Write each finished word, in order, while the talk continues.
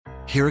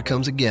Here it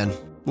comes again.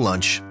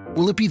 Lunch.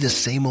 Will it be the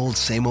same old,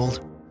 same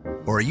old?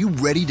 Or are you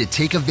ready to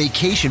take a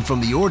vacation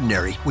from the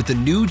ordinary with the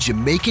new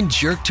Jamaican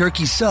Jerk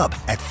Turkey Sub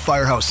at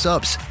Firehouse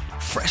Subs?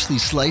 Freshly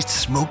sliced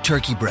smoked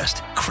turkey breast,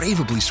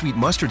 craveably sweet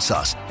mustard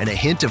sauce, and a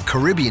hint of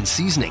Caribbean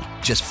seasoning.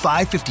 Just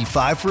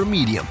 $5.55 for a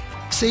medium.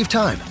 Save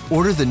time.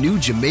 Order the new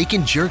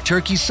Jamaican Jerk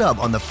Turkey Sub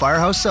on the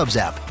Firehouse Subs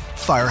app.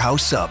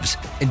 Firehouse Subs.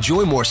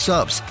 Enjoy more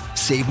subs.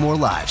 Save more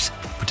lives.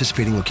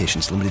 Participating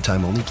locations. Limited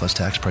time only, plus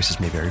tax. Prices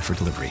may vary for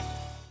delivery.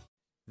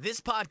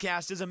 This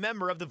podcast is a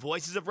member of the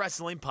Voices of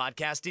Wrestling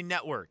Podcasting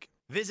Network.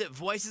 Visit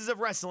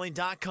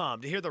voicesofwrestling.com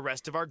to hear the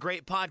rest of our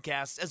great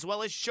podcasts, as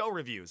well as show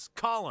reviews,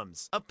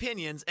 columns,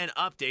 opinions, and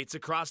updates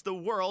across the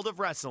world of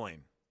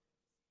wrestling.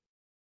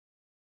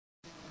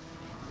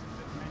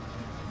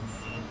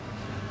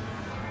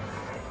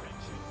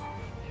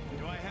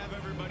 Do I have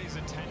everybody's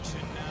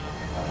attention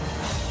now?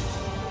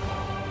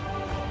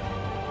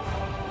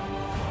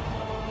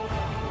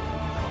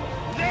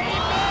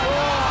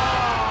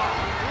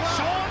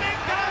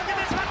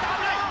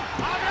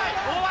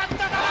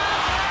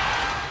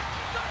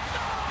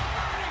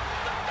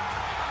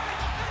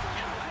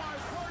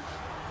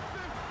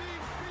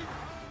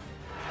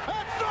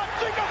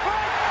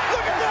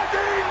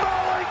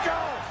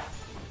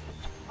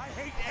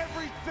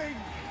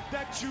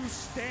 That you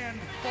stand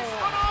for.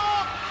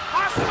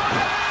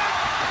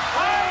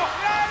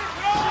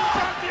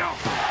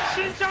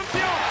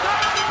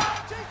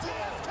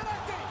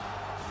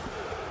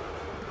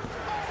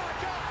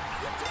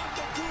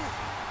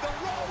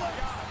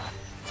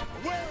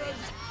 Wearing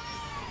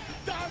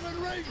diamond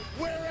ring,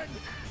 wearing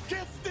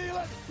kiss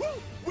stealing,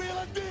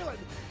 wheeling dealing,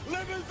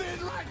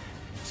 limousine right,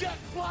 jet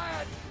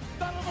flying,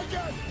 son of a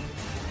gun.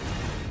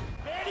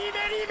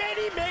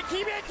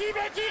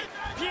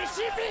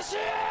 Fishy.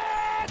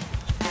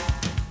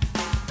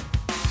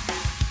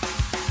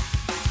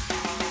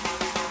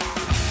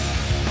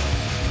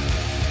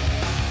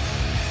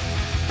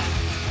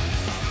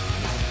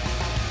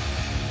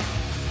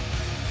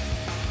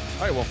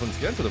 All right, welcome once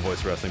again to the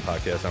Voice Wrestling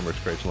Podcast. I'm Rich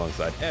Craich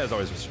alongside, as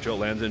always, Mr. Joe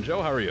Lanza.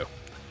 Joe, how are you?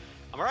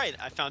 I'm all right.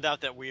 I found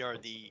out that we are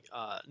the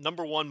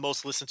number one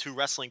most listened to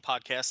wrestling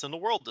podcast in the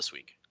world this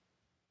week.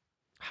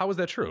 How is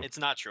that true? It's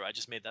not true. I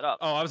just made that up.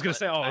 Oh, I was going to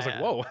say, I was like,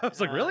 whoa. I was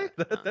like, really?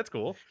 That's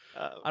cool.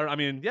 I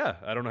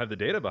don't have the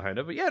data behind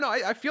it, but yeah, no,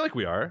 I feel like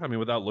we are. I mean,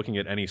 without looking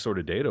at any sort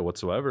of data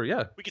whatsoever,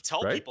 yeah. We could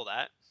tell people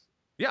that.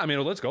 Yeah, I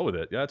mean, let's go with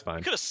it. Yeah, that's fine.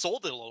 We could have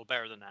sold it a little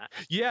better than that.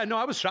 Yeah, no,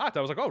 I was shocked.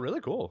 I was like, oh,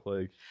 really cool.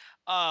 Like,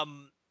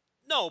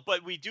 no,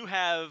 but we do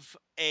have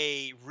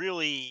a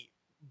really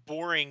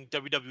boring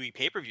WWE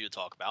pay-per-view to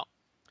talk about.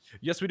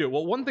 Yes, we do.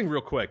 Well, one thing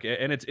real quick,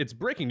 and it's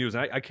breaking news.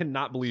 And I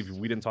cannot believe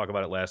we didn't talk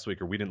about it last week,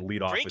 or we didn't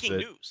lead off with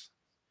it.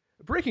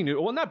 Breaking news.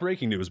 Well, not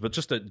breaking news, but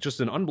just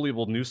an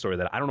unbelievable news story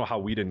that I don't know how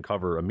we didn't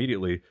cover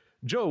immediately.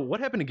 Joe, what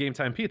happened to Game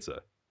Time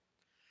Pizza?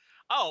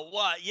 Oh,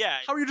 well, yeah.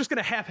 How are you just going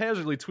to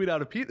haphazardly tweet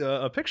out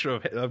a picture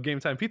of Game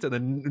Time Pizza and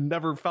then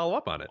never follow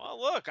up on it?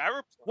 Well, look,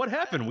 what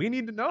happened? We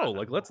need to know.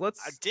 Like, let's.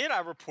 I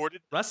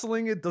reported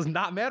wrestling. It does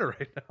not matter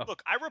right now.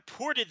 Look, I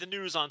reported the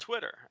news on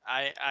Twitter.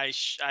 I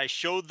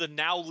showed the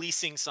now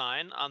leasing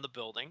sign on the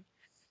building.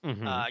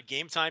 Mm-hmm.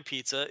 Game Time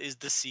Pizza is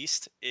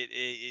deceased.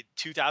 It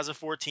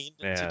 2014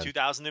 to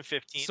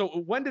 2015. So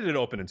when did it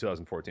open in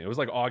 2014? It was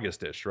like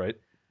August-ish, right?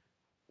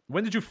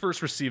 When did you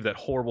first receive that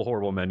horrible,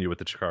 horrible menu with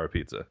the Chikara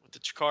pizza? With the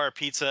Chikara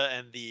pizza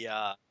and the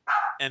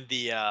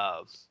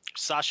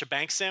Sasha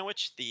Banks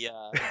sandwich, the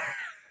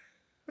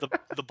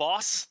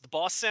boss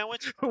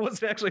sandwich.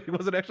 Was it actually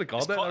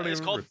called that?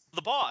 It's called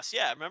the Boss.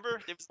 Yeah, remember?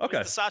 It was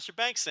the Sasha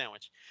Banks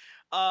sandwich.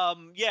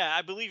 Yeah,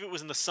 I believe it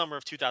was in the summer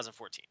of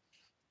 2014.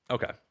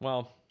 Okay,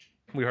 well,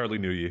 we hardly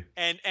knew you.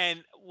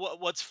 And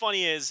what's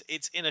funny is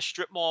it's in a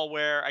strip mall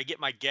where I get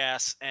my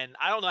gas, and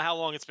I don't know how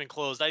long it's been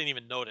closed. I didn't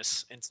even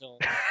notice until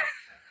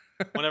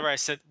whenever I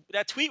said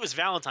that tweet was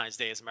Valentine's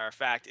Day. As a matter of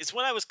fact, it's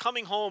when I was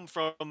coming home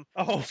from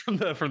from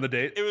the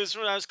date. It was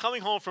when I was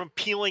coming home from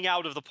peeling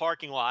out of the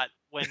parking lot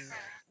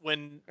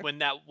when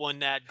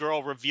that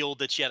girl revealed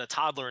that she had a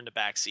toddler in the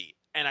back seat,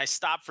 and I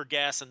stopped for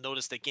gas and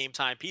noticed that Game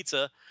Time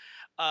Pizza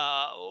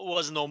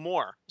was no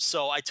more.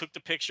 So I took the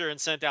picture and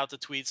sent out the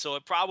tweet. So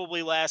it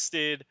probably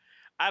lasted,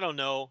 I don't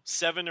know,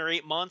 7 or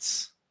 8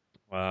 months.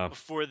 Wow.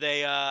 Before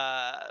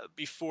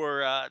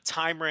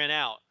time ran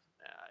out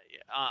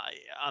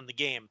on the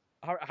game.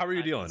 How are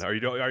you dealing? Are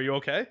you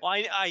okay? Well,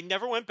 I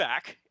never went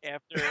back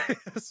after.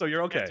 So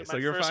you're okay. So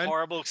you're fine.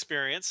 Horrible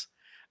experience.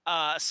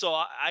 So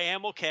I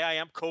am okay. I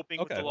am coping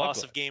with the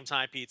loss of Game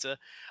Time Pizza.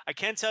 I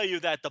can tell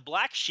you that the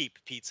Black Sheep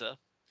Pizza,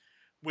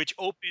 which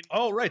opened.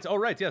 Oh right.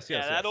 Yes.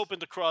 That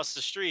opened across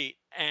the street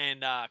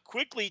and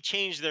quickly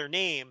changed their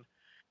name.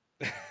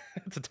 It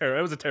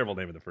was a terrible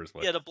name in the first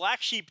place. Yeah, the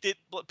Black Sheep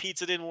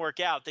Pizza didn't work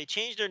out. They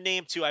changed their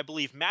name to, I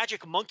believe,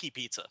 Magic Monkey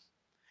Pizza.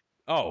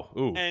 Oh,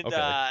 ooh, And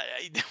okay.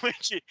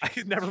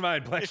 Never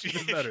mind. Black sheep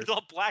is better. If you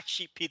thought Black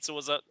Sheep Pizza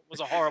was a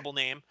horrible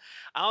name,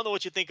 I don't know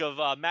what you think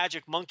of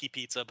Magic Monkey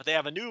Pizza, but they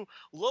have a new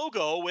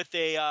logo with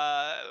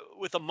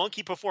a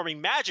monkey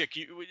performing magic.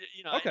 You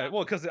know. Okay,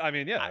 well, because I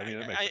mean, yeah, I mean,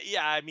 it makes sense.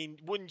 Yeah, I mean,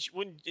 wouldn't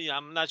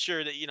I'm not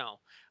sure that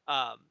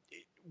um,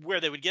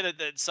 where they would get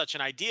such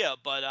an idea,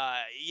 but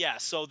yeah.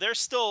 So they're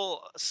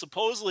still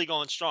supposedly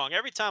going strong.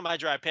 Every time I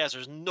drive past,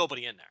 there's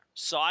nobody in there.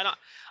 So I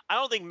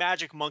don't think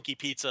Magic Monkey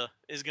Pizza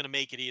is going to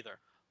make it either.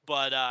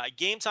 But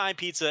Game Time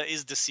Pizza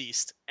is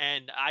deceased,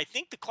 and I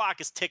think the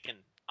clock is ticking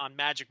on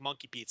Magic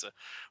Monkey Pizza.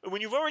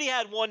 When you've already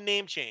had one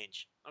name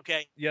change,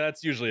 okay? Yeah,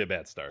 that's usually a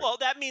bad start. Well,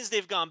 that means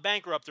they've gone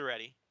bankrupt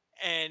already,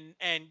 and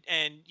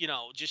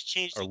just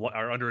changed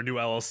are under a new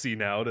LLC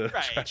now to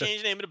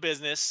change the name of the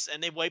business,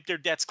 and they've wiped their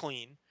debts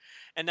clean,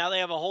 and now they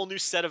have a whole new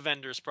set of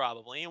vendors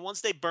probably. And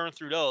once they burn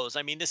through those,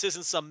 I mean, this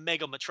isn't some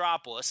mega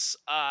metropolis.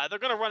 They're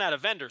going to run out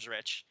of vendors,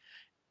 Rich.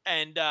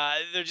 And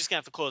they're just gonna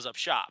have to close up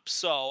shop.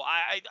 So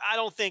I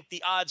don't think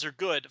the odds are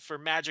good for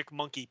Magic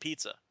Monkey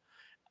Pizza.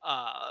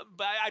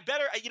 But I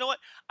better, you know what?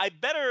 I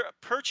better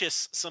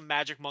purchase some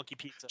Magic Monkey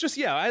Pizza. Just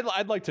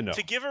I'd like to know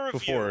to give a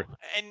review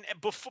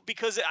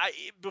because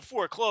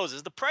before it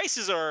closes. The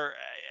prices are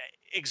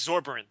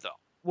exorbitant though.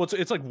 Well,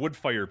 it's like wood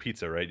fire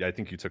pizza, right? I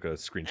think you took a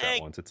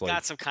screenshot once. It's like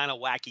got some kind of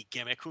wacky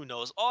gimmick. Who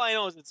knows? All I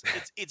know is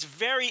it's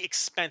very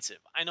expensive.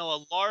 I know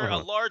a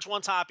large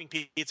one topping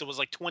pizza was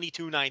like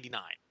 $22.99.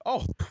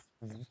 Oh,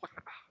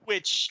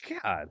 which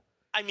God!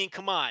 I mean,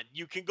 come on.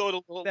 You can go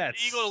to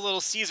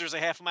Little Caesars a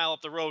half a mile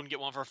up the road and get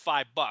one for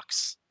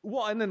 $5.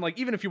 Well, and then like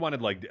even if you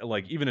wanted like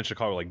even in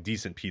Chicago like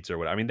decent pizza or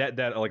whatever, I mean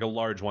that like a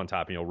large one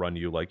topping will run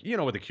you like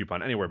with a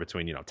coupon anywhere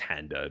between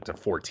 10 to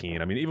 14.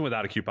 I mean even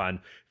without a coupon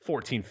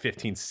 14,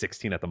 15,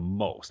 16 at the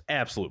most,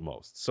 absolute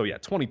most. So yeah,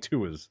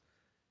 22 is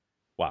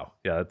wow.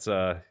 Yeah, it's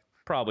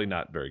probably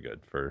not very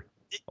good for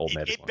old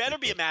Magic. It better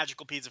be a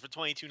magical pizza for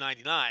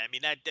 $22.99. I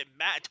mean that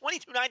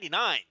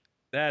 $22.99.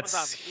 That's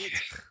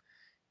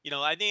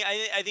I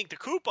think the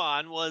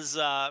coupon was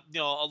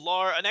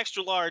an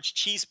extra large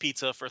cheese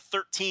pizza for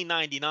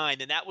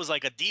 $13.99, and that was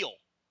like a deal.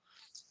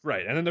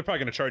 Right, and then they're probably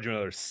going to charge you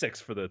another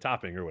 $6 for the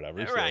topping or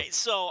whatever. Right,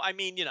 so I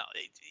mean,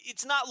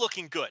 it's not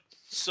looking good.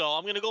 So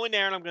I'm going to go in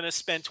there and I'm going to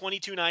spend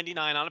 $22.99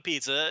 on a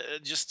pizza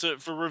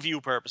for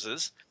review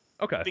purposes.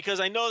 Okay. Because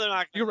I know they're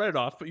not. You can write it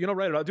off.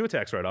 Write it off. Do a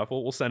tax write off.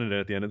 We'll send it in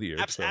at the end of the year.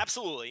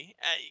 Absolutely.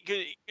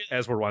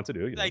 As we're wont to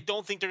do. I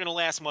don't think they're going to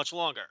last much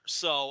longer.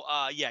 So,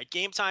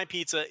 Game Time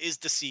Pizza is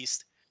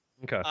deceased.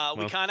 Okay.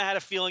 We kind of had a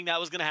feeling that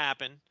was going to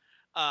happen,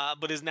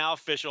 but is now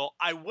official.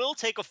 I will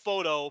take a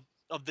photo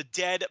of the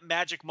dead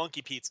Magic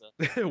Monkey Pizza.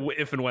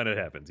 If and when it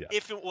happens, yeah.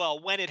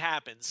 When it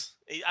happens.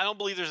 I don't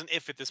believe there's an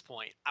if at this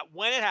point.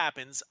 When it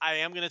happens, I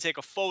am going to take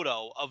a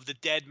photo of the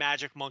dead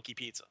Magic Monkey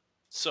Pizza.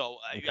 So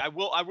okay. I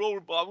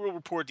will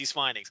report these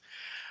findings.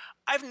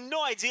 I have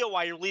no idea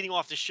why you're leading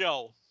off the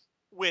show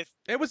with.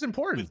 It was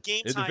important. With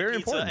Game Time very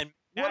Pizza important.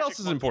 And what else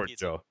is important,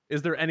 pizza. Joe?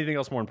 Is there anything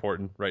else more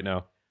important right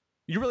now?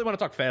 You really want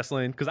to talk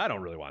Fastlane? Because I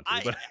don't really want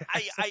to. But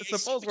I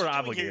suppose we're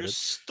obligated. You're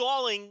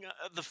stalling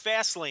the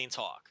Fastlane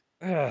talk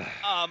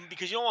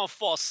because you don't want to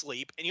fall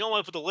asleep and you don't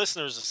want to put the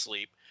listeners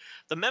asleep.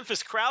 The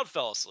Memphis crowd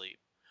fell asleep.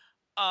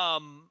 I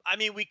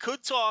mean, we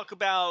could talk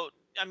about.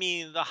 I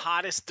mean, the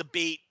hottest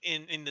debate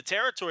in the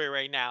territory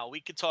right now. We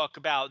could talk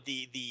about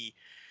the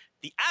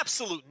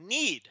absolute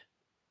need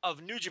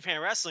of New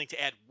Japan Wrestling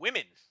to add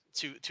women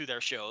to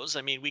their shows.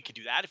 I mean, we could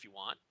do that if you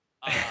want.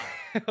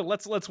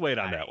 Let's wait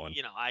on that one.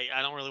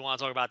 I don't really want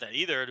to talk about that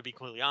either. To be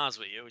completely honest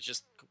with you, it was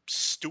just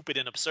stupid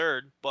and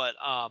absurd. But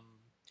why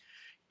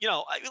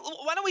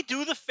don't we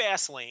do the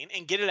Fastlane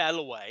and get it out of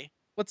the way?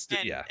 Let's do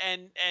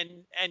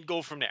and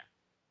go from there.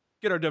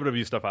 Get our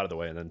WWE stuff out of the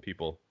way, and then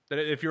people.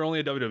 If you're only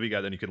a WWE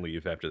guy, then you can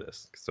leave after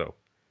this. So it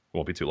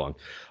won't be too long.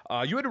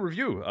 You had to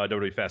review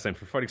WWE Fastlane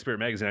for Fighting Spirit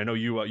Magazine. I know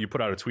you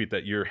put out a tweet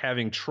that you're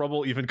having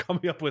trouble even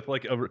coming up with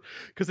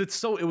because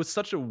it was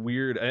such a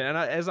weird. And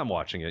as I'm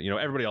watching it,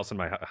 everybody else in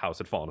my house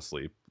had fallen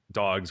asleep.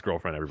 Dogs,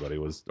 girlfriend, everybody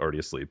was already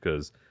asleep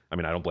because I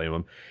mean I don't blame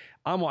them.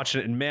 I'm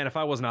watching it, and man, if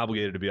I wasn't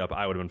obligated to be up,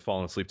 I would have been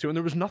falling asleep too. And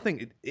there was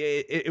nothing.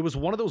 It was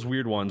one of those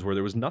weird ones where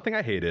there was nothing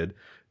I hated,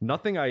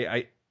 nothing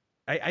I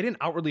didn't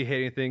outwardly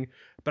hate anything,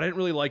 but I didn't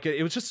really like it.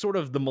 It was just sort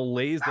of the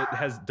malaise that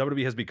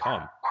WWE has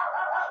become.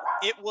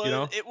 It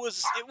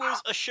was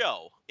a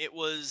show. It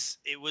was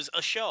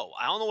a show.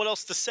 I don't know what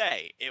else to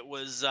say. It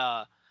was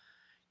up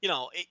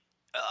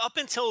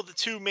until the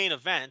two main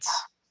events,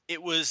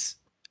 it was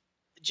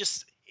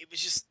just.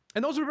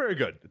 And those were very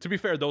good. To be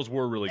fair, those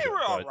were really good. They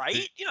were all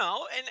right,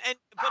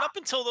 but up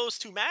until those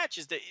two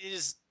matches, it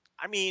was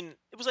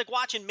like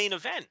watching main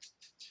event.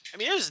 I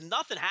mean, there's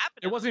nothing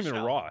happening. It wasn't even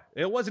a Raw.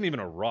 It wasn't even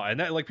a Raw. And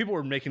that, people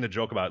were making the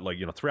joke about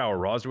 3-hour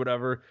Raws or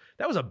whatever.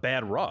 That was a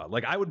bad Raw.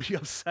 I would be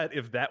upset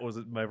if that was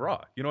my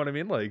Raw. You know what I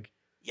mean?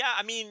 Yeah,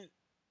 I mean,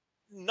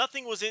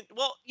 nothing was in.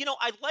 Well,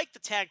 I liked the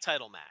tag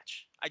title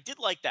match. I did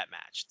like that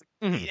match,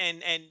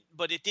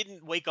 but it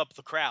didn't wake up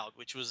the crowd,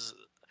 which was.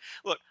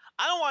 Look,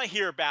 I don't want to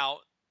hear about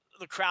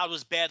the crowd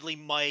was badly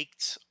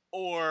mic'd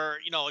or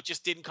it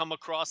just didn't come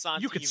across on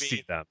TV. You could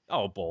see them.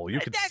 Oh, Bull, you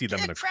could see them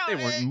in the crowd. They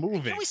weren't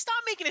moving. Can we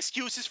stop making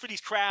excuses for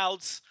these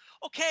crowds?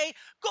 Okay,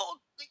 go.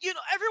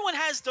 Everyone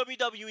has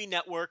WWE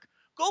Network.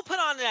 Go put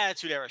on an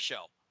Attitude Era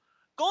show.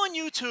 Go on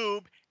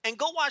YouTube and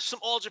go watch some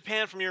All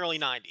Japan from the early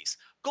 '90s.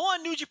 Go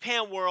on New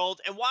Japan World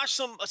and watch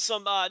some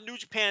New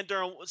Japan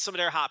during some of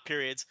their hot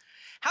periods.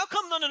 How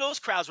come none of those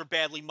crowds were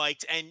badly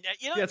mic'd? And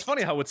yeah, it's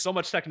funny how with so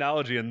much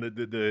technology and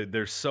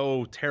they're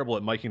so terrible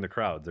at miking the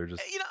crowd. They're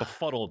just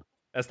befuddled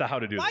as to how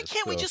to do this. Why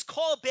can't we just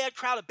call a bad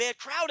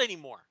crowd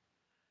anymore?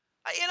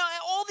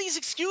 All these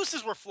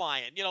excuses were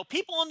flying.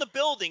 People in the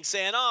building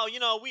saying, "Oh,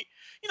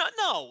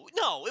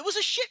 no, it was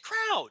a shit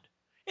crowd.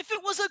 If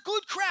it was a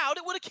good crowd,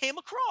 it would have came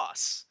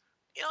across."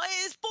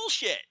 It's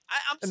bullshit.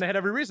 And they had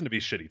every reason to be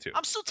shitty too.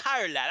 I'm so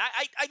tired of that.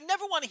 I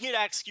never want to hear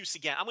that excuse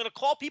again. I'm going to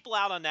call people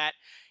out on that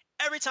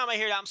every time I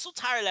hear that. I'm so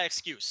tired of that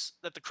excuse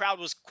that the crowd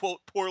was, quote,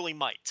 poorly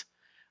mic'd.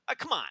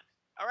 Come on.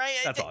 All right.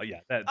 That's all.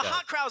 Yeah.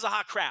 Hot crowd is a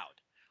hot crowd.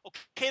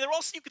 Okay.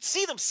 You could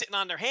see them sitting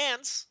on their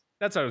hands.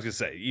 That's what I was gonna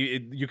say.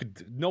 You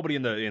could nobody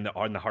on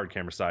the hard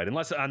camera side,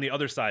 unless on the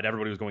other side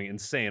everybody was going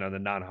insane on the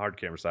non-hard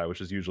camera side, which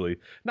is usually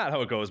not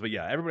how it goes. But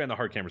yeah, everybody on the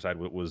hard camera side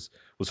was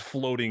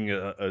floating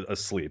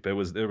asleep. There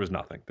was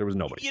nothing. There was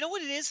nobody. You know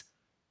what it is?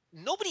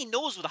 Nobody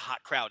knows what a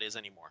hot crowd is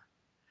anymore,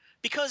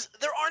 because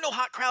there are no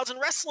hot crowds in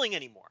wrestling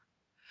anymore.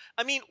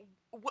 I mean,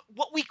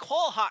 what we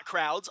call hot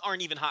crowds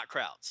aren't even hot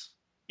crowds.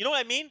 You know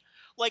what I mean?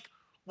 Like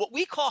what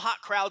we call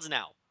hot crowds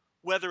now,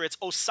 whether it's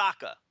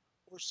Osaka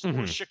or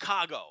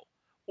Chicago,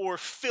 or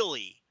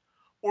Philly,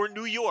 or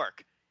New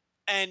York,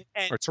 and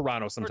or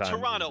Toronto sometimes. Or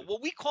Toronto.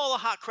 What we call a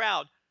hot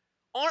crowd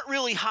aren't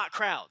really hot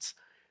crowds,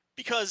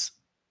 because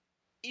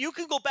you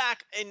can go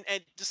back and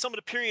to some of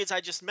the periods I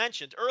just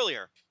mentioned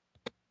earlier,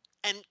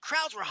 and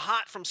crowds were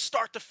hot from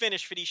start to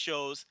finish for these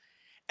shows,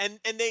 and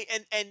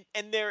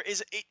there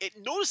is it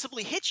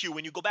noticeably hits you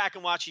when you go back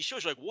and watch these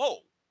shows. You're like, whoa,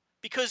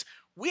 because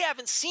we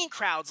haven't seen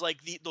crowds like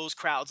those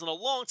crowds in a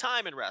long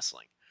time in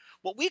wrestling.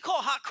 What we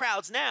call hot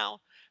crowds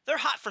now, they're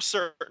hot for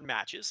certain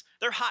matches.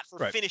 They're hot for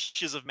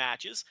finishes of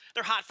matches.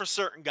 They're hot for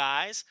certain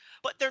guys,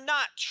 but they're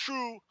not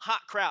true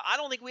hot crowd. I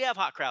don't think we have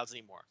hot crowds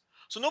anymore.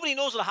 So nobody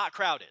knows what a hot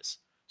crowd is.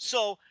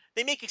 So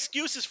they make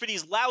excuses for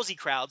these lousy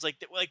crowds, like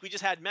we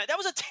just had. That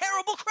was a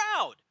terrible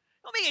crowd.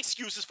 Don't make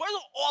excuses for it. It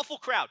was an awful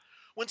crowd.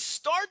 When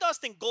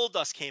Stardust and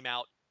Goldust came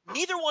out,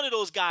 neither one of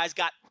those guys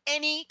got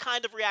any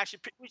kind of reaction.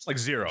 Like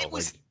zero. It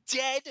was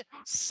dead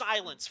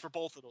silence for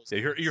both of those.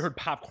 Yeah, you heard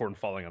popcorn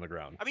falling on the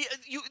ground. I mean,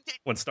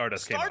 when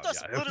Stardust came out,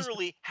 Stardust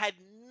literally had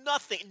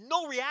nothing,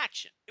 no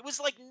reaction. It was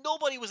like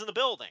nobody was in the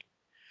building.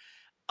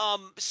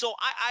 So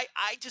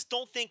I just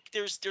don't think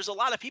there's a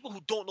lot of people who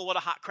don't know what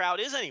a hot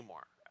crowd is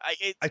anymore.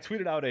 I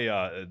tweeted out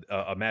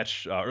a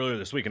match earlier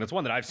this week, and it's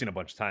one that I've seen a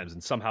bunch of times,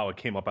 and somehow it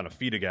came up on a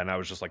feed again. I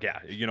was just like, yeah,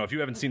 if you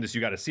haven't seen this,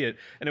 you got to see it.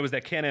 And it was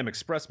that Can-Am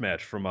Express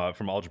match from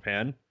All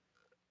Japan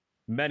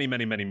many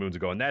moons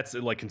ago, and that's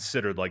like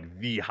considered like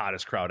the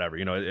hottest crowd ever.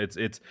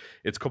 It's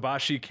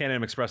Kobashi,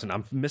 Can-Am Express, and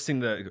I'm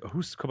missing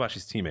who's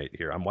Kobashi's teammate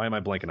here. Why am I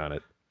blanking on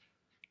it?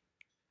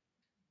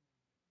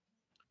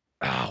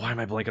 Why am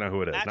I blanking on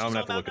who it is? Now I'm gonna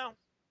have to look.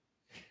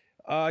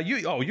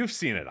 You've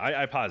seen it.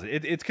 I pause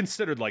it. It's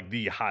considered like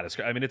the hottest.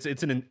 I mean,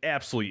 it's an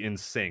absolutely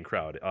insane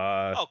crowd.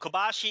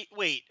 Kobashi.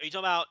 Wait, are you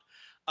talking about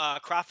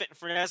Crawford and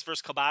Fernandez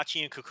versus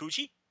Kobashi and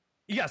Kikuchi?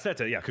 Yes,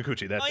 that's it. Yeah,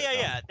 Kikuchi. That's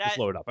yeah. Just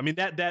load it up. I mean,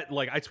 that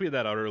like I tweeted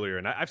that out earlier,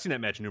 and I've seen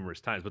that match numerous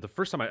times. But the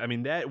first time, I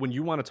mean, that when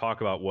you want to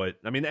talk about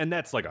and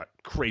that's like a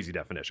crazy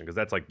definition, because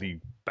that's like the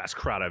best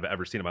crowd I've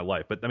ever seen in my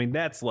life. But I mean,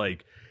 that's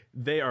like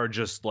they are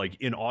just like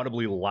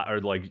inaudibly loud, or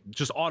like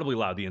just audibly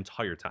loud the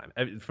entire time,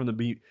 from the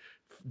beat.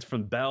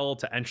 From bell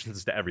to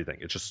entrances to everything.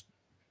 It's just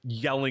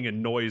yelling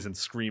and noise and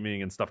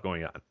screaming and stuff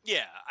going on.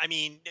 Yeah, I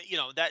mean,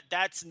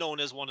 that's known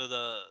as one of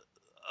a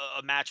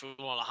match with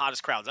one of the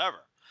hottest crowds ever,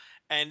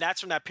 and that's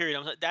from that period.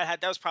 That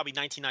was probably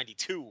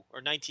 1992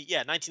 or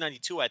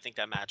 1992. I think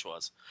that match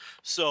was.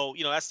 So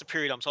that's the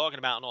period I'm talking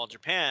about in All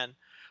Japan,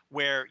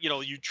 where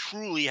you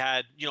truly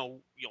had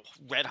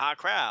red hot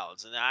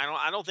crowds, and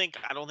I don't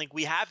think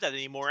we have that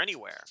anymore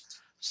anywhere.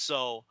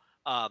 So.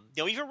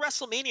 Even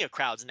WrestleMania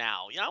crowds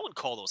now, I wouldn't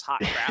call those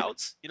hot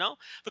crowds.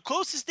 The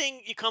closest thing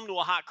you come to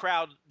a hot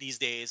crowd these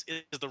days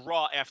is the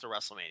Raw after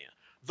WrestleMania.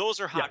 Those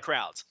are hot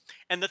crowds.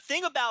 And the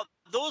thing about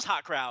those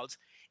hot crowds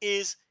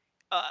is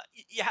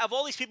you have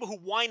all these people who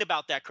whine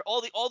about that.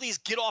 All these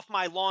get off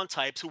my lawn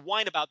types who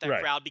whine about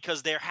that crowd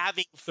because they're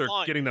having fun.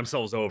 They're getting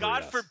themselves over.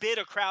 God forbid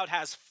a crowd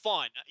has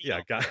fun. You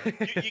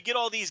get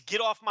all these get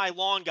off my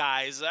lawn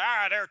guys.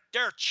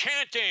 They're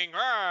chanting.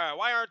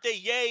 Why aren't they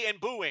yay and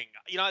booing?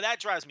 That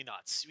drives me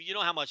nuts. You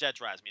know how much that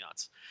drives me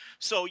nuts.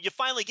 So you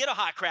finally get a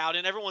hot crowd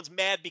and everyone's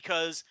mad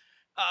because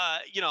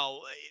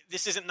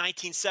this isn't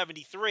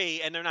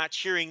 1973 and they're not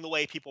cheering the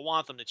way people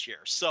want them to cheer.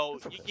 So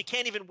you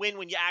can't even win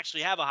when you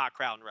actually have a hot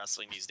crowd in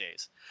wrestling these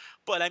days.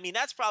 But I mean,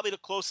 that's probably the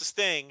closest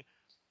thing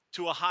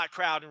to a hot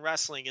crowd in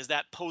wrestling is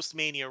that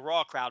post-Mania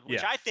Raw crowd,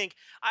 which I think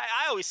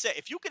I always say,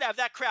 if you could have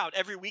that crowd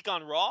every week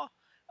on Raw,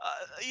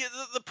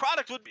 the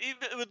product would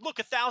look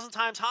 1,000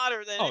 times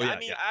hotter than. Oh, yeah, I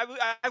mean,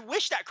 yeah. I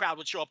wish that crowd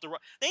would show up to Raw.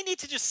 They need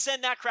to just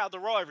send that crowd to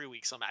Raw every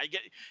week somehow.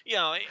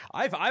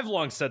 I've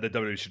long said that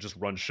WWE should just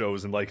run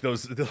shows in like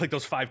those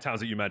 5 towns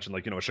that you mentioned,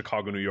 like,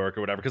 Chicago, New York,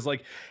 or whatever. Because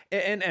like,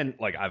 and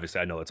like,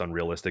 obviously, I know it's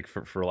unrealistic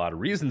for a lot of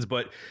reasons,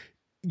 but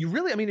you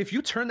really, I mean, if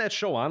you turn that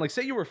show on, like,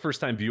 say you were a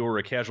first-time viewer or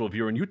a casual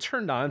viewer, and you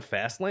turned on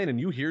Fastlane and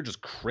you hear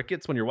just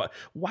crickets when you're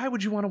why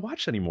would you want to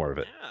watch any more of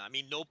it? Yeah, I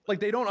mean, nope. Like,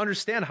 they don't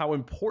understand how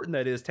important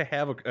that is to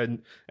have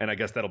and I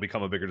guess that'll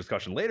become a bigger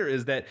discussion later,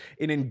 is that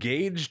an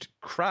engaged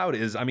crowd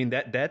is, I mean,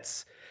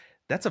 that's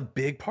a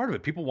big part of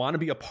it. People want to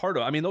be a part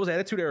of. I mean, those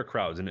Attitude Era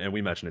crowds, and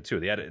we mentioned it too.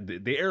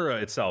 The era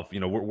itself,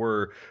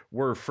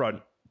 we're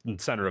front and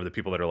center of the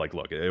people that are like,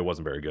 look, it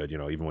wasn't very good.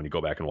 Even when you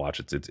go back and watch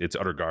it, it's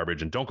utter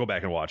garbage. And don't go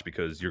back and watch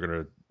because you're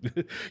gonna,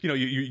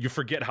 you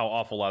forget how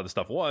awful a lot of the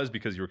stuff was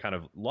because you were kind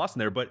of lost in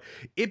there. But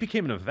it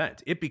became an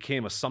event. It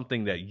became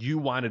something that you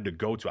wanted to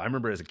go to. I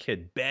remember as a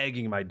kid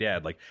begging my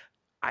dad, like,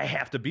 I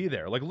have to be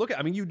there. Like, look,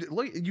 I mean,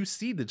 you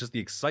see just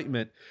the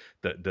excitement,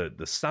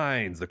 the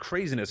signs, the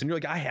craziness, and you're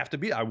like, I have to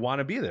be. I want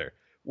to be there.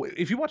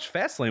 If you watch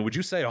Fastlane, would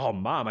you say, "Oh,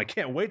 Mom, I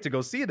can't wait to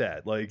go see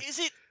that"? Like, is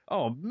it?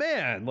 Oh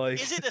man,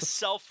 like, is it a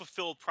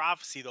self-fulfilled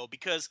prophecy though?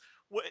 Because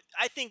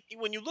I think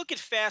when you look at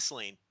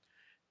Fastlane,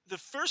 the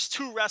first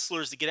 2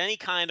 wrestlers to get any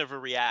kind of a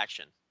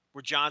reaction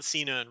were John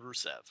Cena and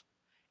Rusev,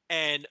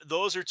 and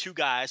those are 2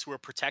 guys who are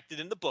protected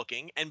in the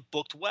booking and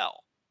booked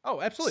well.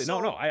 Oh, absolutely.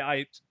 So,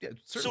 yeah,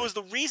 so is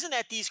the reason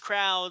that these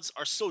crowds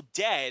are so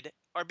dead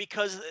are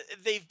because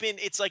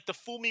it's like the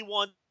fool me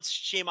once,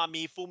 shame on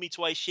me, fool me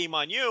twice, shame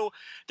on you.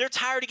 They're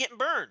tired of getting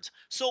burned.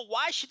 So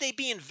why should they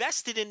be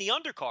invested in the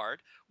undercard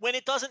when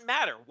it doesn't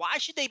matter? Why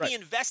should they be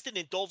invested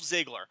in Dolph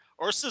Ziggler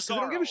or Cesaro? Because they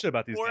don't give a shit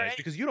about these guys.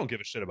 Because you don't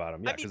give a shit about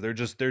them. Yeah, because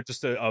they're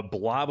just a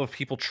blob of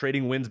people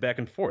trading wins back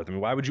and forth. I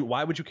mean, why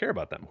would you care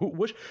about them?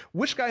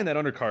 Which guy in that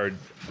undercard?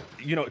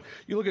 You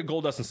look at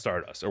Goldust and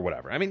Stardust or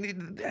whatever. I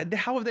mean,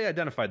 how have they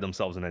identified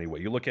themselves in any way?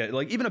 You look at,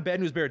 like, even a Bad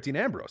News Bear at Dean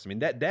Ambrose. I mean,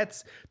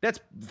 that's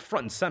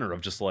front and center of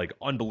just like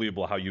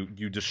unbelievable how you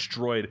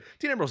destroyed.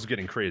 Dean Ambrose was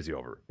getting crazy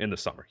over in the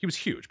summer. He was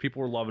huge.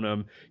 People were loving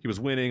him. He was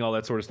winning. All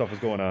that sort of stuff was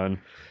going on.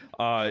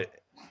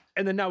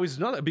 And then now he's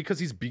not, because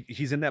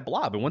he's in that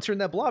blob. And once you're in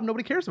that blob,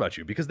 nobody cares about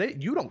you because they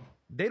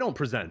don't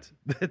present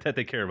that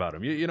they care about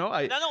him.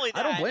 Not only that,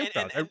 I don't blame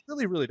them. I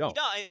really, really don't.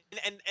 No,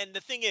 and the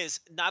thing is,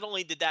 not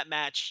only did that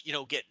match,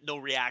 get no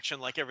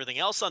reaction like everything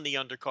else on the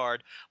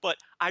undercard, but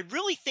I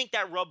really think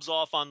that rubs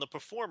off on the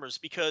performers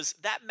because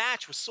that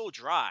match was so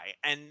dry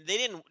and they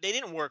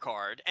didn't work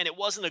hard and it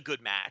wasn't a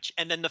good match.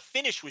 And then the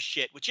finish was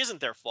shit, which isn't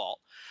their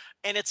fault.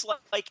 And it's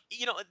like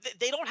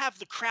they don't have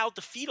the crowd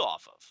to feed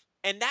off of.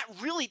 And that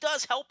really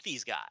does help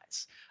these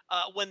guys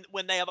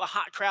when they have a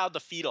hot crowd to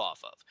feed off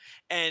of.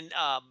 And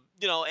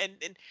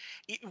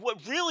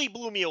what really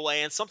blew me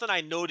away, and something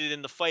I noted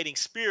in the Fighting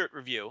Spirit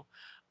review,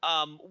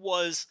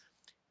 was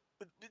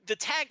the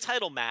tag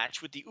title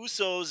match with the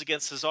Usos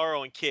against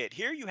Cesaro and Kid.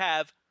 Here you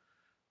have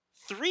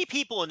 3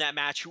 people in that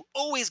match who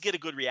always get a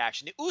good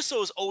reaction. The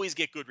Usos always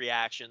get good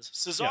reactions.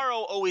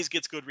 Cesaro always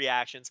gets good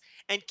reactions.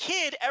 And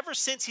Kid, ever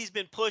since he's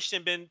been pushed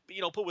and been,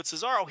 put with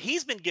Cesaro,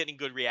 he's been getting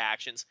good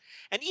reactions.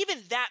 And even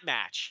that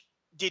match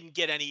didn't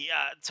get any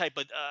type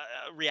of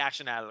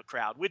reaction out of the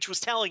crowd, which was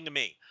telling to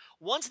me.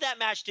 Once that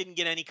match didn't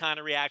get any kind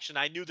of reaction,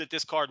 I knew that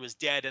this card was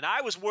dead, and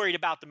I was worried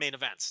about the main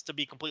events, to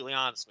be completely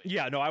honest with you.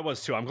 Yeah, no, I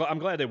was too. I'm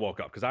glad they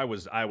woke up because I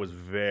was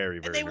very,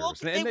 very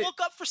nervous. They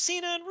woke up for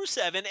Cena and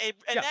Rusev, and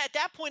at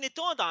that point it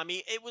dawned on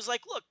me. It was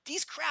like, look,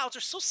 these crowds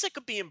are so sick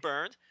of being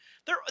burned.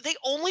 They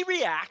only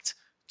react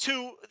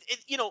to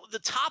the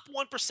top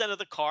 1% of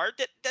the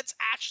card that's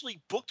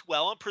actually booked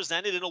well and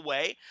presented in a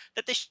way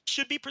that they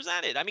should be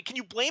presented. I mean, can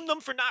you blame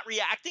them for not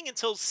reacting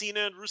until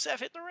Cena and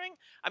Rusev hit the ring?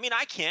 I mean,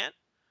 I can't.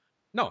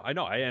 No, I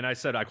know, and I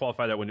said I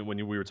qualified that when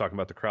we were talking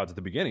about the crowds at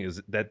the beginning, is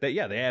that they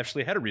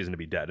actually had a reason to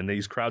be dead, and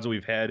these crowds that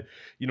we've had,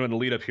 in the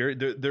lead up here,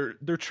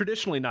 they're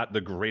traditionally not the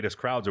greatest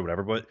crowds or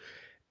whatever, but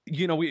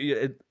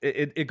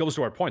it goes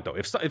to our point though.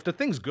 If the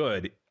thing's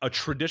good, a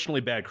traditionally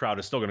bad crowd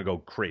is still going to go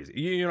crazy.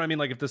 You know what I mean?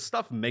 Like if the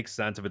stuff makes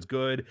sense, if it's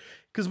good,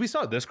 because we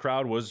saw this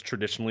crowd was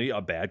traditionally a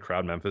bad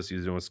crowd. Memphis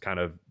was kind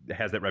of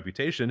has that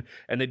reputation,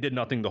 and they did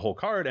nothing the whole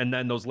card. And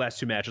then those last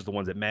 2 matches, the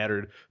ones that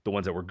mattered, the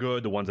ones that were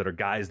good, the ones that are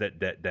guys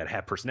that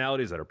have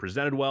personalities, that are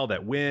presented well,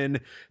 that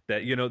win,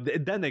 that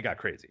then they got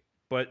crazy.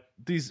 But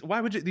these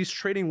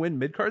trading win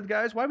mid-card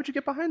guys, why would you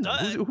get behind them?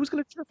 Who's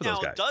going to cheer for those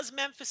guys? Does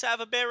Memphis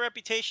have a bad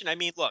reputation? I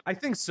mean, look. I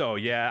think so,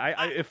 yeah.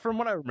 I from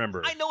what I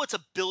remember. I know it's a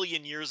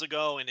billion years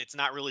ago and it's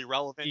not really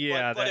relevant.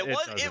 Yeah, but it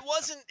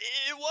wasn't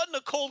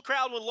a cold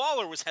crowd when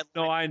Lawler was headlining.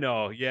 No, I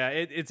know. Yeah,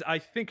 it's I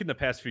think in the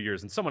past few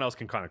years, and someone else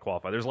can kind of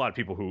qualify. There's a lot of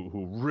people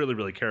who really,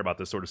 really care about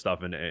this sort of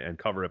stuff and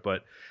cover it.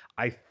 But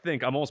I'm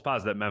almost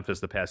positive that Memphis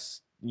the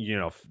past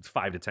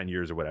 5 to 10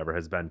 years or whatever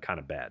has been kind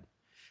of bad.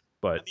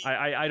 But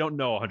I don't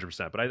know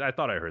 100%, but I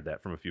thought I heard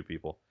that from a few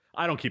people.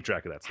 I don't keep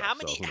track of that stuff.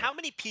 How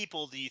many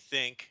people do you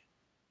think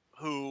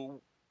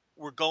who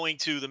were going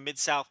to the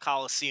Mid-South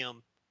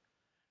Coliseum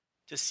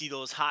to see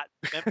those hot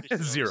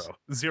Memphis shows.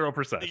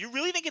 0%. You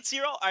really think it's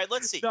 0? All right,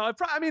 let's see. No,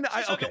 I mean,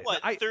 okay.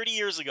 What, 30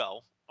 years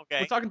ago?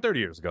 Okay. We're talking 30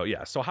 years ago.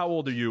 Yeah. So how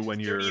old are you when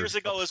 30 you're 30 years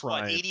ago is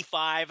prime? what,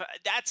 85?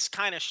 That's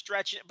kind of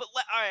stretching it. But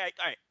all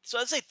right. So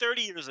let's say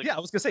 30 years ago. Yeah, I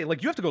was gonna say,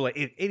 like, you have to go like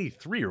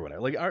 83 or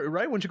whatever. Like,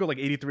 right? Wouldn't you go like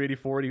 83,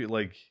 84,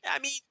 like? I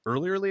mean,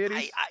 early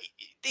 80s.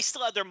 They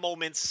still had their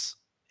moments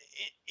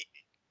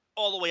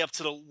all the way up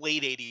to the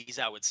late 80s.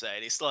 I would say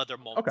they still had their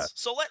moments. Okay.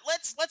 So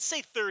let's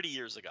say 30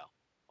 years ago.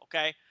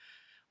 Okay.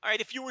 All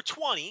right. If you were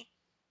 20,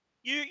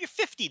 you're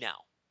 50 now.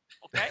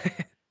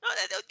 Okay. No,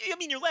 I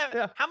mean, you're laughing.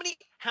 Yeah. How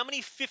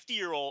many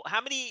 50-year-old?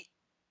 How many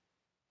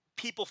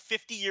people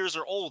 50 years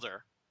or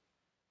older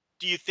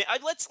do you think?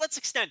 Let's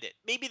extend it.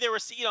 Maybe there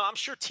was, I'm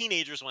sure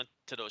teenagers went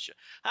to those shows.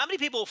 How many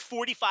people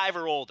 45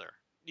 or older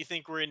do you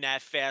think were in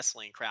that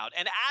Fastlane crowd?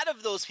 And out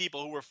of those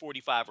people who were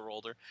 45 or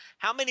older,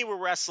 how many were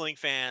wrestling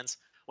fans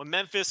when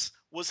Memphis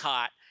was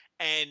hot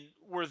and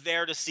were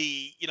there to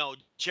see,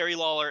 Jerry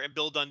Lawler and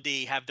Bill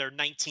Dundee have their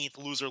 19th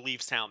loser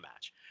leaves town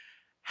match?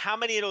 How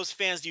many of those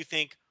fans do you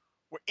think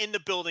were in the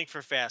building for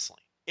Fastlane?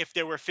 If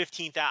there were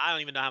 15,000, I don't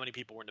even know how many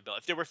people were in the building.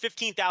 If there were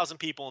 15,000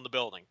 people in the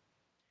building,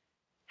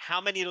 how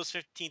many of those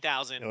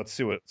 15,000? Let's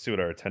see what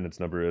our attendance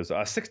number is.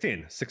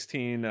 16,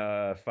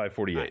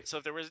 548. Right, so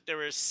if there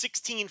was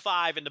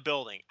 16,500 in the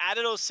building, out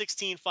of those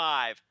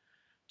 16,500,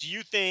 do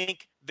you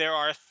think there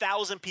are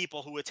 1,000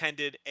 people who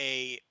attended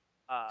a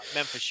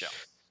Memphis show?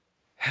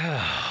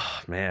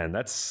 Man,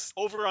 that's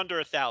over under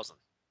 1,000.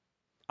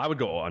 I would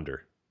go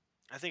under.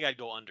 I think I'd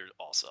go under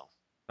also.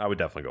 I would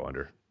definitely go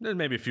under. There's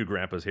maybe a few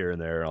grandpas here and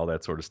there, all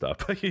that sort of stuff.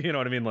 You know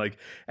what I mean? Like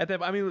at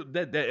that, I mean,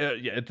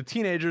 yeah, the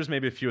teenagers,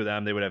 maybe a few of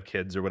them, they would have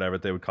kids or whatever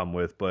they would come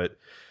with. But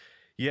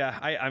yeah,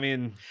 I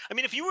mean,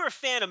 if you were a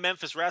fan of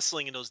Memphis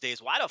wrestling in those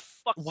days, why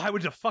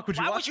would you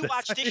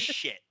watch this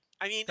shit?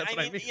 I mean,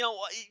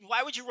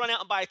 why would you run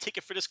out and buy a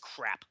ticket for this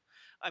crap?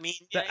 I mean,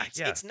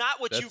 it's not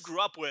what you grew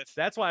up with.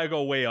 That's why I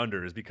go way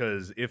under, is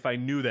because if I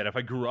knew that, if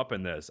I grew up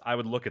in this, I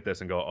would look at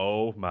this and go,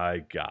 oh my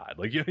God.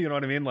 Like, you know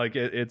what I mean? Like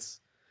it's,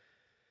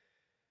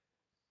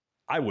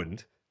 I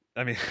wouldn't.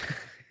 I mean,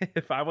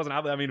 if I wasn't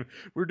obligated, I mean,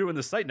 we're doing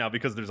this site now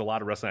because there's a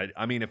lot of wrestling.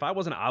 I mean, if I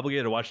wasn't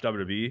obligated to watch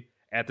WWE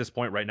at this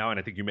point right now, and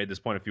I think you made this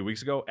point a few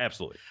weeks ago,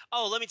 absolutely.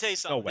 Oh, let me tell you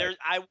something. No way.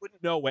 I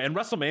wouldn't. No way. And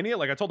WrestleMania,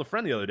 like I told a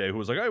friend the other day who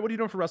was like, "Hey, what are you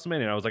doing for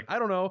WrestleMania?" And I was like, "I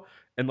don't know."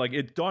 And like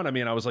it dawned on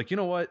me, and I was like, you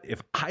know what?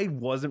 If I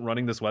wasn't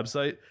running this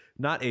website,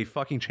 not a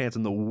fucking chance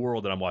in the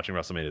world that I'm watching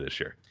WrestleMania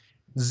this year.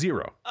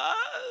 Zero.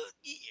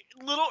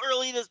 A little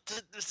early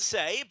to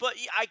say, but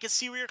I can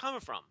see where you're coming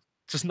from.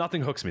 Just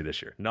nothing hooks me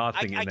this year.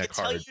 Nothing in that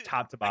card,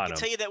 top to bottom. I can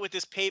tell you that with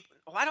this pay.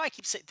 Why do I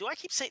keep saying?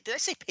 Did I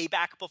say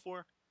payback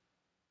before?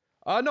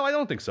 No, I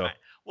don't think so. Right.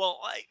 Well,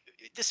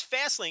 this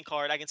Fastlane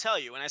card, I can tell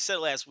you, and I said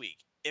it last week.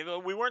 If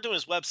we weren't doing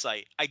his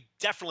website, I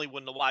definitely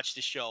wouldn't have watched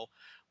this show.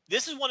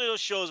 This is one of those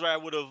shows where I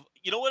would have.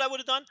 You know what I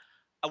would have done?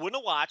 I wouldn't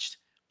have watched,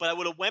 but I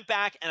would have went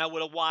back and I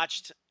would have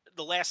watched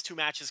the last two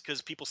matches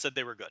because people said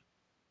they were good.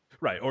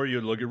 Right, or you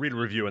read a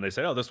review and they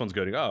say, "Oh, this one's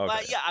good." You go, "Oh,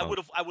 okay." Yeah, I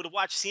would have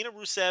watched Cena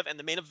Rusev and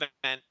the main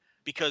event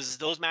because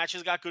those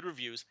matches got good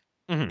reviews,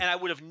 and I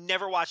would have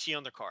never watched the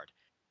undercard.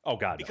 Oh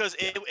God, because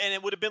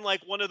it would have been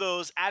like one of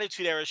those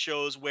Attitude Era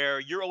shows where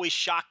you're always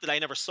shocked that I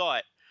never saw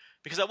it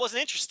because I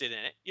wasn't interested in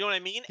it. You know what I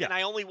mean? Yeah. And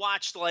I only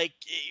watched the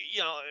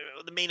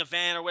main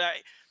event or whatever.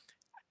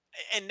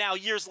 And now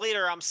years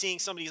later, I'm seeing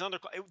some of these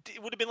undercards.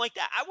 It would have been like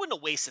that. I wouldn't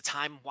have wasted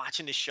time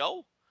watching this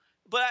show,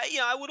 but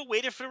I would have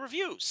waited for the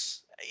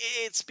reviews.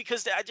 It's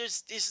because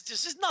there's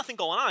just nothing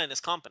going on in this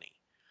company.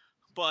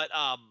 But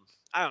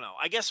I don't know.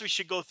 I guess we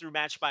should go through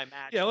match by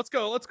match. Yeah, let's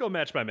go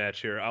match by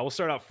match here. I will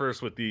start out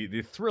first with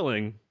the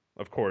thrilling,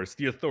 of course,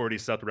 the Authority,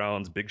 Seth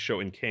Rollins, Big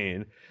Show, and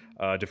Kane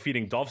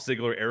defeating Dolph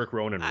Ziggler, Eric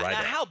Rowan, and Ryback.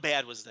 How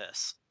bad was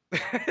this?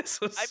 This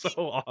was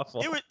so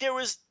awful. There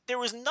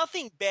was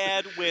nothing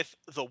bad with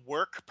the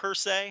work per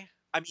se.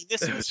 I mean,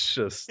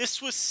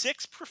 this was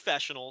 6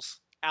 professionals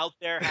out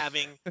there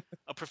having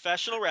a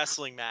professional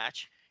wrestling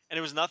match, and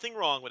there was nothing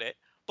wrong with it.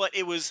 But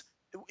it was,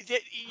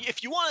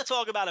 if you want to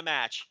talk about a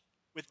match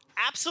with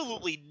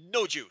absolutely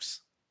no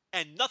juice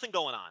and nothing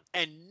going on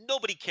and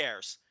nobody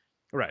cares,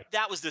 right?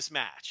 That was this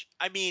match.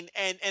 I mean,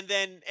 and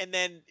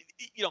then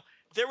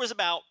there was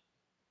about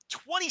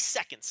 20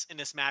 seconds in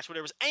this match where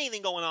there was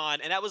anything going on,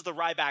 and that was the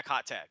Ryback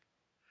hot tag.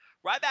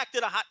 Ryback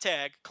did a hot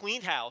tag,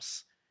 cleaned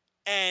house,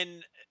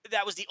 and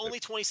that was the only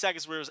 20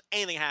 seconds where there was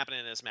anything happening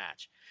in this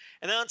match.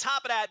 And then on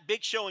top of that,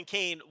 Big Show and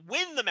Kane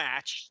win the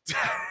match.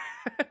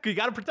 You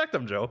got to protect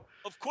them, Joe.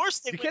 Of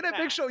course, you can't have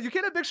Big Show. You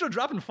can't have Big Show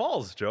dropping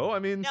falls, Joe. I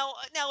mean, now,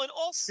 in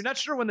all, you're not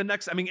sure when the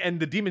next. I mean, and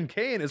the Demon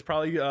Kane is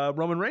probably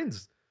Roman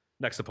Reigns'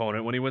 next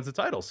opponent when he wins the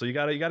title. So you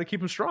got to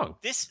keep him strong.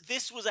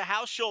 This was a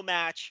house show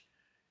match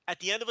at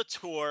the end of a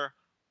tour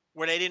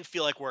where they didn't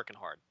feel like working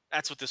hard.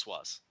 That's what this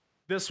was.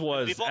 This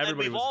was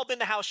we've all been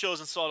to house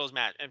shows and saw those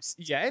matches.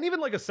 Yeah, and even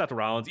like a Seth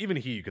Rollins, even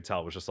he, you could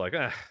tell, was just like,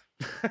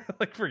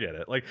 like forget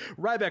it. Like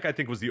Ryback, I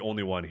think, was the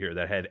only one here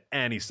that had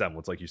any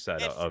semblance, like you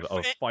said,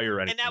 of fire.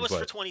 And that was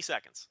for 20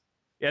 seconds.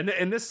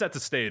 And this set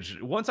the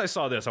stage. Once I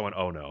saw this, I went,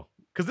 oh no.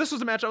 Because this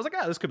was a match I was like,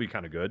 this could be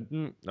kind of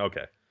good.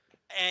 Okay.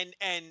 And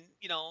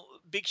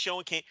Big Show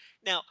and Kane.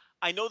 Now,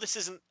 I know this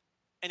isn't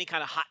any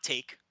kind of hot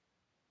take.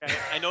 Okay?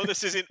 I know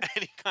this isn't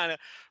any kind of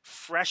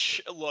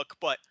fresh look,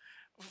 but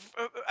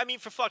I mean,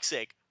 for fuck's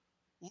sake,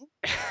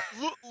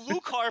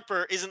 Luke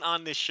Harper isn't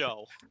on this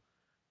show.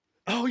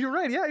 Oh, you're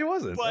right. Yeah, he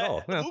wasn't.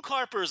 But Luke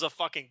Harper is a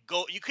fucking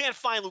goat. You can't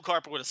find Luke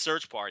Harper with a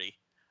search party.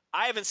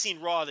 I haven't seen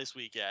Raw this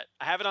week yet.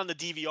 I have it on the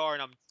DVR,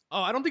 and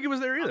I don't think he was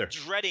there either. I'm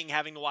dreading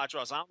having to watch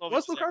Raw. So I don't know if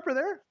was Luke Harper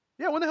there?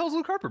 Yeah, when the hell's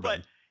Luke Harper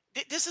been?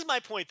 But this is my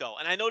point, though,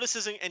 and I know this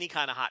isn't any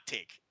kind of hot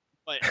take,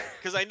 but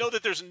because I know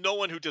that there's no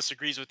one who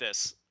disagrees with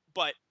this,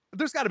 but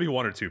there's got to be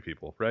one or two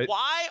people, right?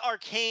 Why are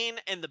Kane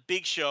and the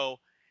Big Show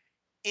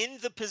in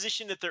the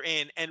position that they're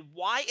in, and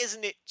why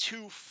isn't it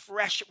too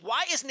fresh?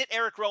 Why isn't it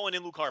Eric Rowan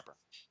and Luke Harper?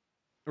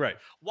 Right.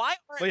 Why?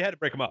 Well, you had to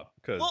break them up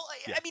because. Well,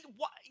 I mean,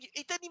 why,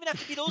 it doesn't even have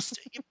to be those.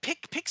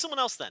 Pick someone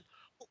else then.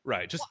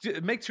 Right. Just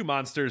make two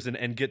monsters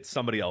and get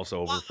somebody else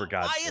over for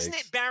God's sake. Why isn't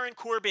it Baron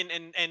Corbin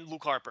and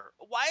Luke Harper?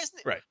 Why isn't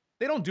it? Right.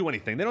 They don't do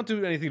anything. They don't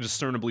do anything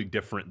discernibly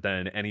different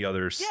than any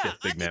other stiff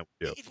big man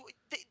would do.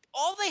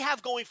 All they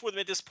have going for them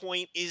at this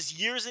point is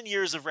years and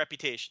years of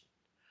reputation.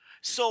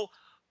 So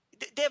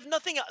they have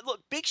nothing.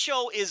 Look, Big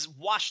Show is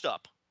washed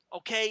up.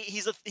 Okay,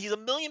 he's a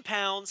million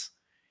pounds.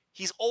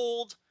 He's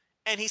old,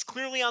 and he's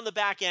clearly on the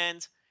back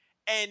end.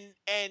 And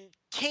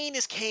Kane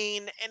is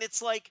Kane, and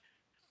it's like.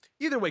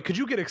 Either way, could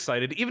you get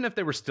excited even if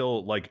they were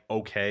still like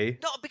okay?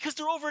 No, because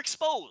they're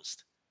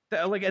overexposed.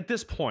 Like at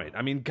this point,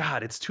 I mean,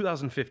 God, it's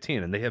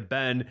 2015, and they have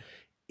been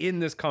in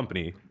this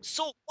company.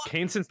 So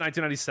Kane since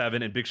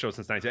 1997 and Big Show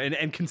since 19,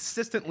 and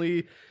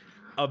consistently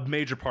a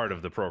major part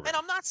of the program. And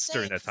I'm not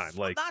saying during that time,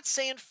 like I'm not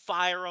saying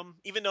fire him,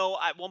 even though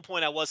at one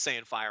point I was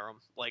saying fire him,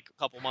 like a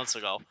couple months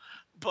ago.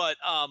 But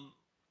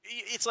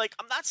it's like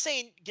I'm not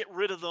saying get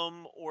rid of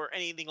them or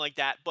anything like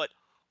that. But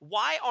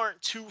why aren't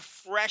two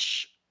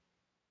fresh,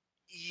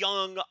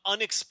 young,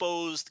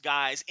 unexposed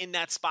guys in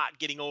that spot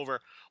getting over?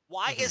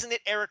 Why isn't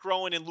it Eric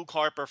Rowan and Luke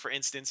Harper, for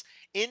instance,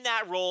 in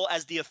that role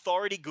as the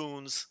authority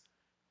goons,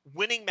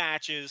 winning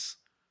matches,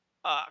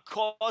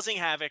 causing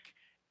havoc,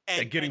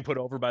 and getting put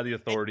over by the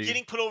authority?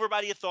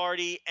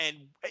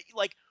 And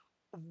like,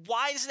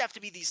 why does it have to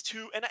be these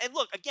two? And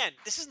look, again,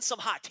 this isn't some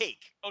hot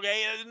take,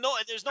 okay?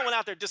 There's no one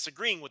out there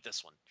disagreeing with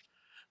this one.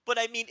 But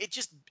I mean,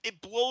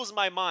 it blows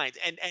my mind.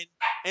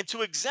 And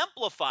to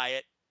exemplify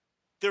it,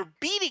 they're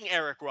beating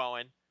Eric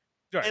Rowan.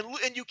 Right.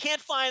 And you can't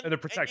find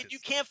you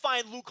can't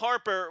find Luke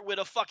Harper with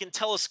a fucking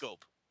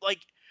telescope. Like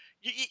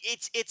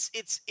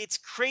it's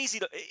crazy.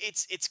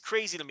 It's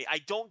crazy to me. I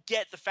don't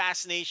get the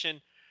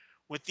fascination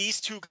with these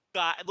two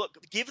guys. Look,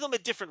 give them a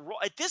different role.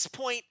 At this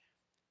point,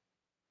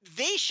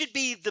 they should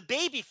be the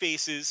baby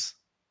faces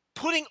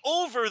putting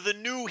over the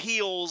new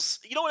heels.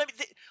 You know what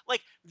I mean?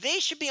 They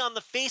should be on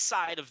the face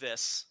side of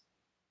this.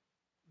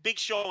 Big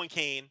Show and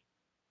Kane,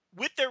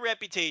 with their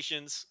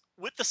reputations,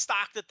 with the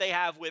stock that they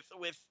have with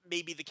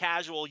maybe the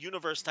casual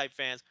universe type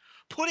fans,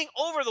 putting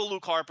over the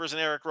Luke Harpers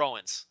and Eric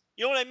Rowans.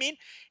 You know what I mean?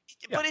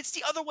 Yeah. But it's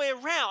the other way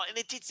around, and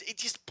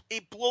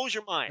it blows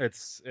your mind.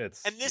 It's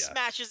and this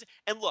match is,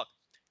 and look,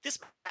 this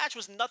match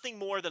was nothing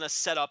more than a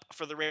setup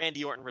for the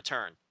Randy Orton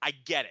return. I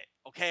get it.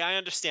 Okay, I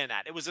understand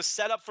that. It was a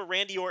setup for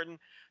Randy Orton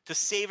to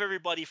save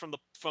everybody from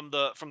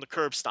the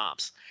curb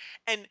stomps.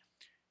 And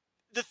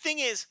the thing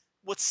is,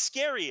 what's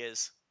scary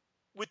is,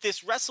 with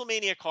this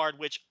WrestleMania card,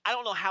 which I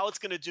don't know how it's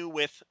going to do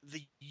with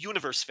the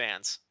universe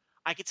fans.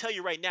 I can tell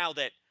you right now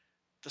that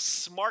the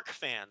smart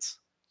fans,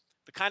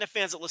 the kind of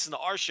fans that listen to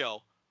our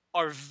show,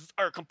 are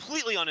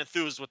completely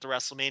unenthused with the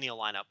WrestleMania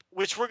lineup,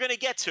 which we're going to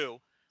get to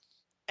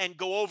and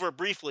go over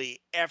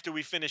briefly after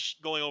we finish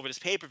going over this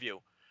pay-per-view.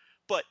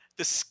 But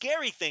the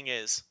scary thing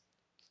is,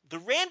 the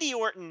Randy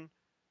Orton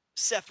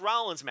Seth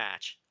Rollins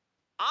match,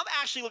 I'm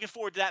actually looking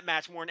forward to that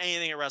match more than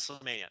anything at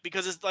WrestleMania,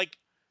 because it's like,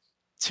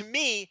 to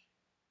me,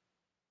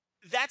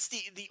 that's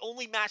the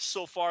only match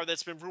so far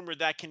that's been rumored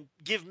that can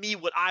give me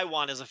what I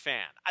want as a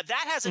fan.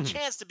 That has a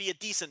chance to be a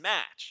decent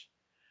match.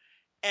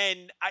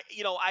 And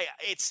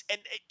it's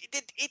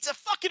a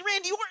fucking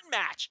Randy Orton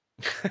match.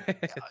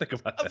 Think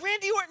about that. A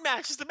Randy Orton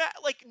match is the match.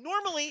 Like,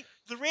 normally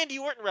the Randy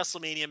Orton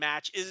WrestleMania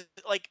match is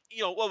like,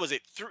 what was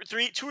it? 2 or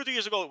 3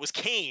 years ago, it was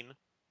Kane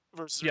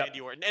versus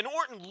Randy Orton, and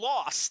Orton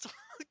lost.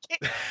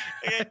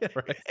 and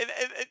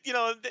he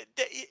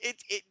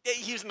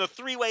was in the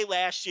 3-way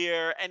last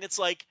year, and it's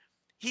like,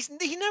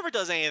 he never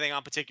does anything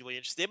I'm particularly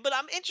interested in, but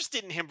I'm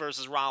interested in him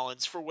versus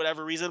Rollins for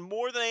whatever reason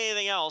more than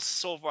anything else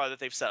so far that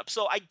they've set up.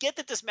 So I get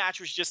that this match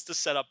was just to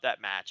set up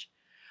that match.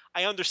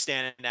 I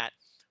understand that,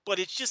 but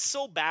it's just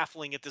so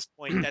baffling at this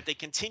point that they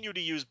continue to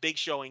use Big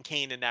Show and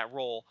Kane in that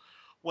role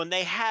when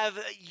they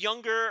have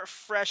younger,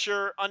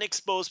 fresher,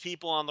 unexposed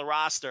people on the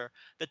roster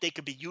that they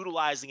could be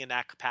utilizing in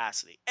that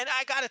capacity. And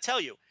I got to tell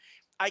you,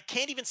 I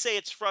can't even say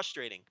it's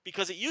frustrating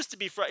because it used to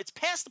be it's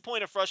past the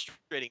point of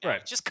frustrating now.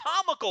 Right. It's just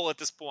comical at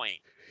this point.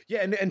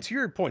 Yeah, and to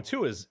your point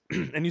too is,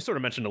 and you sort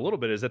of mentioned a little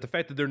bit, is that the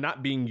fact that they're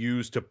not being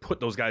used to put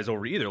those guys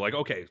over either. Like,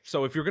 okay,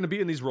 so if you're going to be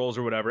in these roles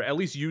or whatever, at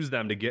least use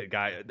them to get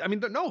guys. I mean,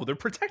 they're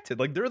protected.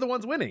 Like, they're the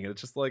ones winning. And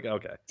it's just like,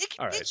 okay,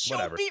 all right, It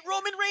whatever. beat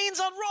Roman Reigns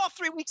on Raw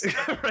 3 weeks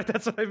ago. Right,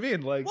 that's what I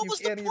mean. Like, what was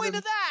the point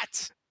of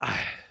that?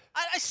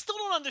 I still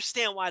don't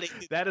understand why they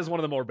did that. Is one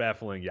of the more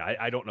baffling. Yeah,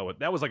 I don't know what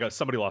that was. Like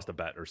somebody lost a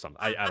bet or something.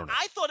 I don't know.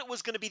 I thought it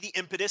was going to be the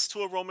impetus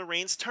to a Roman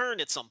Reigns turn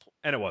at some point,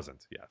 and it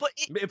wasn't. Yeah, but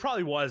it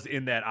probably was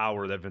in that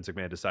hour that Vince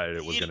McMahon decided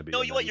it was going to be.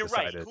 No, you're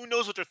right. Who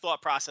knows what their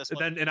thought process was?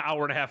 And then an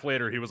hour and a half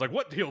later, he was like,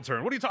 "What heel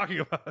turn? What are you talking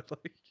about?"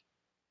 Like,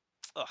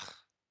 ugh.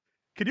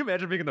 Can you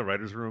imagine being in the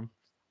writers' room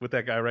with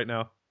that guy right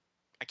now?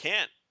 I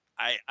can't.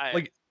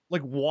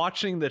 Like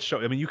watching that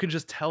show. I mean, you can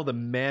just tell the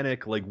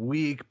manic, like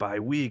week by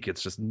week.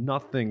 It's just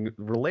nothing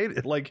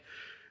related. Like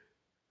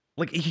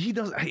he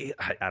does. I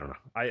don't know.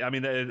 I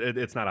mean,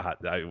 it's not a hot.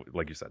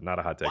 Like you said, not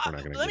a hot take. We're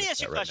not going to. Let me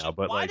ask you a question. Right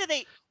now, but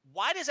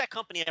why does that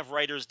company have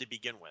writers to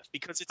begin with?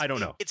 Because I don't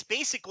know. It's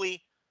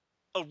basically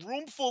a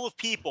room full of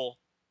people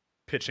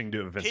pitching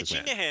to Vince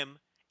McMahon. To him,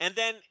 and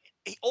then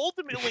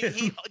ultimately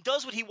he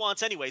does what he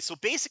wants anyway. So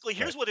basically,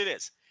 here's what it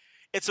is: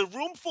 it's a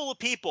room full of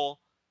people.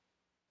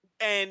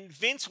 And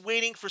Vince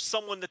waiting for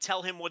someone to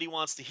tell him what he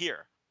wants to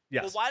hear.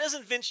 Yes. Well, why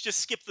doesn't Vince just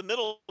skip the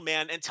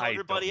middleman and tell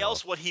everybody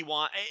else what he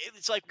wants?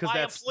 It's like,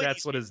 because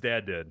that's what his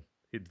dad did.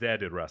 His dad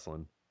did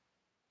wrestling.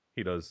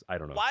 He does. I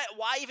don't know.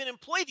 Why even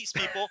employ these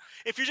people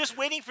if you're just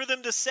waiting for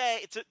them to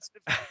say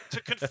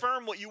to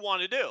confirm what you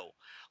want to do?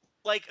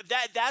 Like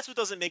that's what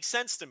doesn't make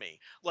sense to me.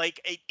 Like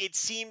it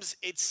seems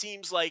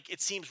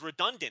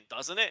redundant,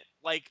 doesn't it?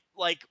 Like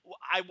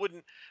I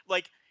wouldn't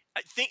like.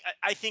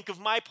 I think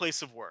of my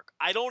place of work.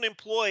 I don't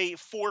employ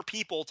 4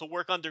 people to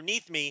work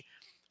underneath me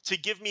to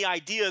give me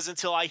ideas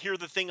until I hear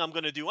the thing I'm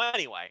going to do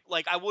anyway.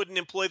 Like I wouldn't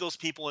employ those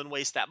people and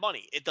waste that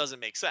money. It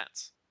doesn't make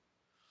sense.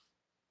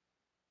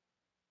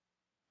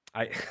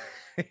 I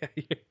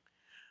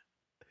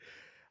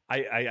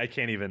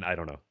can't even. I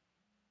don't know.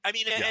 I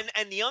mean,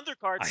 and the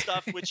undercard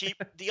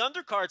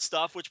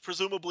stuff, which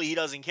presumably he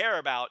doesn't care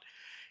about,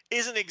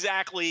 isn't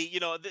exactly,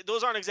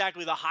 those aren't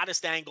exactly the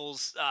hottest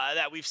angles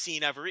that we've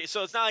seen ever.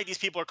 So it's not like these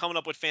people are coming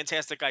up with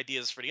fantastic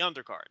ideas for the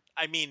undercard.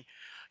 I mean,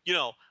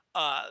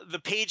 the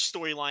Paige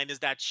storyline is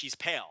that she's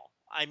pale.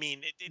 I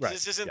mean,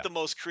 this isn't the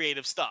most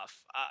creative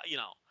stuff,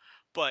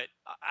 but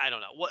I don't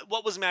know.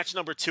 What was match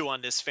number 2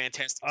 on this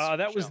fantastic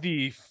that was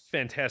the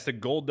fantastic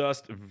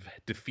Goldust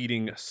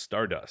defeating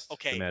Stardust.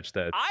 Okay. The match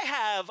that I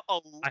had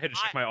to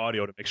check my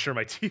audio to make sure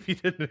my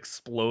TV didn't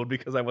explode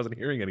because I wasn't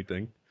hearing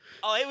anything.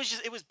 Oh,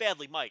 it was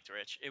badly mic'd,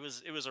 Rich. It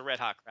was a red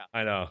hot crowd.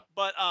 I know.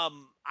 But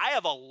I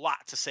have a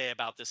lot to say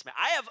about this match.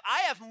 I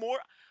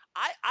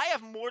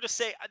have more to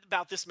say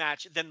about this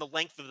match than the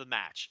length of the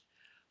match.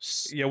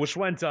 Yeah, which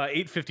went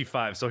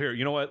 8:55. So here,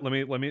 you know what?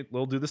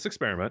 We'll do this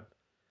experiment.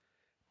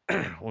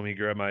 Let me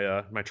grab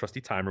my trusty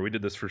timer. We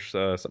did this for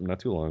something not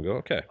too long ago.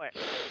 Okay.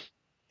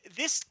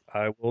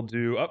 I will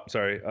do. Oh,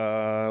 sorry.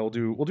 We'll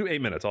do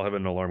 8 minutes. I'll have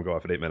an alarm go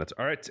off at 8 minutes.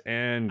 All right,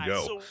 and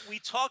go. So we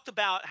talked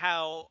about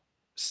how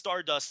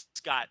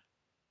Stardust got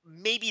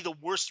maybe the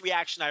worst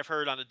reaction I've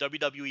heard on a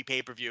WWE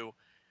pay-per-view,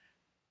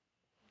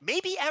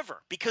 maybe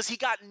ever, because he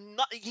got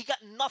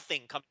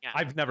nothing coming out.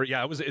 I've never.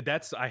 Yeah,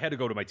 I had to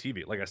go to my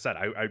TV. Like I said,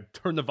 I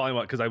turned the volume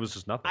up because I was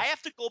just nothing. I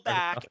have to go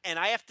back and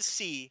I have to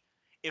see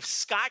if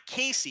Scott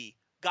Casey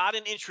got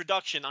an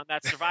introduction on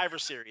that Survivor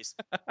Series,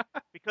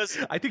 because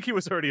I think he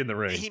was already in the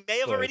ring. He may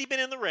have already been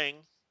in the ring.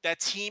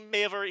 That team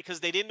may have already, because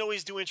they didn't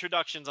always do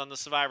introductions on the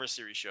Survivor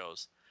Series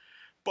shows,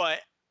 but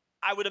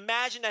I would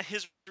imagine that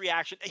his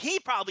reaction, he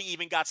probably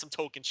even got some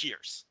token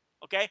cheers.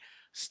 Okay.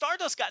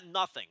 Stardust got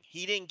nothing.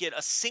 He didn't get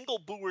a single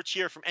boo or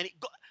cheer from any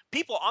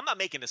people. I'm not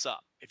making this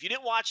up. If you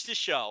didn't watch this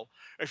show,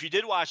 or if you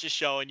did watch this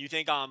show and you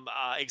think I'm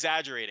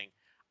exaggerating,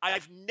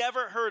 I've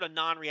never heard a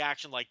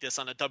non-reaction like this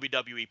on a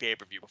WWE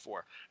pay-per-view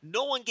before.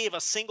 No one gave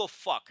a single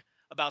fuck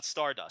about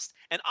Stardust.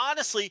 And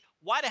honestly,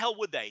 why the hell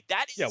would they?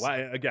 That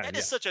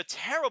is such a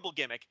terrible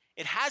gimmick.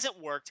 It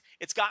hasn't worked.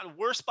 It's gotten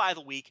worse by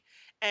the week.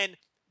 And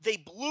they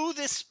blew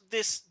this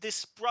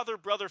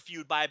brother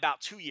feud by about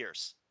 2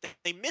 years.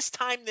 They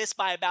mistimed this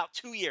by about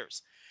 2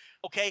 years.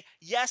 Okay,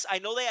 yes, I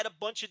know they had a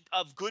bunch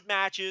of good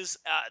matches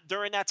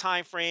during that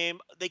time frame.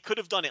 They could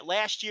have done it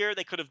last year.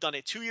 They could have done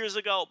it 2 years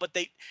ago. But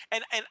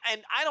and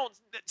I don't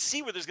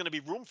see where there's going to be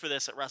room for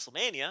this at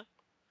WrestleMania.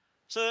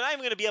 So they're not even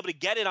going to be able to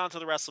get it onto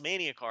the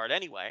WrestleMania card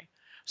anyway.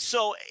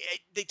 So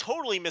they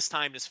totally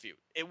mistimed this feud.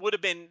 It would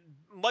have been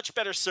much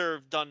better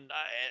served done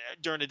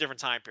during a different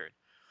time period.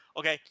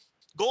 Okay,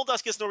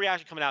 Goldust gets no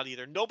reaction coming out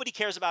either. Nobody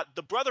cares about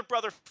the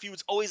brother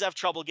feuds. Always have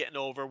trouble getting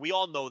over. We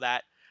all know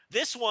that.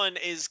 This one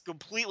is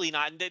completely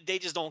not, and they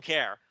just don't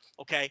care,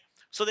 okay?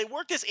 So they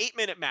work this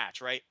 8-minute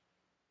match, right?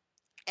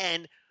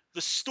 And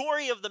the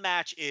story of the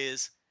match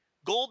is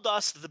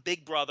Goldust, the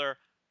big brother,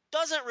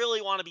 doesn't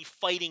really want to be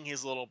fighting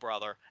his little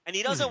brother, and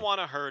he doesn't want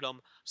to hurt him.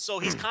 So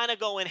he's kind of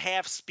going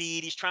half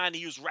speed. He's trying to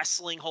use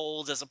wrestling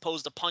holds as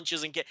opposed to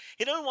punches and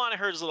he doesn't want to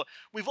hurt his little.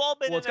 We've all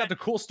been. Well, it's got the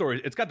cool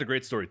story. It's got the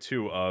great story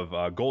too of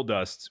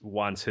Goldust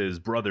wants his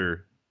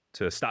brother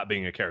to stop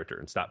being a character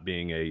and stop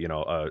being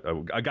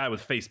a guy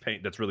with face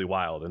paint that's really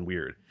wild and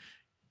weird.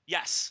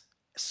 Yes.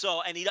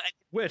 So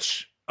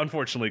which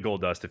unfortunately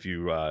Goldust, if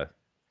you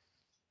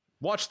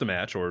watch the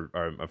match or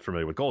are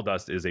familiar with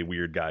Goldust, is a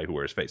weird guy who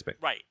wears face paint.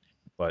 Right.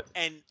 But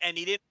and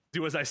he didn't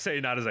do as I say,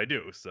 not as I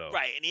do. So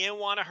right, and he didn't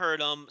want to hurt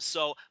him.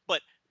 So,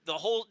 but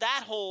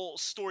that whole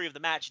story of the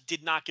match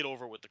did not get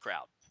over with the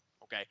crowd.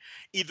 Okay,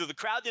 either the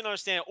crowd didn't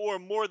understand, or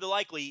more than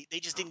likely they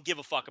just didn't give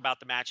a fuck about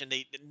the match, and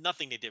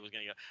nothing they did was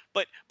going to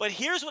go. But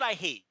here's what I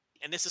hate,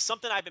 and this is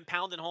something I've been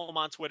pounding home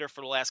on Twitter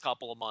for the last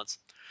couple of months.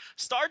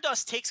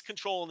 Stardust takes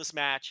control in this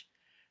match.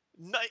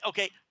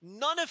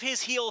 None of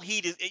his heel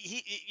heat is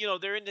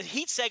they're in the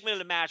heat segment of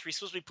the match where he's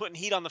supposed to be putting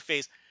heat on the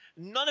face.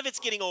 None of it's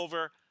getting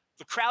over.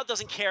 The crowd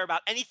doesn't care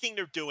about anything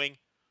they're doing.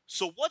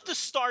 So what does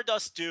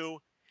Stardust do?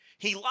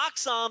 He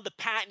locks on the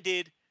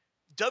patented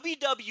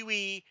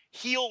WWE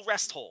heel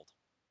rest hold.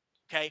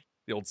 Okay?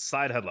 The old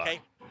side headlock.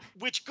 Okay?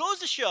 Which goes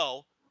to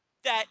show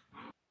that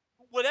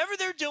whatever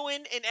they're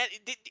doing, and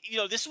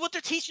this is what they're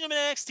teaching them in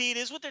NXT.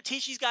 This is what they're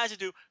teaching these guys to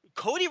do.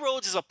 Cody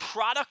Rhodes is a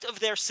product of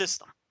their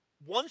system.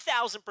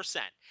 1,000%.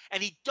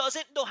 And he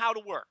doesn't know how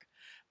to work.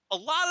 A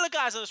lot of the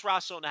guys on this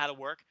roster don't know how to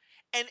work.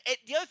 And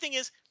the other thing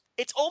is,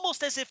 it's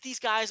almost as if these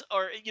guys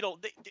are,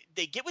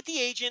 they get with the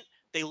agent,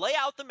 they lay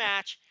out the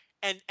match,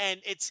 and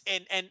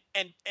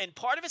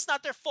part of it's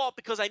not their fault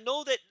because I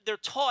know that they're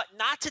taught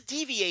not to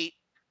deviate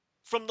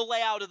from the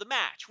layout of the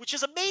match, which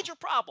is a major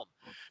problem.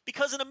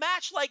 Because in a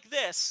match like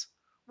this,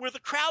 where the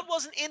crowd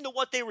wasn't into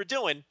what they were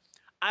doing,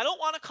 I don't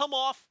want to come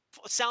off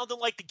sounding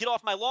like the get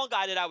off my lawn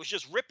guy that I was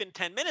just ripping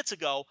 10 minutes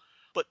ago,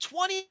 but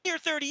 20 or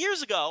 30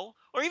 years ago,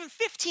 or even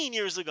 15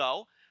 years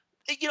ago,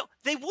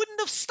 they wouldn't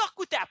have stuck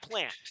with that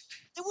plan.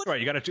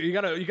 Right, you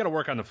gotta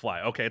work on the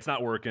fly. Okay, it's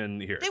not working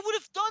here. They would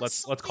have done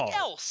something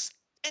else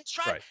and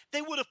tried. Right.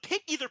 They would have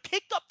either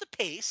picked up the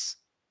pace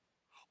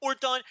or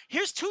done.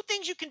 Here's two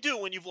things you can do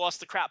when you've lost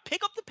the crowd: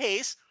 pick up the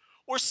pace,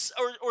 or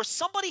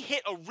somebody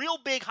hit a real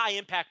big high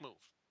impact move.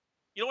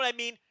 You know what I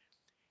mean?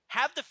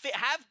 Have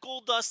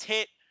Goldust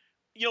hit,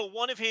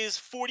 one of his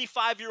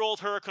 45-year-old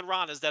Hurricane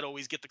Ranas that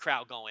always get the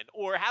crowd going,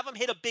 or have him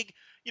hit a big,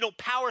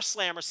 power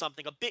slam or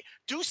something.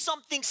 Do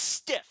something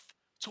stiff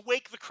to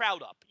wake the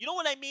crowd up. You know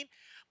what I mean?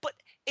 But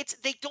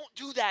they don't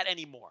do that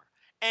anymore.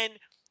 And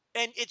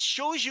it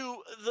shows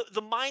you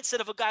the mindset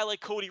of a guy like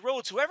Cody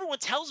Rhodes, who everyone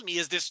tells me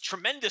is this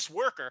tremendous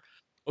worker.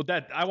 Well,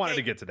 I wanted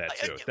to get to that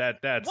too.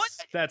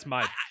 That's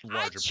my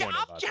larger point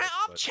about this.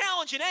 I'm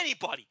challenging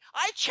anybody.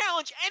 I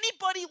challenge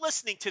anybody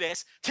listening to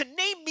this to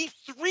name me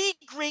 3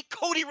 great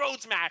Cody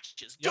Rhodes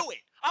matches. Yep. Do it.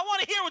 I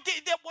want to hear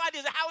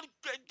how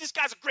this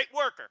guy's a great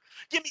worker.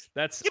 Give me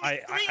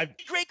 3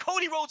 great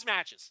Cody Rhodes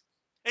matches.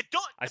 And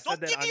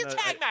don't give me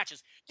tag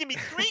matches. Give me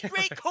 3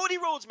 great Cody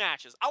Rhodes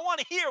matches. I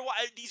want to hear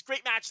these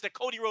great matches that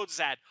Cody Rhodes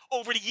has had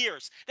over the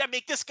years that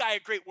make this guy a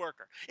great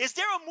worker. Is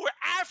there a more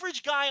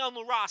average guy on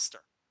the roster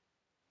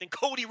than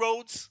Cody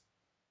Rhodes?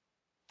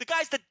 The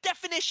guy's the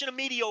definition of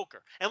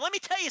mediocre. And let me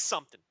tell you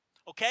something,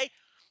 okay?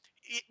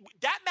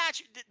 That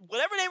match,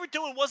 whatever they were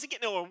doing wasn't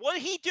getting over. What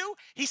did he do?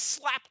 He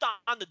slapped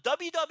on the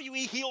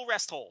WWE heel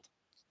rest hold.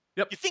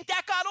 Yep. You think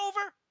that got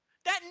over?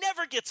 That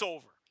never gets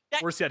over.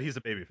 Worse yet, he's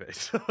a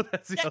babyface.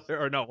 That's the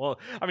other. Or no, well,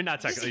 I mean,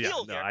 not technically.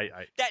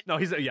 Yeah,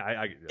 he's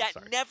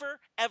sorry. Never,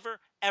 ever,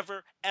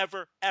 ever,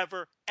 ever,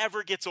 ever,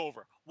 ever gets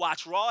over.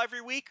 Watch Raw every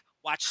week.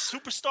 Watch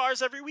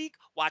Superstars every week.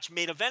 Watch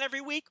Main Event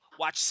every week.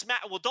 Watch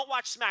Smack. Well, don't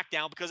watch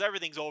SmackDown because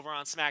everything's over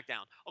on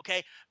SmackDown.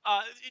 Okay,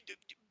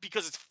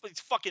 because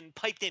it's fucking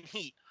piped in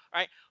heat.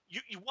 All right,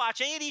 you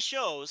watch any of these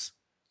shows,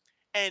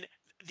 and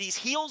these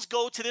heels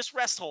go to this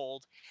rest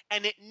hold,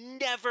 and it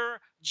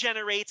never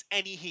generates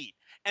any heat.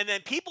 And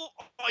then people,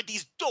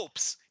 these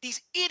dopes,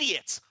 these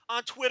idiots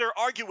on Twitter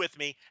argue with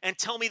me and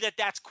tell me that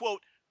that's, quote,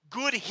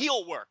 good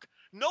heel work.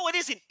 No, it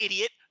isn't,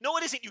 idiot. No,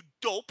 it isn't, you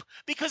dope.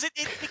 Because it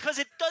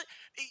does.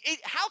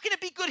 How can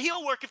it be good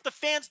heel work if the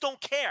fans don't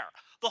care?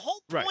 The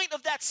whole point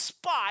of that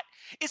spot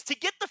is to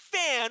get the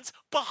fans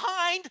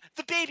behind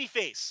the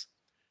babyface.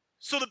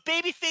 So the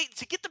babyface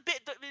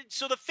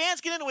so the fans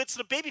get into it.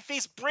 So the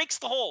babyface breaks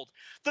the hold.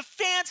 The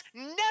fans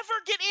never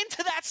get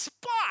into that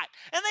spot,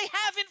 and they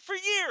haven't for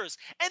years.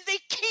 And they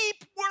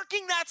keep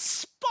working that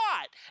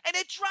spot, and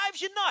it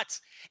drives you nuts.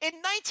 In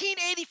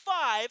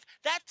 1985,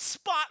 that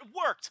spot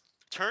worked.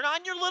 Turn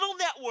on your little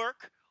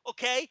network,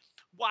 okay?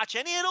 Watch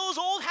any of those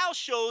old house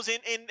shows in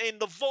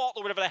the vault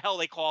or whatever the hell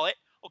they call it.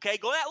 Okay,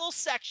 go to that little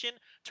section,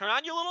 turn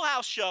on your little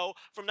house show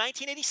from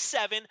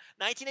 1987,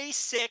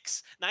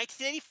 1986,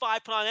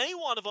 1985, put on any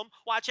one of them,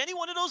 watch any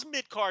one of those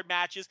mid-card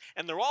matches,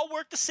 and they're all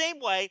worked the same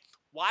way.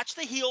 Watch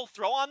the heel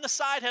throw on the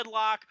side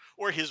headlock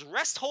or his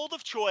rest hold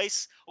of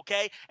choice,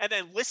 okay, and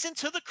then listen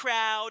to the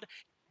crowd.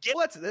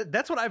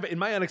 That's what in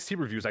my NXT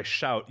reviews, I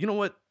shout, you know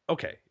what?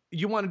 Okay,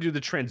 you want to do the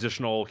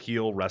transitional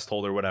heel rest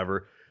hold or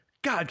whatever.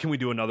 God, can we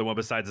do another one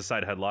besides the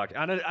side headlock?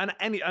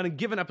 On a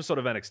given episode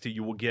of NXT,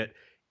 you will get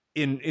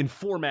in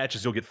 4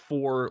 matches, you'll get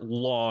 4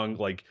 long,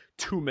 like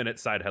 2-minute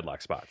side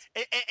headlock spots.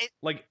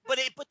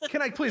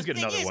 Can I please get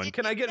another one?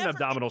 Can I get an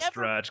abdominal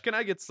stretch? Can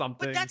I get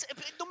something? But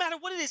no matter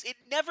what it is, it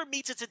never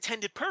meets its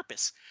intended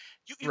purpose.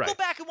 You Right. go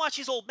back and watch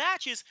these old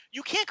matches,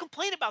 you can't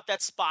complain about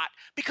that spot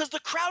because the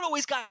crowd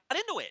always got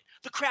into it.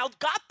 The crowd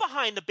got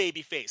behind the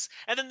babyface,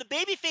 and then the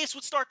babyface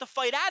would start to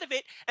fight out of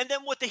it, and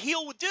then what the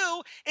heel would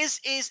do is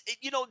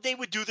they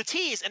would do the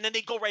tease, and then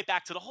they'd go right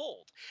back to the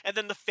hold, and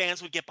then the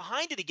fans would get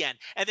behind it again,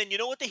 and then you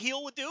know what the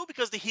heel would do,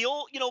 because the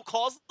heel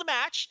calls the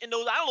match, and I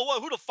don't know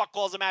who the fuck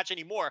calls the match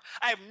anymore.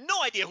 I have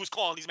no idea who's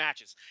calling these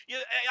matches.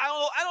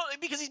 I don't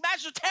because these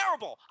matches are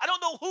terrible. I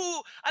don't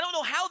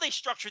know how they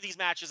structure these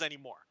matches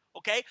anymore.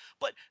 Okay,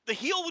 but the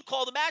heel would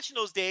call the match in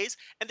those days,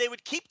 and they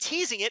would keep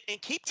teasing it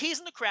and keep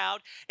teasing the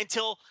crowd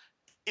until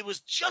it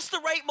was just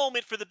the right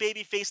moment for the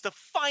babyface to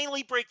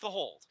finally break the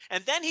hold.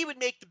 And then he would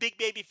make the big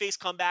babyface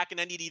come back, and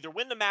then he'd either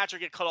win the match or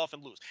get cut off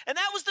and lose. And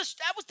that was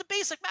the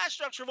basic match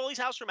structure of all these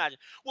house show matches.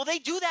 Well, they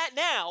do that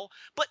now,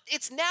 but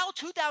it's now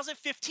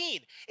 2015.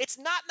 It's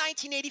not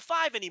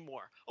 1985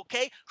 anymore,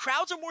 okay?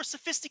 Crowds are more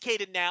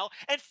sophisticated now,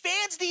 and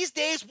fans these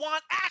days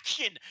want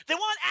action. They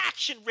want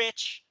action,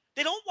 Rich.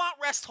 They don't want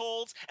rest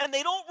holds, and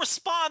they don't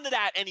respond to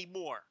that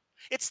anymore.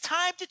 It's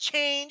time to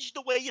change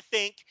the way you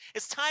think.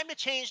 It's time to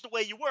change the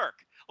way you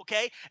work,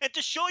 okay? And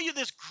to show you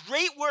this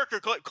great worker,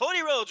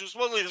 Cody Rhodes was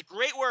supposedly this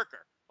great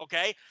worker,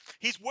 okay?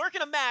 He's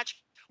working a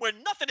match where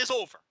nothing is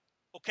over,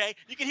 okay?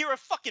 You can hear a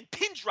fucking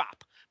pin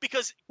drop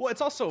because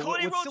it's also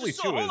Cody what's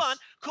Rhodes silly hold on.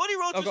 Cody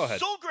Rhodes was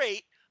ahead. so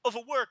great of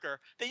a worker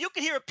that you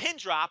can hear a pin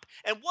drop.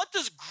 And what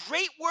does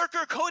great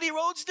worker Cody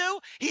Rhodes do?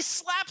 He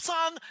slaps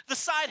on the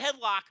side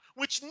headlock,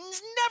 which is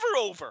never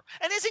over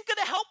and isn't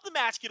going to help the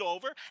match get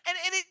over. And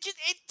it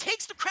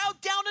takes the crowd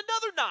down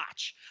another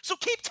notch. So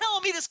keep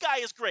telling me this guy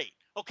is great.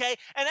 Okay?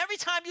 And every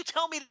time you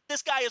tell me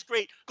this guy is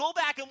great, go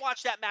back and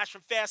watch that match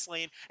from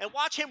Fastlane and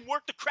watch him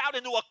work the crowd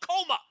into a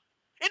coma.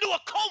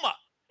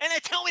 And then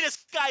tell me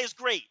this guy is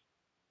great.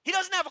 He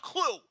doesn't have a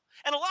clue.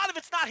 And a lot of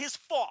it's not his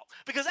fault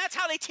because that's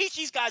how they teach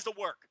these guys to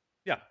work.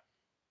 Yeah.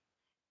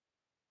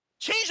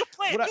 Change the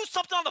plan. Do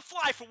something on the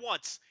fly for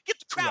once. Get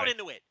the crowd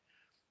into it.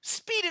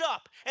 Speed it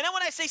up. And then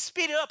when I say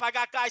speed it up, I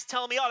got guys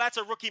telling me, oh, that's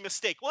a rookie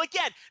mistake. Well,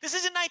 again, this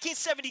isn't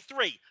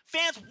 1973.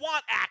 Fans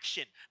want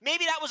action.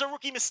 Maybe that was a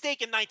rookie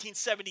mistake in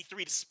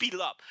 1973 to speed it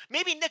up.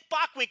 Maybe Nick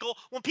Bockwinkel,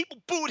 when people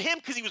booed him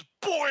because he was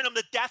boring them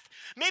to death,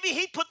 maybe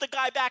he put the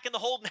guy back in the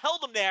hold and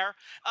held him there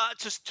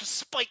to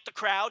spite the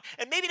crowd.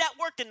 And maybe that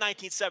worked in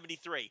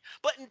 1973.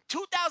 But in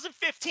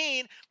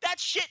 2015,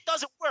 that shit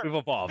doesn't work. We've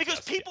evolved.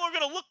 Because people are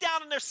going to look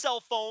down on their cell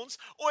phones,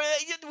 or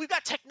we've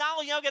got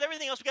technology, we've got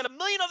everything else. We've got a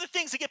million other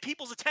things to get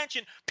people's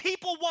attention.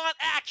 People want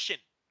action.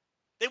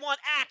 They want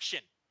action.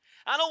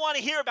 I don't want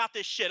to hear about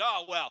this shit.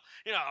 Oh, well,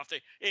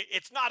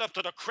 it's not up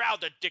to the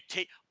crowd to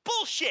dictate.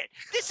 Bullshit.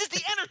 This is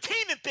the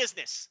entertainment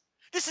business.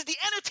 This is the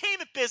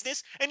entertainment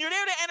business, and you're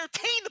there to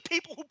entertain the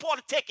people who bought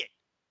a ticket.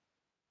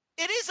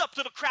 It is up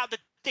to the crowd to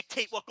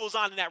dictate what goes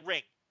on in that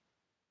ring.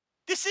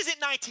 This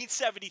isn't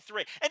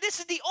 1973. And this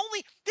is the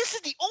only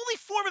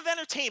form of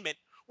entertainment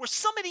where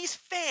some of these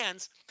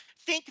fans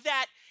think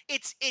that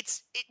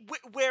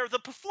where the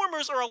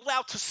performers are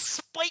allowed to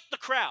spite the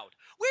crowd.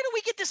 Where do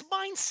we get this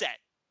mindset?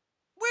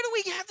 Where do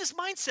we have this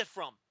mindset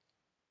from?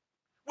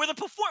 Where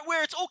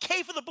it's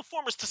okay for the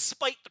performers to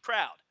spite the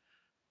crowd.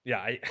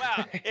 Yeah.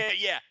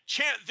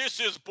 Chant "This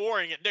is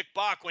boring" at Nick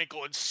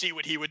Bockwinkel and see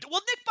what he would do.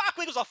 Well, Nick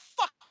Bockwinkel's a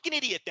fucking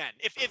idiot then.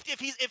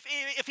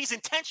 If he's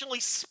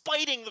intentionally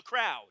spiting the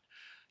crowd,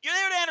 you're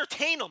there to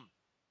entertain him.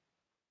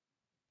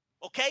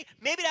 Okay,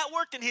 maybe that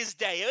worked in his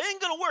day. It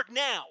ain't gonna work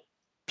now.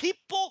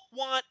 People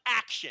want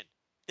action.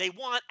 They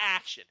want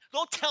action.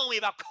 Don't tell me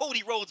about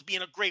Cody Rhodes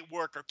being a great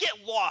worker. Get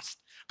lost.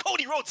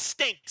 Cody Rhodes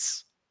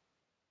stinks.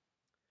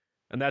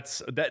 And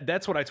that's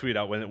what I tweeted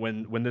out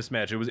when this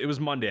match, it was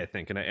Monday, I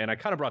think, and I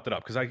kind of brought that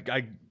up because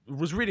I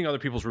was reading other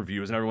people's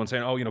reviews and everyone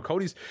saying, oh,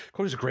 Cody's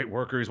a great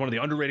worker, he's one of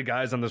the underrated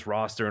guys on this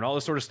roster and all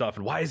this sort of stuff,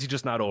 and why is he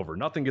just not over?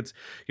 Nothing gets,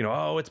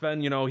 it's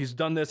been, he's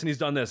done this and he's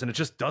done this and it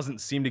just doesn't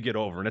seem to get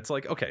over. And it's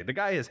like, okay, the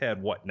guy has had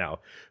what now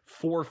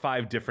 4 or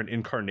 5 different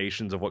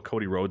incarnations of what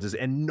Cody Rhodes is,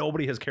 and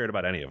nobody has cared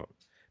about any of them.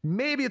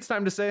 Maybe it's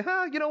time to say,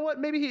 you know what?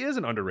 Maybe he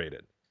isn't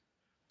underrated.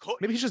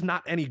 Maybe he's just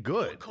not any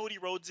good. Cody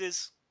Rhodes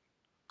is.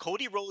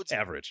 Cody Rhodes,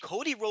 average.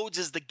 Cody Rhodes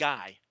is the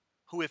guy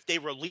who, if they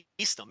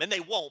released him, and they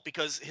won't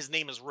because his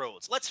name is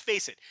Rhodes. Let's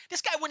face it,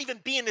 this guy wouldn't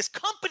even be in this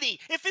company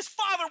if his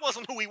father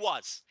wasn't who he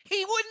was.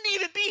 He wouldn't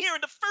even be here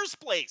in the first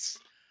place.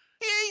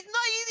 He's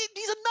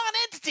a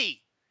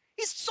non-entity.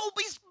 He's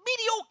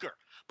mediocre.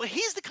 But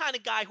he's the kind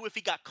of guy who, if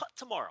he got cut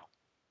tomorrow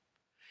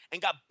and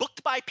got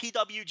booked by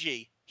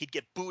PWG, he'd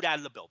get booed out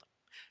of the building.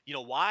 You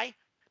know why?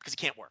 Because he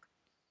can't work.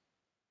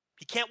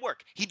 He can't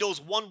work. He knows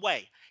one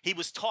way. He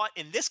was taught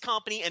in this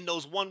company and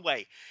knows one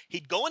way.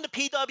 He'd go into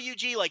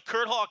PWG like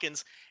Kurt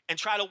Hawkins and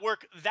try to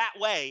work that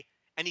way,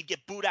 and he'd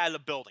get booed out of the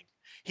building.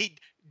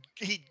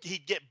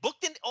 he'd get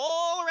booked in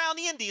all around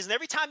the indies, and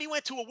every time he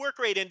went to a work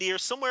rate indie or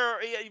somewhere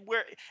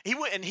where he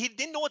went and he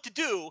didn't know what to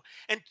do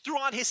and threw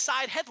on his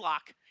side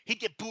headlock, he'd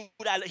get booed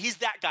out. He's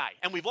that guy,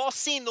 and we've all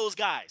seen those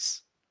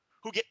guys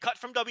who get cut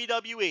from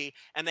WWE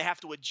and they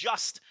have to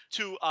adjust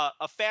to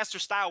a faster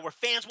style where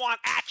fans want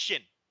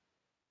action.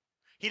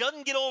 He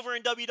doesn't get over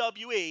in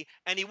WWE,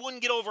 and he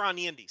wouldn't get over on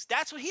the indies.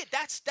 That's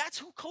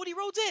who Cody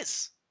Rhodes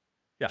is.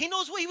 Yeah. He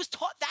knows what he was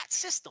taught, that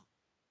system.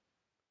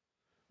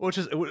 Which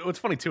is what's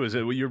funny too is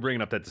that you're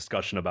bringing up that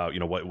discussion about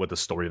what the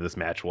story of this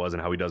match was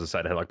and how he does a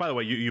side headlock. By the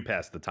way, you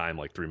passed the time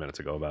like 3 minutes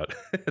ago about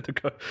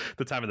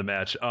the time of the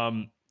match.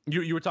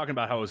 You were talking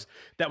about how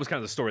that was kind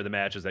of the story of the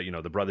match is that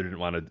the brother didn't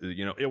want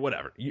to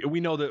whatever. We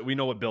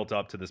know what built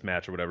up to this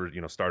match or whatever.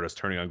 Stardust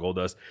turning on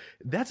Goldust.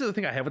 That's the other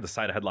thing I have with the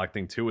side headlock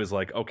thing too is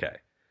like, okay,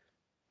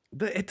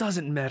 it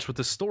doesn't match with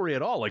the story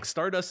at all. Like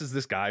Stardust is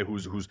this guy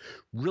who's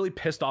really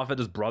pissed off at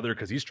his brother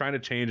because he's trying to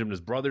change him. And his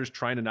brother's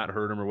trying to not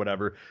hurt him or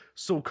whatever.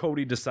 So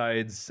Cody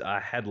decides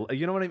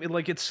you know what I mean?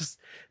 Like it's just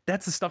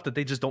that's the stuff that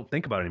they just don't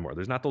think about anymore.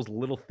 There's not those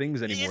little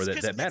things anymore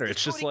that matter.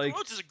 It's just Cody like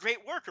Rhodes is a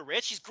great worker,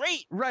 Rich. He's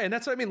great, right? And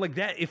that's what I mean. Like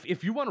that.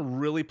 If you want to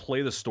really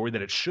play the story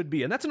that it should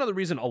be, and that's another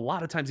reason a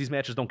lot of times these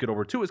matches don't get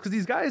over too, is because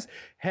these guys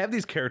have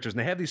these characters and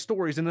they have these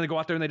stories, and then they go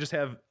out there and they just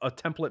have a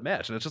template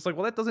match, and it's just like,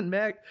 well, that doesn't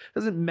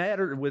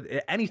matter with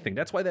anything.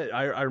 That's why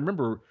I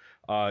remember,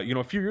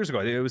 a few years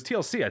ago, it was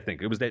TLC, I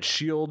think. It was that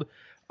Shield,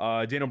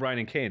 Daniel Bryan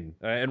and Kane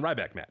and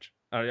Ryback match.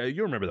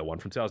 You remember that one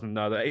from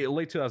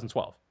late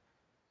 2012.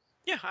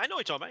 Yeah, I know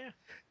what you're talking about,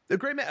 yeah. The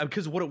great match,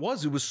 because what it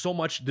was so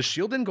much, the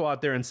Shield didn't go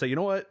out there and say, you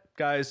know what,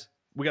 guys,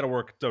 we got to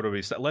work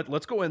WWE.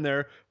 Let's go in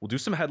there. We'll do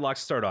some headlocks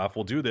to start off.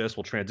 We'll do this.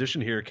 We'll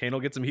transition here. Kane will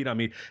get some heat on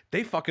me.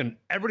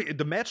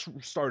 The match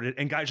started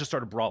and guys just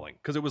started brawling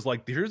because it was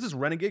like, here's this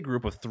renegade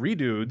group of 3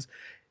 dudes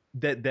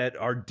that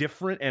are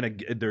different,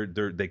 and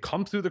they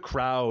come through the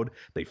crowd,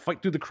 they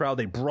fight through the crowd,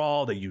 they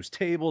brawl, they use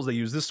tables, they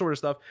use this sort of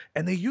stuff,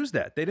 and they use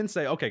that. They didn't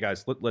say, okay,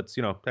 guys,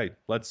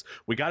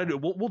 we got to do.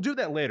 We'll do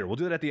that later. We'll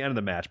do that at the end of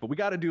the match, but we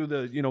got to do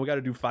we got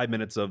to do 5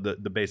 minutes of the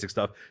basic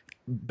stuff.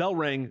 Bell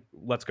rang,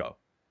 let's go.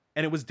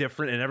 And it was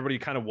different, and everybody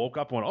kind of woke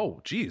up and went, oh,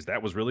 geez, that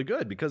was really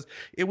good. Because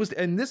it was,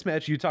 in this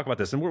match, you talk about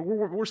this, and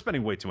we're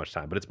spending way too much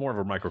time, but it's more of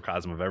a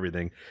microcosm of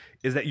everything,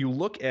 is that you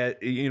look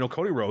at,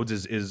 Cody Rhodes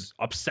is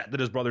upset that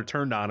his brother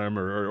turned on him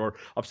or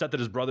upset that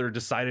his brother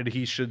decided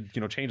he should,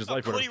 change his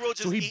life. Cody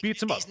Rhodes he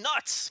beats him up. He's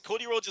nuts.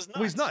 Cody Rhodes is nuts.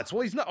 Well, he's nuts.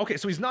 Well, he's not. Okay,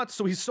 so he's nuts.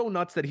 So he's so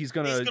nuts that he's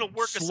going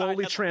to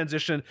slowly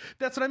transition.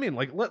 That's what I mean.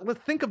 Like,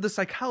 let's think of the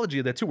psychology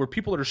of that, too, where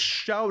people are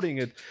shouting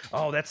at,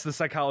 oh, that's the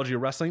psychology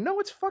of wrestling. No,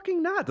 it's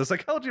fucking not. The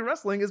psychology of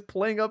wrestling is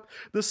playing up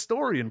the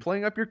story and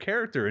playing up your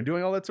character and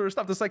doing all that sort of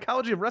stuff. The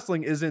psychology of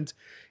wrestling isn't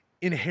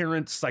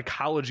inherent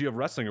psychology of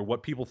wrestling or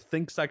what people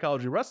think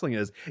psychology of wrestling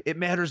is. It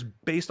matters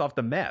based off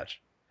the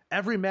match.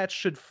 Every match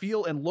should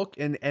feel and look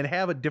and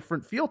have a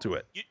different feel to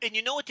it. And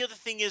you know what the other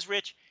thing is,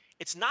 Rich?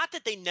 It's not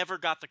that they never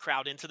got the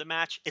crowd into the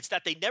match. It's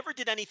that they never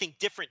did anything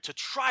different to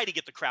try to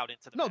get the crowd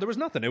into the match. No, there was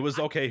nothing. It was,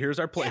 okay, here's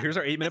our play. Yeah. Here's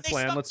our 8-minute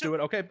plan. Let's do it.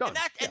 Okay, done.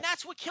 And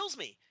that's what kills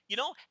me,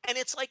 And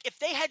it's like if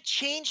they had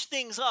changed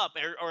things up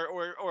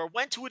or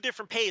went to a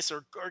different pace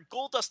or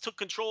Goldust took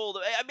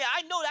control. I mean,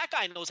 I know that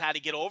guy knows how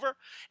to get over.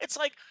 It's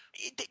like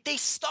they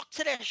stuck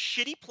to that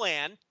shitty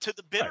plan to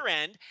the bitter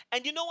end.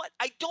 And you know what?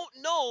 I don't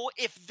know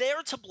if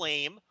they're to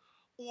blame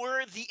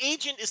or the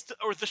agent is to,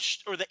 or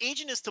the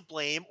agent is to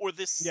blame, or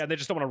this. Yeah, they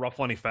just don't want to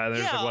ruffle any feathers.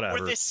 Yeah, like whatever.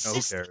 Or this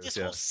system, this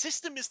whole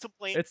system is to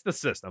blame. It's the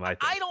system. I think.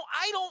 I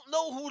don't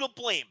know who to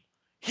blame.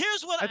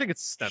 Here's what I think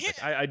it's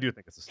systemic. I do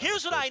think it's systemic.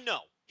 Here's what I know.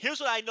 Here's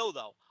what I know,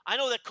 though. I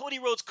know that Cody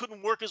Rhodes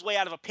couldn't work his way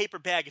out of a paper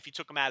bag if you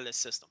took him out of this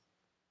system.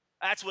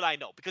 That's what I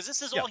know, because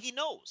this is all he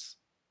knows.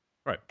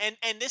 Right. And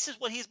this is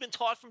what he's been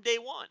taught from day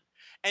one.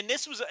 And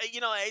this was,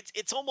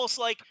 it's almost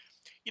like,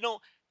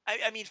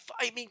 I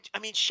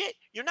mean, shit,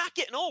 you're not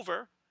getting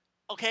over.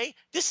 Okay,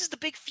 this is the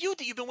big feud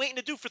that you've been waiting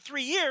to do for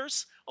 3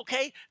 years.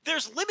 Okay,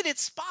 there's limited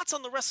spots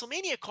on the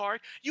WrestleMania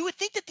card. You would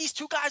think that these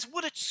two guys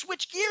would have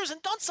switched gears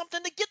and done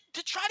something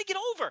to try to get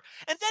over.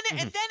 And then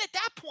and then at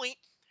that point,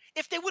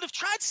 if they would have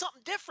tried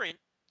something different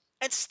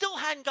and still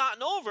hadn't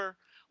gotten over,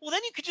 well,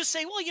 then you could just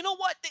say, well, you know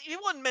what, it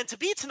wasn't meant to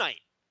be tonight.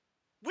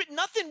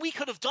 Nothing we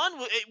could have done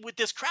with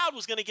this crowd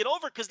was going to get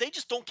over because they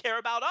just don't care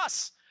about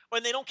us.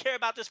 When they don't care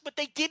about this, but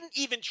they didn't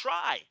even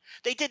try.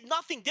 They did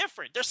nothing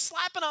different. They're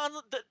slapping on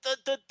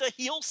the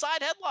heel side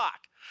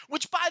headlock,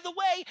 which, by the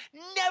way,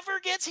 never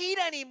gets heat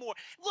anymore.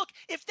 Look,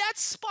 if that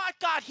spot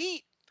got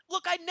heat,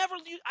 look, I'd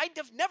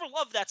have never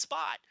loved that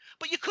spot,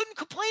 but you couldn't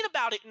complain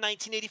about it in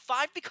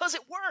 1985 because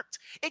it worked.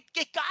 It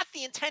got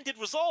the intended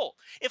result.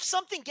 If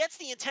something gets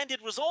the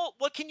intended result,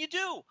 what can you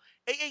do?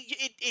 They're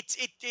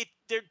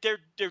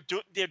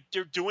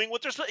doing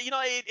what they're supposed.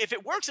 If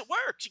it works, it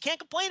works. You can't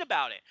complain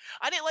about it.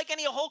 I didn't like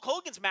any of Hulk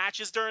Hogan's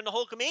matches during the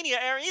Hulkamania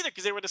era either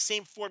because they were the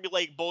same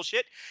formulaic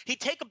bullshit.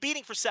 He'd take a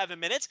beating for 7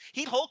 minutes.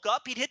 He'd Hulk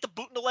up. He'd hit the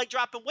boot in the leg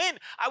drop and win.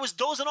 I was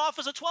dozing off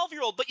as a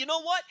 12-year-old, but you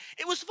know what?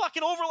 It was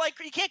fucking over. Like,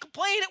 you can't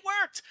complain. It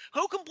worked.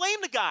 Who can blame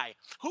the guy?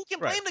 Who can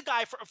blame the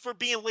guy for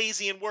being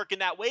lazy and working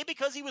that way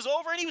because he was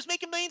over and he was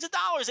making millions of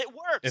dollars? It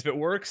works. If it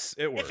works,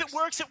 it works. If it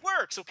works, it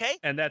works. Okay.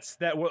 And that's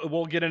that.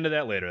 We'll get into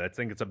that later. I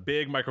think it's a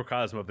big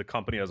microcosm of the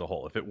company as a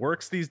whole. If it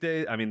works these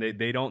days, I mean,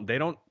 they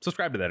don't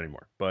subscribe to that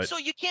anymore. But so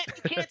you can't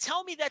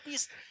tell me that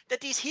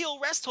these heel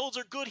rest holds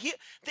are good heel.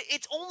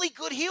 It's only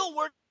good heel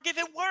work if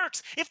it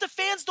works. If the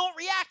fans don't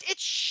react,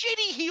 it's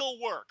shitty heel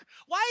work.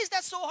 Why is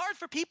that so hard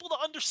for people to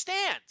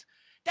understand?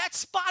 That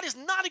spot is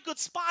not a good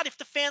spot if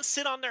the fans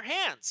sit on their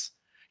hands.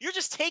 You're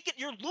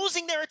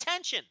losing their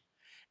attention.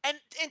 And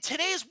in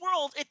today's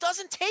world, it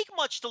doesn't take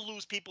much to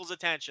lose people's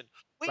attention.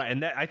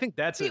 And I think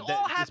we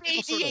all have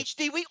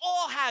ADHD. We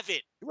all have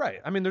it. Right.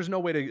 I mean, there's no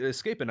way to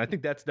escape it. And I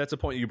think that's a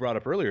point you brought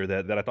up earlier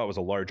that I thought was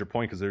a larger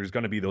point because there's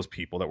going to be those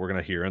people that we're going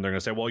to hear and they're going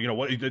to say, well,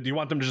 what do you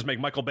want them to just make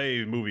Michael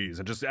Bay movies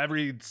and just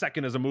every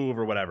second is a move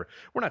or whatever?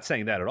 We're not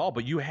saying that at all,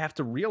 but you have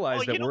to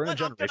realize that we're in a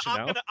generation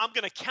now. I'm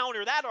going to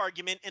counter that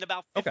argument in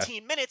about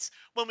 15 minutes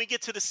when we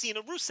get to the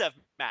Cena Rusev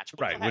match.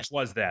 Right. Which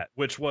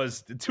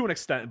was to an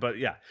extent, but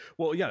yeah.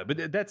 Well, yeah, but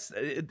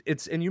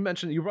it's and you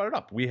brought it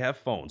up. We have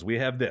phones. We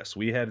have this.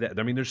 We have that.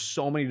 I mean, there's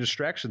so many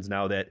distractions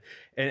now that,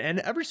 and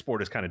every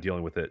sport is kind of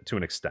dealing with it to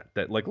an extent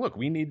that, like, look,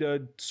 we need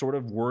to sort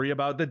of worry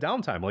about the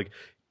downtime, like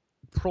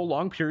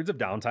prolonged periods of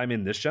downtime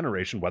in this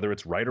generation, whether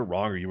it's right or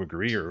wrong, or you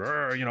agree,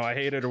 or, I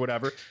hate it or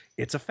whatever.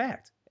 It's a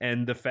fact.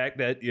 And the fact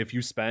that if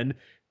you spend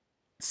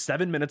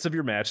 7 minutes of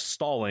your match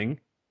stalling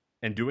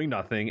and doing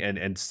nothing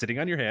and sitting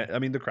on your hand, I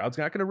mean, the crowd's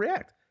not going to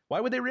react. Why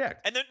would they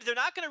react? And they're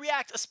not going to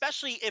react,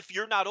 especially if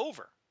you're not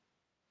over.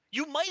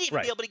 You might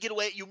even be able to get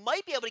away. You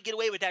might be able to get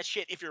away with that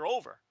shit if you're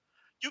over.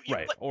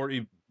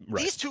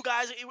 These two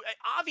guys,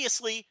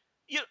 obviously,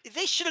 they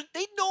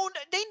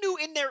knew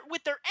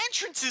with their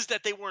entrances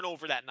that they weren't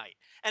over that night,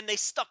 and they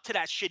stuck to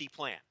that shitty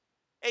plan.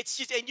 It's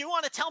just, and you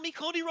want to tell me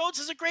Cody Rhodes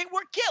is a great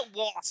work? Get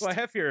lost. So I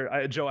have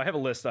here, Joe, I have a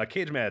list.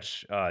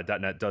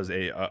 CageMatch.net does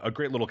a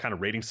great little kind of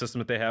rating system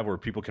that they have where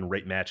people can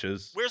rate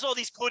matches. Where's all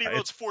these Cody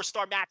Rhodes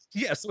 4-star matches?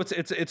 Yeah, so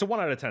it's a 1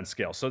 out of 10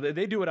 scale. So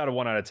they do it out of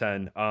 1 out of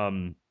 10.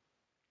 I'm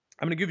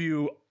going to give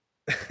you.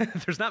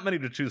 There's not many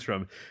to choose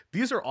from.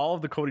 These are all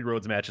of the Cody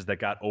Rhodes matches that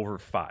got over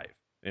 5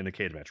 in the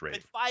cage match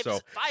rating. And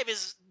 5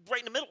 is right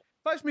in the middle.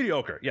 5's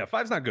mediocre. Yeah,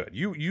 5's not good.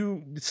 You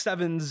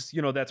 7's,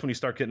 that's when you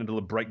start getting into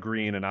the bright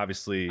green and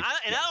obviously.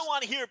 I don't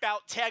want to hear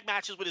about tag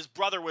matches with his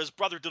brother, where his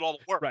brother did all the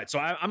work. Right. So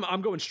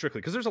I'm going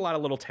strictly because there's a lot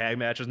of little tag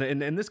matches,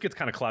 and this gets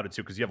kind of clouded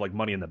too because you have like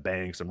Money in the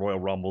Banks and Royal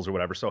Rumbles or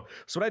whatever. So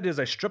what I did is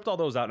I stripped all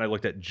those out and I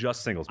looked at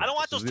just singles matches. I don't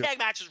want those tag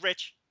matches,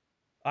 Rich.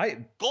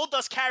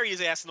 Goldust carry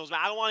his ass in those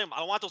matches. I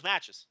don't want those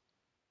matches.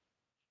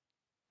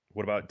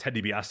 What about Ted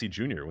DiBiase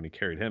Jr. when he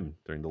carried him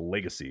during the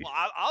Legacy?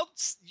 Well,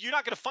 you're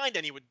not going to find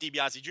any with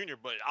DiBiase Jr.,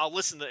 but I'll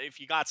listen to if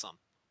you got some.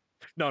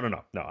 No.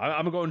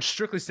 I'm going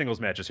strictly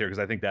singles matches here because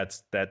I think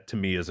that to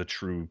me is a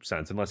true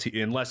sense. Unless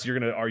you're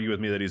going to argue with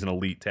me that he's an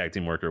elite tag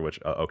team worker, which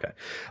okay.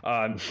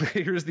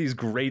 Here's these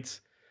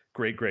great.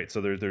 So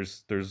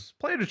there's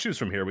plenty to choose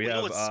from here. We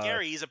have. What's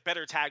scary? He's a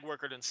better tag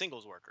worker than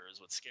singles worker.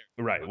 Is what's scary.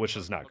 Right, which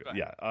is not good.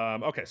 Yeah.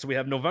 Okay. So we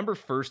have November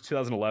 1st,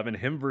 2011.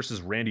 Him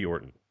versus Randy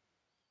Orton.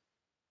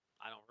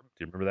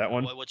 Do you remember that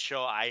one? What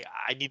show? I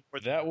need more.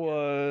 That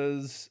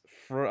was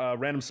for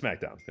Random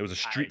SmackDown. It was a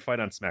street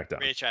fight on SmackDown.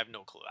 Rich, I have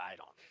no clue. I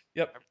don't.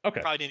 Yep. Okay.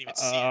 I probably didn't even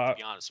see it, to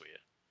be honest with you.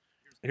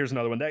 Here's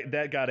another one.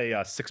 That got a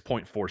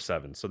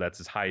 6.47. So that's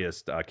his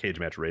highest cage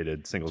match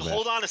rated singles match.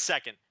 Hold on a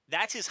second.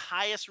 That's his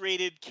highest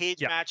rated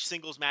cage match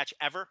singles match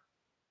ever.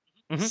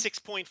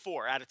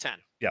 6.4 out of 10.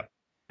 Yep.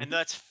 And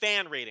that's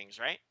fan ratings,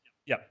 right?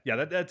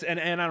 Yeah, that's and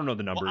I don't know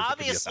the numbers. Well,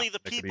 obviously the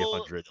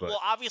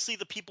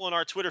people in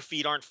our Twitter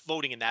feed aren't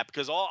voting in that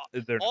because all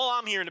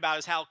I'm hearing about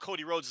is how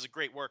Cody Rhodes is a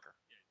great worker.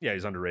 Yeah,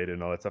 he's underrated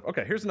and all that stuff.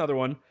 Okay, here's another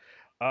one.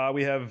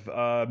 We have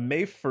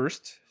May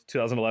 1st,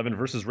 2011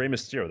 versus Rey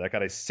Mysterio. That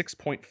got a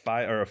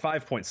 6.5 or a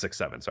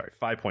 5.67. Sorry,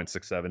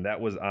 5.67. That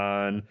was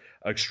on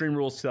Extreme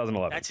Rules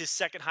 2011. That's his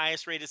second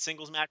highest rated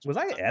singles match. Was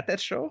I at that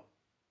show?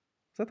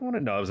 Was that the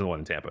one? No, it was the one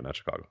in Tampa, not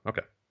Chicago.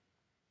 Okay.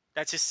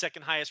 That's his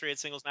second highest rated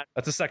singles match?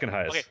 That's the second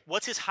highest. Okay,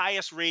 what's his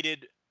highest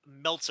rated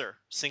Meltzer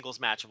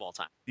singles match of all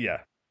time? Yeah.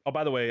 Oh,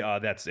 by the way,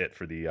 that's it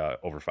for the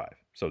over 5.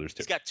 So there's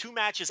 2. He's got 2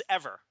 matches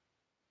ever.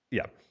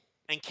 Yeah.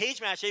 And cage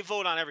match, they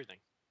vote on everything.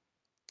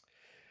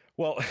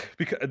 Well,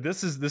 because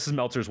this is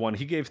Meltzer's one.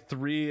 He gave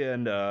 3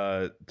 and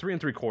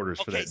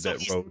 3/4 for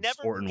that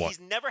Orton one. He's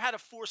never had a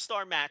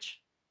 4-star match.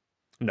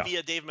 No.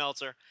 Via Dave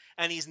Meltzer,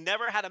 and he's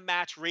never had a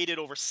match rated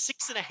over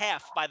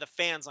 6.5 by the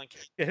fans on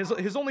cage. Yeah,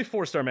 his only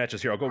 4-star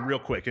matches here. I'll go real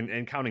quick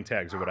and counting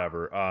tags or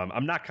whatever.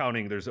 I'm not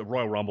counting. There's a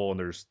Royal Rumble and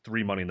there's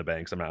 3 Money in the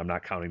Banks. I'm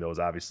not counting those.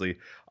 Obviously,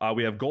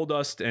 we have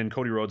Goldust and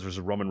Cody Rhodes versus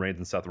Roman Reigns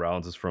and Seth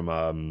Rollins is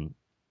from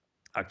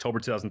October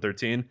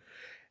 2013,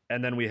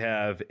 And then we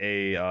have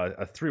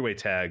a three-way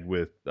tag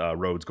with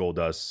Rhodes,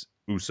 Goldust,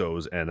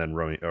 Usos, and then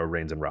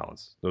Reigns and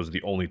Rollins. Those are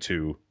the only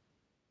 2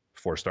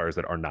 4-stars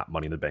that are not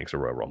Money in the Banks or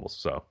Royal Rumbles.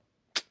 So,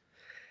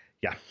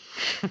 yeah.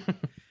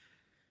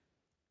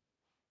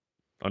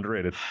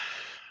 Underrated.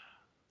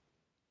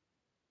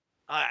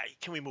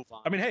 Can we move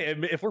on? I mean, hey,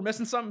 if we're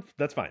missing something,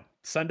 that's fine.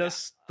 Send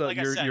us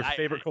your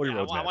favorite Cody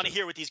Rhodes matches. I want to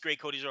hear what these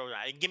great Cody Rhodes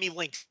matches. Give me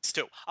links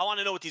too. I want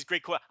to know what these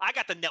great. I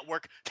got the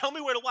network. Tell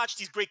me where to watch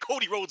these great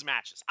Cody Rhodes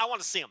matches. I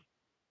want to see them.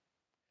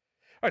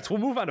 All right, so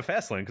we'll move on to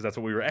Fastlane because that's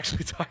what we were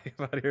actually talking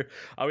about here.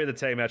 We had the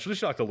tag match. We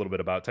talked a little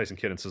bit about Tyson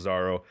Kidd and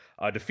Cesaro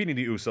defeating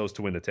the Usos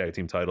to win the tag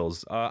team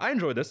titles. I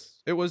enjoyed this.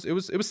 It was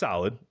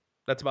solid.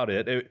 That's about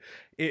it.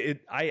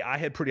 I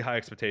had pretty high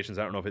expectations.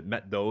 I don't know if it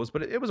met those,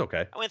 but it was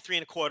okay. I went 3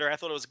 1/4. I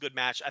thought it was a good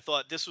match. I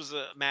thought this was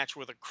a match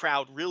where the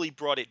crowd really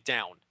brought it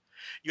down.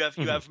 You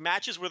have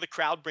matches where the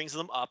crowd brings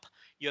them up.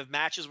 You have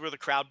matches where the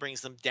crowd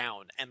brings them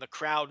down, and the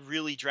crowd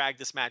really dragged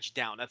this match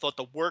down. I thought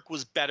the work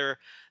was better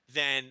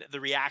than the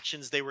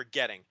reactions they were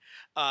getting.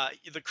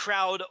 The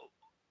crowd,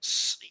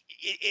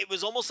 it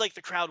was almost like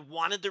the crowd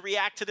wanted to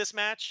react to this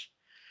match,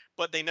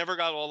 but they never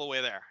got all the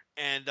way there.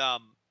 And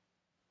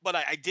but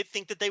I did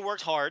think that they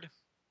worked hard,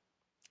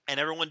 and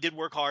everyone did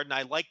work hard, and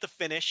I like the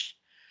finish.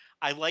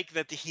 I like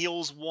that the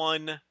heels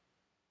won.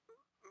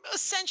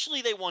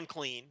 Essentially, they won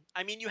clean.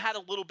 I mean, you had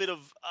a little bit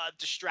of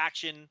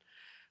distraction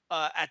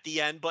at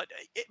the end, but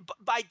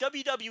by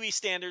WWE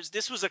standards,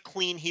 this was a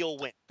clean heel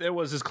win. It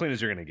was as clean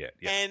as you're going to get.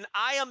 Yeah. And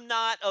I am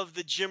not of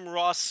the Jim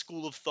Ross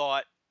school of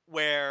thought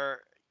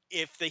where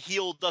if the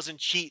heel doesn't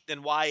cheat,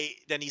 then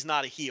he's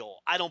not a heel.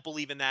 I don't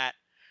believe in that.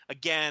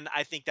 Again,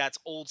 I think that's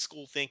old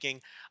school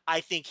thinking. I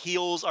think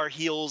heels are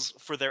heels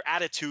for their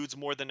attitudes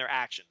more than their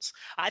actions.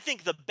 I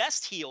think the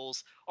best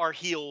heels are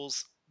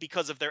heels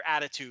because of their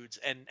attitudes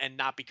and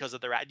not because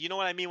of their you know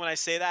what I mean when I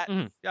say that?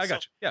 Mm-hmm. Yeah, I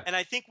got you. Yeah. And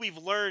I think we've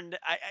learned,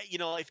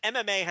 if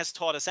MMA has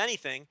taught us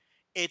anything,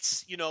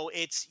 it's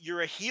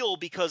you're a heel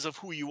because of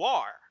who you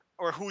are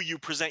or who you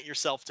present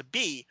yourself to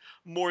be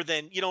more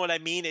than, you know what I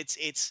mean?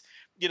 It's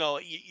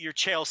your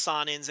Chael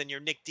Sonnens and your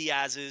Nick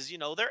Diaz's,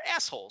 they're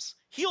assholes.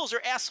 Heels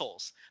are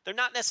assholes. They're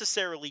not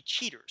necessarily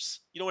cheaters.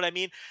 You know what I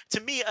mean?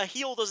 To me, a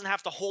heel doesn't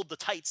have to hold the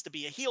tights to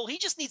be a heel. He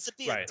just needs to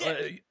be a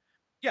dick.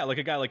 Yeah, like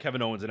a guy like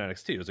Kevin Owens in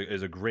NXT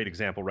is a great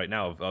example right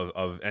now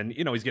of and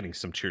he's getting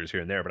some cheers here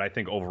and there, but I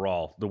think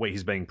overall the way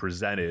he's being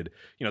presented,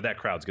 that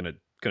crowd's gonna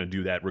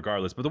do that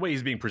regardless. But the way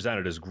he's being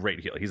presented is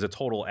great. He's a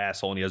total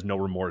asshole and he has no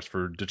remorse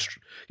for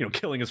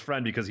killing his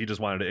friend because he just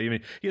wanted to. I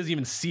mean, he doesn't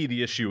even see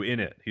the issue in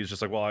it. He's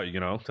just like, well,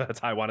 that's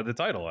how I wanted the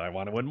title. I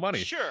want to win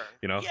money. Sure.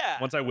 Yeah.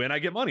 Once I win, I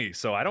get money,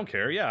 so I don't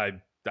care. Yeah,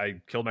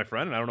 I killed my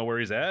friend and I don't know where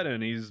he's at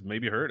and he's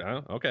maybe hurt.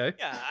 Okay.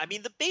 Yeah, I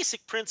mean the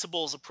basic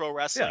principles of pro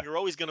wrestling are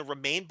always going to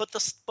remain, but the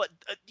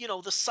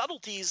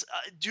subtleties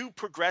do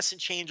progress and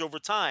change over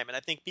time, and I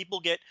think people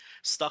get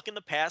stuck in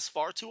the past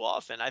far too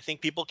often. I think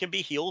people can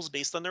be heels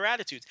based on their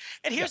attitudes.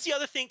 And here's the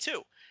other thing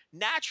too.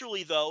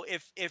 Naturally, though,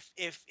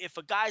 if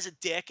a guy's a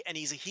dick and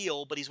he's a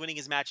heel, but he's winning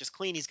his matches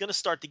clean, he's going to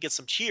start to get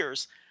some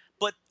cheers.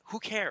 But who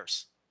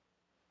cares?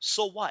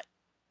 So what?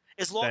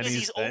 As long as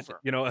he's over.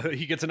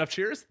 He gets enough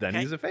cheers, then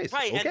he's a face.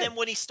 Right. Okay. And then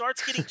when he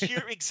starts getting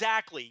cheer,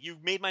 exactly. You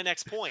made my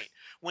next point.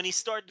 When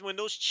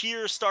those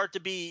cheers start to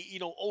be,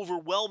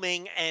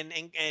 overwhelming and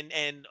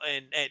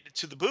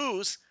to the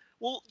boos,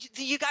 well,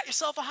 you got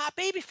yourself a hot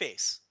baby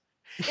face.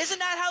 Isn't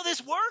that how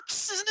this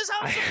works? Isn't this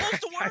how it's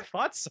supposed to work?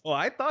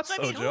 I thought so.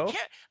 I mean, Joe. who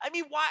cares? I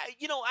mean, why?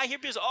 I hear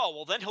people say, oh,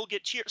 well, then he'll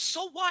get cheers.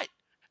 So what?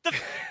 The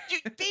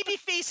baby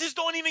faces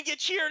don't even get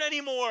cheered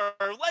anymore.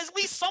 At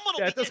least someone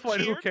will be getting cheered. At this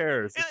point, who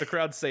cares? If the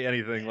crowd say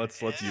anything,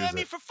 let's use it. I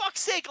mean, for fuck's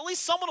sake, at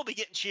least someone will be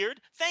getting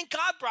cheered. Thank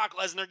God Brock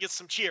Lesnar gets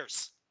some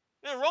cheers.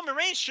 Roman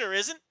Reigns sure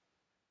isn't.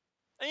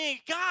 I mean,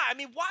 God,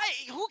 why?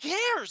 Who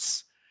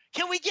cares?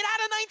 Can we get out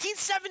of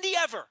 1970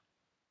 ever?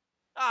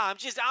 I'm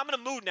in a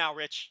mood now,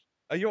 Rich.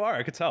 You are,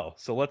 I could tell.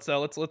 So let's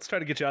try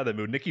to get you out of that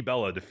mood. Nikki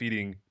Bella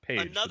defeating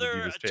Paige.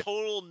 Another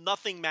total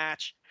nothing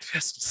match.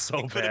 Just so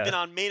bad. It could have been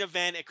on main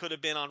event. It could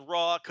have been on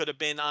Raw. It could have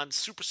been on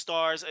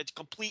Superstars. A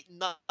complete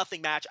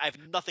nothing match. I have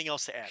nothing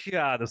else to add.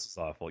 Yeah, this is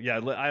awful. Yeah,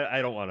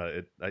 I don't want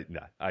to.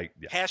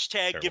 Hashtag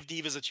terrible. Give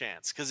Divas a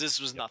chance because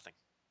this was nothing.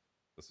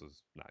 This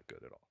was not good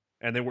at all.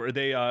 And they were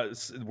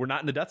not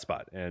in the death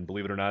spot. And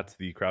believe it or not,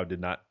 the crowd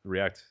did not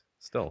react.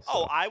 Still. So.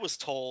 Oh, I was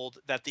told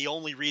that the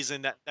only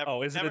reason that never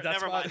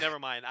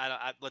mind.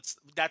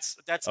 That's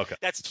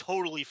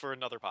totally for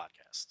another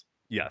podcast.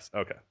 Yes.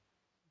 Okay.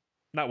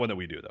 Not one that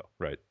we do though,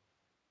 right?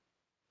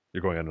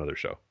 You're going on another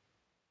show.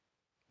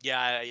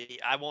 Yeah,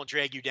 I won't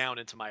drag you down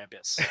into my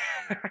abyss.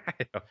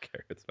 I don't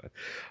care. It's fine.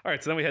 All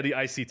right. So then we had the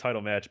IC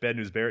title match. Bad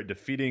News Barrett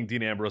defeating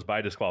Dean Ambrose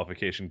by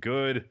disqualification.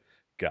 Good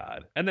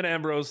God. And then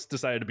Ambrose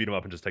decided to beat him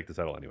up and just take the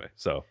title anyway.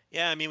 So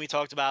yeah, we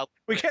talked about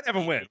we can't have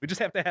him win. We just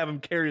have to have him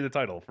carry the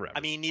title forever.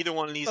 Neither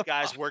one of these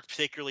guys worked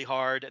particularly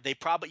hard. They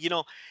probably,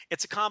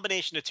 it's a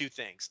combination of two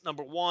things.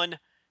 Number one,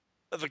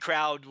 the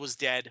crowd was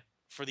dead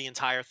for the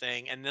entire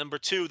thing, and number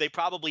two, they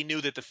probably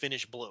knew that the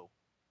finish blew.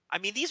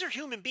 These are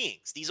human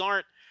beings. These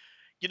aren't,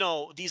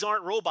 these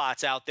aren't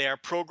robots out there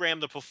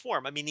programmed to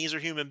perform. I mean, these are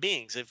human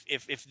beings.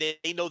 If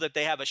they know that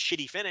they have a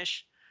shitty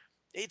finish,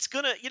 it's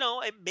gonna,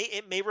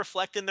 it may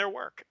reflect in their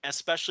work,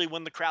 especially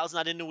when the crowd's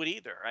not into it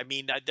either. I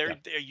mean,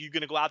 are you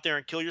gonna go out there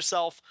and kill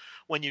yourself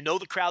when you know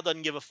the crowd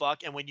doesn't give a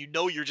fuck, and when you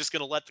know you're just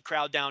gonna let the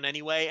crowd down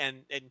anyway?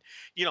 And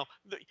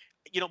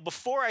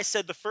before I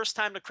said the first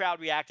time the crowd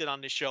reacted on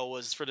this show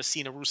was for the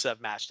Cena Rusev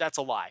match. That's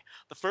a lie.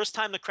 The first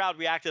time the crowd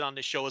reacted on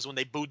this show is when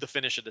they booed the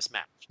finish of this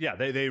match. Yeah,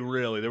 they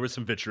really, there was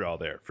some vitriol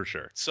there for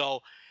sure.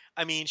 So,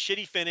 I mean,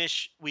 shitty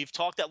finish. We've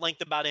talked at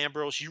length about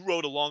Ambrose. You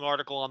wrote a long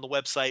article on the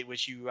website,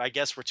 which you, I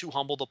guess, were too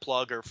humble to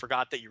plug or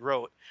forgot that you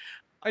wrote.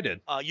 I did.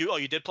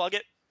 You did plug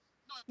it?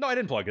 No, I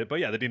didn't plug it, but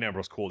yeah, the Dean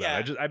Ambrose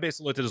cooldown. I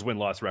basically looked at his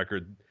win-loss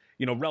record,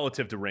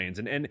 relative to Reigns,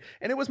 and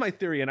it was my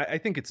theory, and I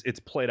think it's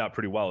played out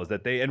pretty well. Is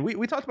that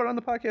we talked about it on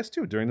the podcast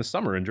too during the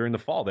summer and during the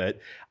fall, that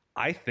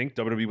I think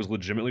WWE was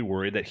legitimately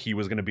worried that he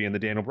was going to be in the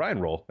Daniel Bryan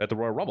role at the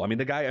Royal Rumble. I mean,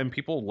 the guy, and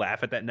people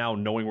laugh at that now,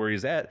 knowing where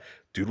he's at.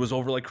 Dude was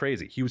over like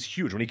crazy. He was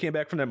huge when he came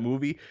back from that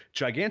movie,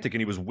 gigantic,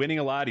 and he was winning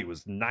a lot. He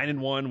was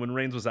 9-1 when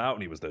Reigns was out,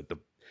 and he was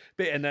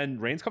and then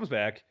Reigns comes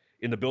back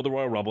in the Build the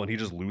Royal Rumble, and he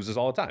just loses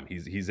all the time.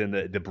 He's in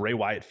the Bray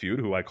Wyatt feud,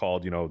 who I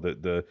called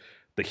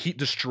the Heat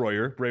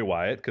Destroyer, Bray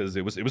Wyatt, because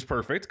it was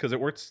perfect, because it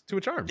worked to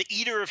a charm. The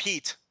Eater of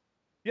Heat.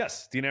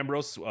 Yes, Dean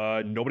Ambrose.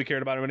 Nobody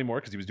cared about him anymore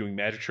because he was doing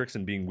magic tricks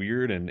and being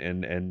weird,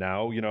 and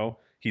now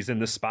he's in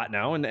this spot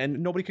now,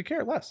 and nobody could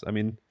care less. I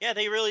mean, yeah,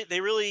 they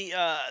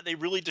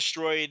really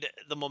destroyed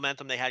the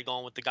momentum they had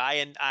going with the guy,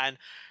 and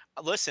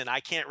listen, I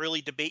can't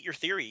really debate your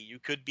theory. You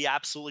could be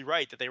absolutely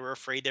right that they were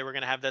afraid they were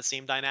going to have that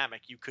same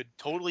dynamic. You could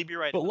totally be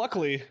right. But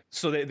luckily,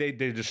 so they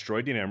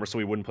destroyed Dean Ambrose so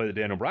he wouldn't play the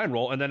Daniel Bryan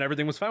role, and then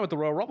everything was fine with the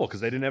Royal Rumble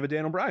because they didn't have a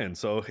Daniel Bryan.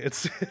 So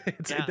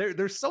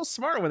they're so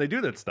smart when they do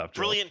that stuff,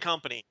 Joe. Brilliant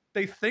company.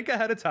 They think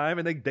ahead of time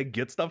and they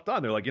get stuff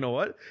done. They're like, you know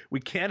what?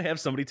 We can't have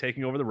somebody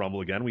taking over the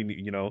Rumble again.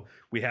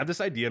 We have this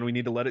idea and we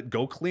need to let it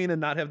go clean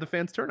and not have the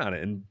fans turn on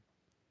it. And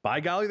by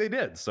golly, they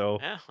did. So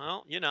yeah,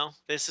 well,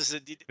 this is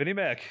Vinnie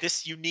Mac.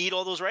 You need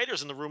all those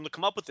writers in the room to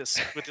come up with this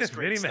great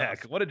Vinnie stuff.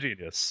 Mac, what a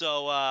genius.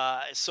 So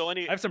I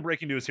have some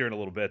breaking news here in a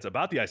little bit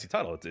about the IC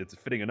title. It's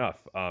fitting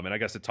enough, and I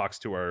guess it talks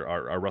to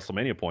our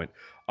WrestleMania point.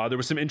 There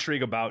was some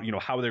intrigue about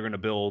how they're going to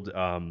build.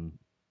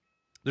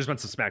 There's been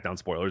some SmackDown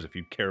spoilers. If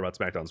you care about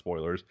SmackDown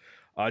spoilers,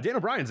 Daniel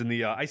Bryan's in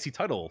the IC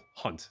title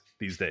hunt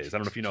these days. I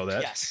don't know if you know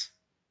that. Yes.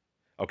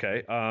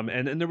 Okay.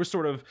 And there was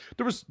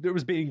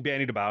being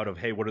bandied about of,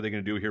 hey, what are they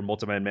going to do here?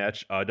 Multi-man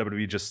match.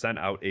 WWE just sent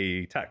out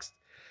a text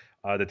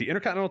that the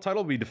Intercontinental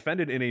title will be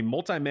defended in a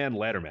multi-man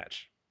ladder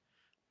match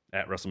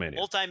at WrestleMania.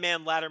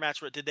 Multi-man ladder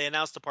match. Did they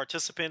announce the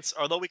participants?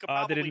 Although we could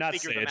probably they did not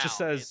figure say. them It just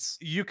says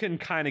you can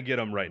kind of get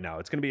them right now.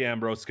 It's going to be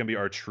Ambrose. It's going to be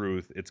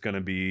R-Truth. It's going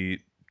to be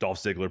Dolph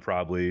Ziggler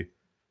probably.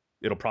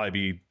 It'll probably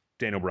be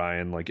Daniel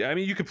Bryan.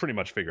 You could pretty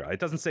much figure out. It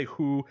doesn't say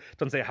who,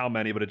 doesn't say how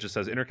many, but it just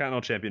says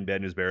Intercontinental Champion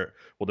Bad News Barrett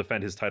will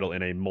defend his title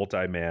in a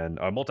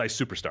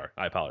multi-superstar,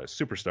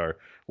 superstar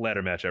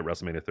ladder match at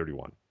WrestleMania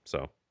 31.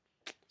 So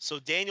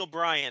Daniel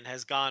Bryan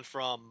has gone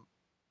from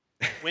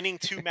winning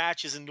 2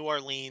 matches in New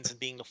Orleans and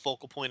being the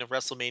focal point of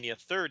WrestleMania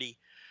 30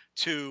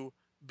 to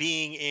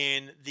being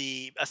in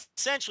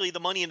essentially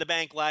the Money in the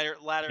Bank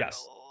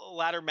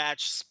ladder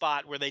match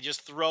spot where they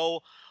just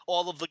throw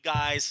all of the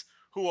guys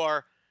who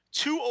are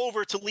too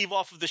over to leave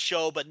off of the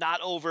show, but not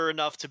over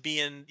enough to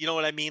be in. You know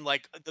what I mean?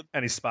 Like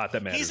any spot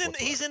that matters.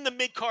 He's in the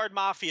mid card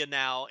mafia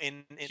now.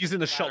 He's in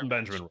the Shelton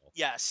Benjamin role.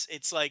 Yes,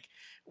 it's like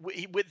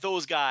with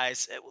those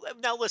guys.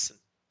 Now listen,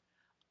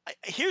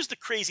 here's the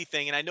crazy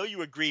thing, and I know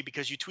you agree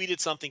because you tweeted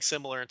something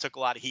similar and took a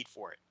lot of heat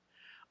for it.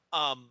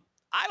 I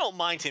don't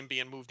mind him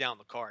being moved down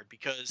the card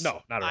because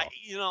no, not at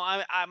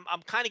all.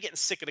 I'm kind of getting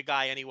sick of the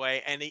guy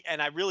anyway,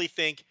 and I really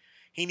think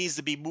he needs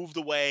to be moved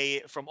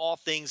away from all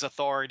things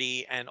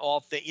authority and all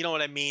things. You know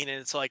what I mean?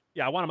 And it's like,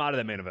 yeah, I want him out of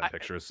the main event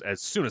picture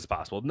as soon as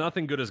possible.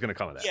 Nothing good is going to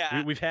come of that.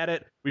 Yeah. We've had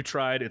it. We've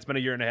tried. It's been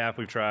a year and a half.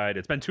 We've tried.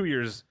 It's been 2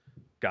 years.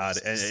 God,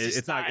 and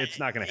it's not going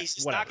to happen.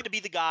 He's not going to be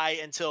the guy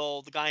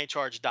until the guy in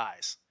charge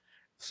dies.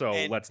 So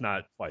let's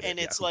not fight it. And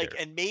it's like,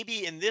 and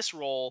maybe in this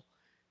role,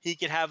 he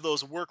could have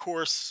those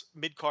workhorse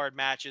mid-card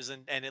matches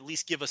and at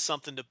least give us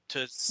something to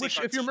which,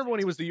 if you remember when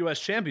he was the U.S.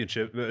 champion,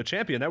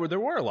 there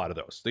were a lot of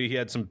those. He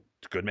had some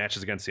good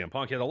matches against CM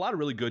Punk. He had a lot of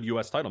really good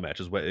U.S. title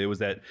matches. It was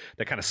that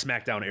kind of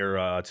SmackDown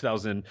era,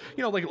 2000,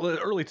 like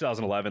early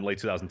 2011, late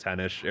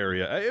 2010-ish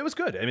area. It was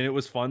good. I mean, it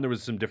was fun. There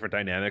was some different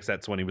dynamics.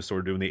 That's when he was sort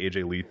of doing the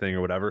AJ Lee thing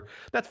or whatever.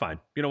 That's fine.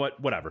 You know what?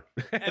 Whatever.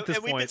 And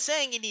we've been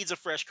saying he needs a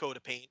fresh coat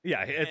of paint.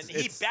 Yeah,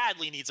 he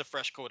badly needs a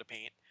fresh coat of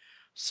paint.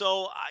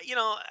 So,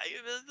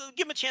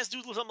 give him a chance to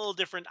do something a little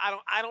different.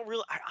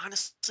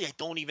 Honestly,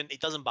 it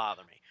doesn't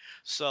bother me.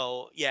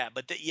 So, yeah,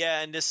 but the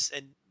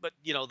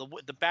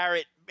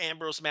Barrett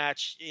Ambrose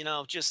match,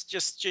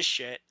 just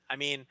shit. I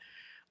mean,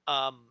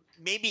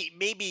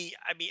 maybe,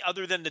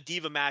 other than the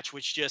Diva match,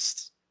 which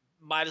just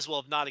might as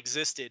well have not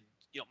existed,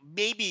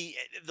 maybe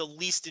the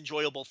least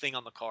enjoyable thing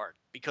on the card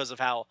because of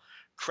how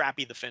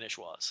crappy the finish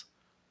was.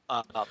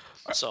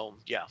 So,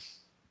 yeah.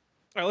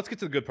 All right, let's get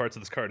to the good parts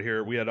of this card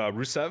here. We had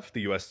Rusev,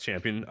 the U.S.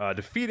 champion,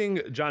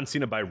 defeating John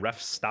Cena by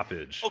ref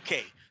stoppage.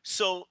 Okay,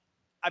 so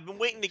I've been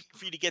waiting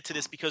for you to get to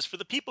this because for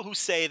the people who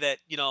say that,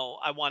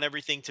 I want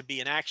everything to be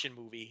an action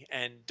movie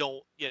and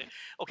don't,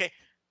 okay,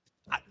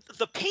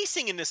 the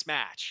pacing in this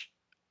match,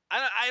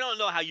 I don't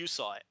know how you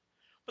saw it,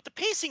 but the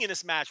pacing in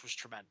this match was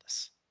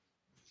tremendous.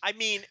 I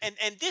mean,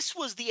 and this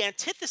was the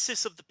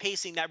antithesis of the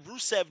pacing that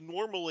Rusev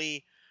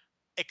normally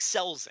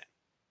excels in.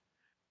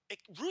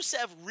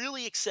 Rusev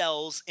really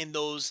excels in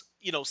those,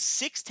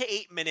 6 to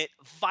 8 minute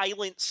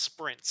violent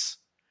sprints.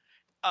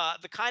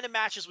 The kind of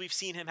matches we've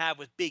seen him have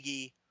with Big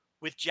E,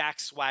 with Jack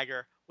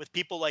Swagger, with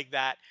people like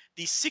that.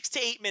 These 6 to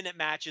 8 minute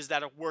matches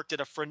that are worked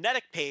at a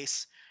frenetic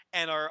pace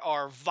and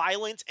are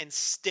violent and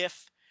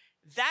stiff.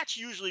 That's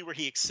usually where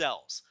he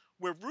excels.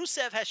 Where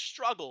Rusev has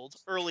struggled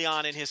early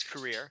on in his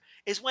career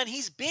is when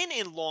he's been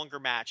in longer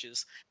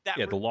matches.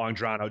 The long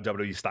drawn out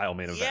WWE style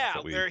main events.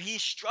 Yeah, where he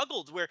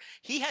struggled, where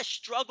he has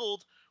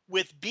struggled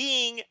with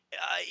being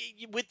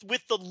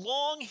with the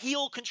long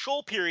heel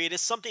control period is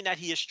something that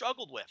he has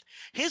struggled with.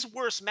 His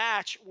worst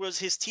match was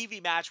his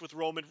TV match with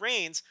Roman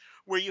Reigns,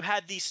 where you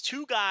had these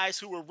two guys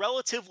who were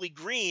relatively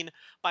green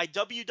by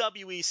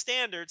WWE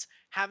standards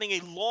having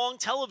a long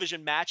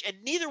television match, and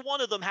neither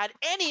one of them had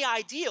any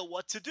idea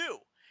what to do.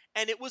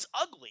 And it was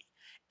ugly.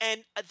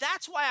 And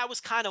that's why I was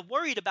kind of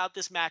worried about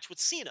this match with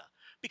Cena.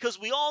 Because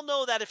we all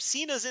know that if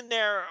Cena's in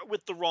there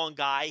with the wrong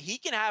guy, he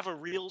can have a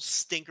real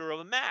stinker of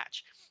a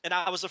match. And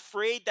I was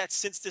afraid that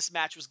since this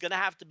match was going to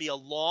have to be a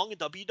long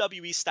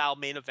WWE style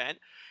main event,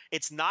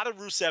 it's not a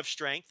Rusev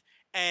strength.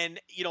 And,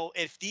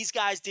 if these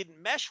guys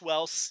didn't mesh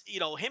well,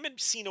 him and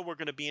Cena were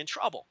going to be in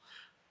trouble.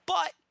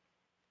 But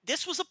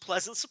this was a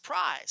pleasant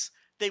surprise.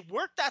 They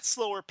worked that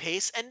slower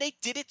pace and they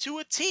did it to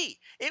a T.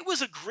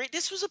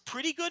 This was a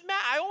pretty good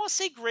match. I almost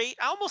say great,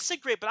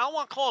 but I don't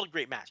want to call it a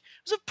great match.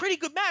 It was a pretty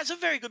good match. It was a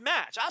very good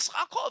match.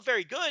 I'll call it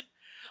very good.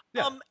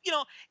 Yeah.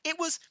 It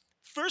was,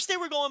 first they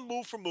were going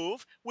move for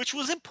move, which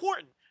was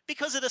important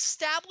because it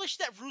established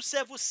that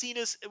Rusev was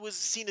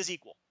Cena's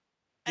equal.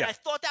 And I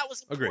thought that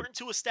was important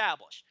to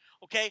establish.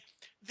 Okay.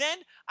 Then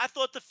I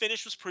thought the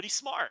finish was pretty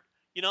smart.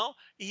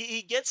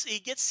 He gets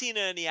Cena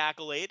in the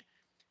accolade.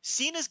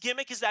 Cena's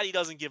gimmick is that he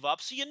doesn't give up,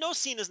 so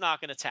Cena's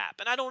not going to tap,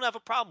 and I don't have a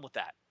problem with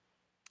that.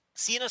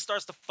 Cena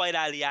starts to fight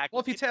out of the act.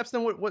 Well, if he taps,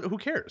 then who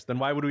cares? Then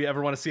why would we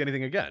ever want to see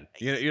anything again?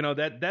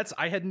 That's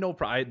I had no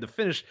problem. The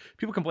finish,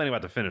 people complaining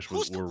about the finish were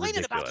ridiculous.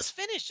 Complaining about this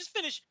finish? Just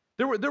finish.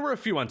 There were a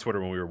few on Twitter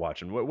when we were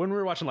watching. When we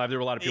were watching live, there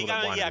were a lot of people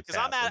that wanted to tap.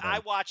 Yeah, because I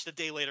watched a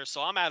day later,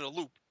 so I'm out of the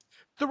loop.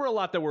 There were a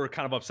lot that were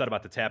kind of upset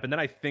about the tap, and then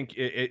I think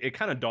it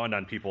kind of dawned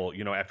on people,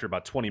 after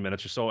about 20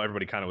 minutes or so,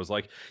 everybody kind of was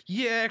like,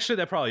 yeah, actually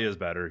that probably is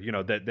better,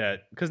 that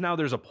because now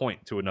there's a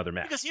point to another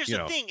match. Because here's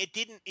the thing, it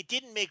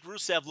didn't make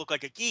Rusev look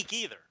like a geek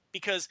either,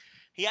 because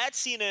he had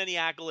Cena in the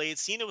accolades.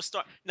 Cena was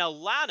now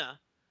Lana,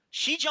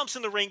 she jumps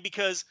in the ring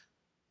because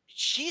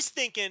she's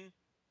thinking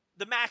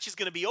the match is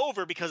going to be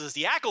over because it's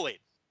the accolade.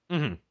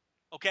 Mm-hmm.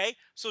 Okay,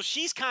 so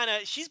she's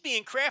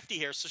being crafty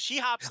here. So she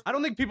hops. I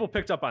don't think people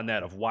picked up on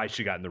that of why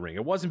she got in the ring.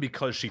 It wasn't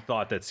because she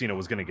thought that Cena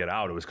was going to get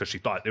out. It was because she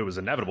thought it was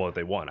inevitable that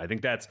they won. I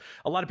think that's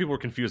a lot of people were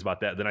confused about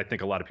that. Then I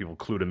think a lot of people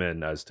clued him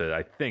in as to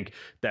I think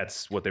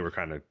that's what they were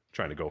kind of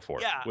trying to go for.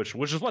 Yeah. Which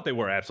is what they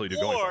were absolutely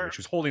going for. She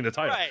was holding the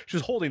title. Right. She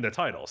was holding the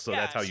title, so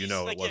that's how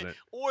it wasn't.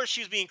 Or she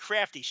was being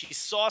crafty. She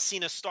saw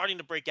Cena starting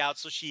to break out,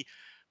 so she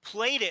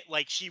played it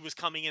like she was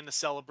coming in to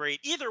celebrate.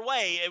 Either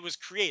way, it was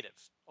creative.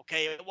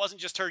 Okay, it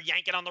wasn't just her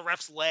yanking on the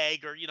ref's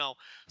leg or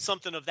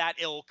something of that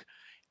ilk.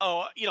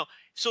 Oh,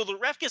 so the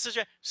ref gets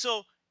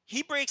so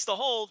he breaks the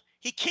hold.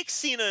 He kicks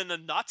Cena in the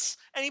nuts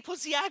and he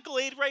puts the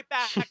accolade right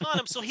back on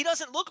him. So he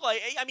doesn't look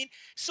like.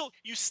 So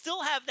you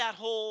still have that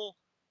whole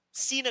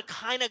Cena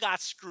kind of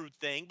got screwed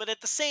thing, but at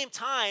the same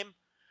time,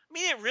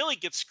 he didn't really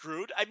get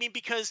screwed.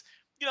 Because.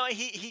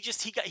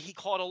 He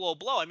caught a low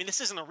blow.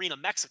 This isn't Arena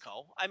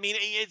Mexico.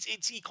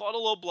 He caught a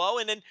low blow,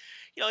 and then,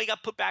 he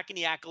got put back in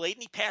the accolade,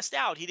 and he passed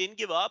out. He didn't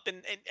give up,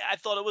 and I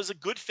thought it was a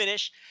good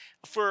finish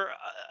for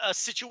a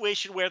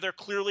situation where they're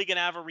clearly going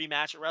to have a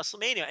rematch at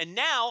WrestleMania. And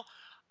now,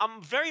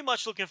 I'm very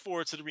much looking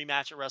forward to the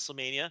rematch at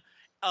WrestleMania.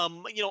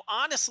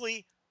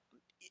 Honestly,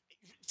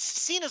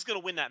 Cena's going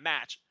to win that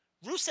match.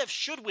 Rusev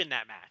should win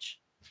that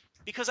match,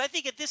 because I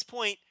think at this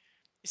point,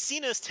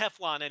 Cena is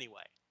Teflon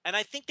anyway. And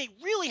I think they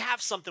really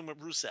have something with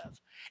Rusev.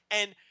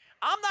 And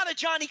I'm not a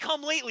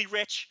Johnny-come-lately,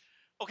 Rich.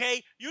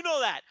 Okay? You know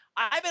that.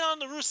 I've been on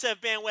the Rusev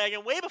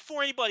bandwagon way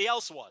before anybody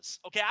else was.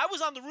 Okay? I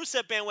was on the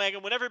Rusev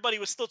bandwagon when everybody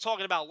was still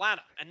talking about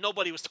Lana. And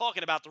nobody was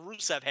talking about the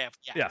Rusev half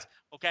yet. Yeah.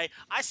 Okay?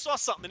 I saw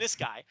something in this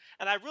guy.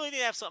 And I really did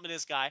have something in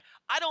this guy.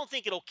 I don't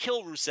think it'll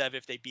kill Rusev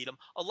if they beat him.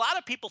 A lot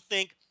of people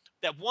think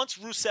that once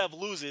Rusev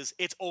loses,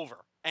 it's over.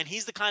 And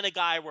he's the kind of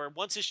guy where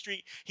once his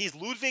streak, he's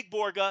Ludwig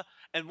Borga,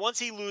 and once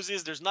he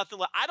loses, there's nothing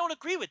left. I don't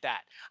agree with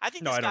that. I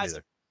think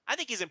I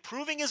think he's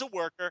improving as a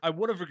worker. I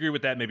would have agreed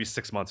with that maybe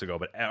 6 months ago,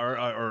 but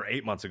or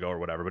 8 months ago or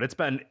whatever. But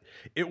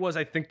it was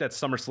I think that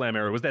SummerSlam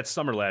era. It was that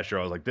summer last year.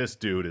 I was like, this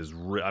dude is.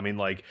 I mean,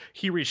 like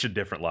he reached a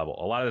different level.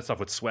 A lot of the stuff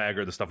with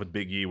Swagger, the stuff with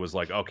Big E was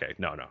like, okay,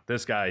 no,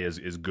 this guy is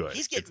good.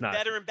 He's getting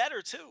better and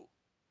better too.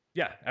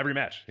 Yeah, every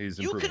match he's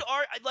improving. You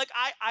could like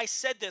I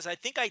said this. I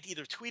think I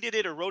either tweeted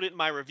it or wrote it in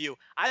my review.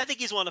 I think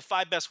he's one of the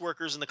 5 best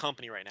workers in the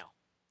company right now.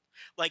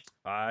 Like,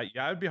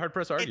 yeah, I'd be hard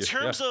pressed to argue. In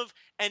terms of,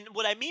 and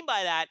what I mean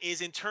by that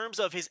is in terms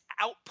of his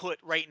output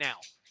right now.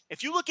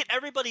 If you look at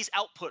everybody's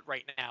output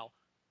right now,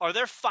 are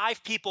there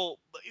 5 people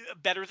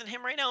better than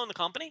him right now in the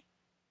company?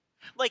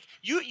 Like,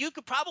 you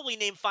could probably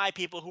name 5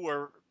 people who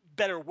are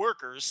better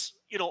workers,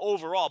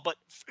 overall. But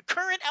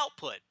current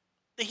output,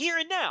 the here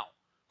and now,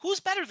 who's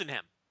better than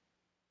him?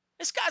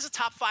 This guy's a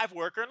top 5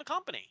 worker in the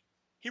company.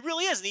 He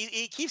really is, and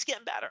he keeps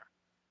getting better.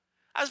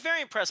 I was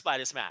very impressed by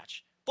this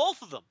match.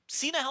 Both of them.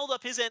 Cena held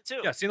up his end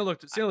too. Yeah, Cena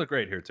looked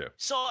great here too.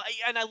 So,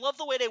 and I love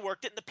the way they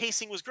worked it, and the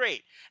pacing was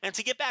great. And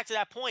to get back to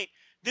that point,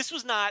 this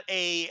was not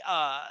an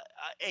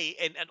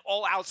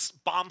all-out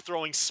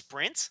bomb-throwing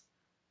sprint.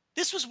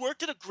 This was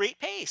worked at a great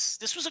pace.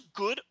 This was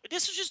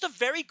just a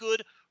very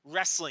good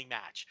wrestling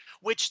match,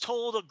 which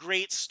told a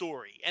great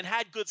story and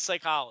had good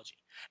psychology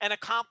and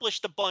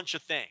accomplished a bunch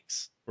of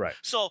things. Right.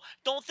 So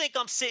don't think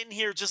I'm sitting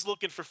here just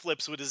looking for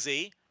flips with a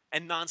Z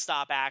and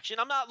nonstop action.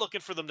 I'm not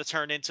looking for them to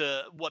turn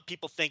into what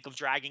people think of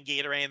Dragon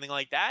Gate or anything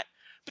like that.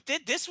 But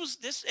this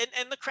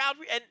and the crowd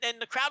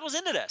and the crowd was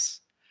into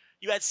this.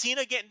 You had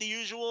Cena getting the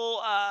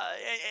usual,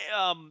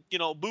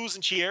 boos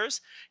and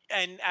cheers,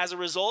 and as a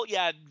result, you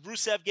had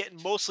Rusev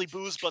getting mostly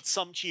boos but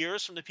some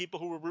cheers from the people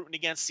who were rooting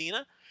against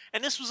Cena.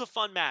 And this was a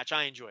fun match.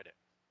 I enjoyed it.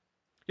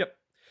 Yep.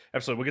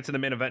 Absolutely. We'll get to the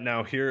main event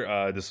now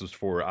here. This was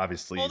for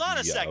obviously. Hold on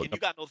a second. You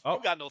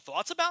got no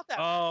thoughts about that?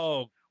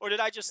 Oh. Or did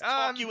I just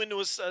talk you into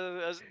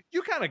a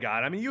You kind of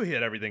got. I mean, you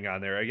hit everything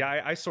on there.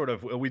 Yeah, I sort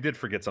of. We did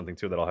forget something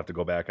too that I'll have to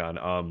go back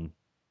on.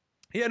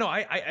 Yeah, no,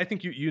 I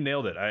think you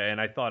nailed it.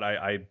 And I thought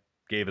I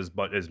gave as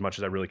much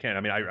as I really can. I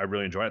mean, I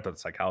really enjoyed it. I thought the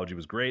psychology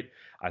was great.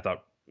 I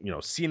thought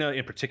Cena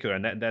in particular,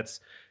 and that's.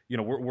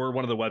 We're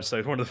one of the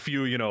websites, one of the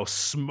few,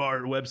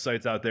 smart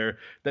websites out there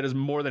that is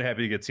more than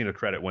happy to get Cena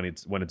credit when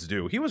it's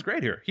due. He was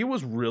great here. He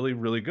was really,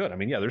 really good. I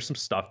mean, yeah, there's some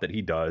stuff that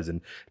he does,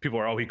 and people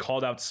are, he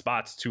called out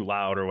spots too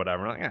loud or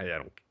whatever. I'm like, I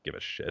don't give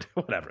a shit,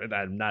 whatever.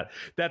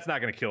 That's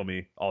not going to kill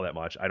me all that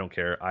much. I don't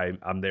care.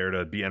 I'm there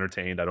to be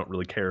entertained. I don't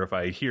really care if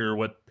I hear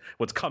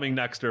what's coming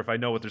next or if I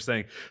know what they're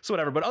saying. So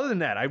whatever. But other than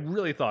that, I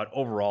really thought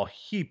overall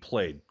he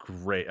played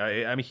great.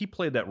 I mean, he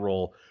played that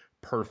role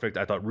perfect.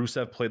 I thought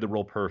Rusev played the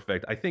role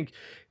perfect. I think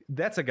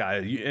that's a guy,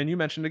 and you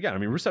mentioned again, I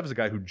mean, Rusev is a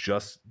guy who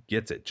just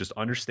gets it, just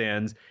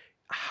understands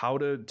how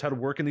to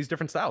work in these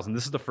different styles. And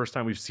this is the first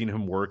time we've seen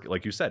him work,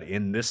 like you said,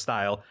 in this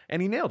style,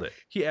 and he nailed it.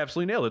 He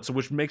absolutely nailed it. So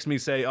which makes me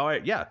say, all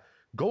right, yeah,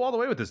 go all the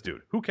way with this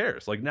dude. Who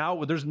cares? Like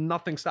now there's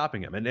nothing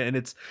stopping him. And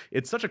it's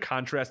such a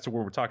contrast to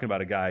where we're talking about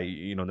a guy,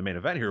 in the main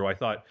event here who I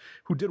thought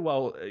who did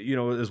well,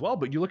 as well.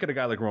 But you look at a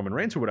guy like Roman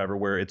Reigns or whatever,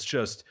 where it's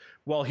just,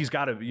 well, he's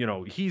got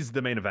to, he's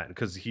the main event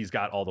because he's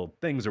got all the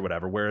things or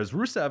whatever. Whereas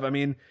Rusev, I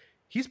mean,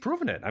 he's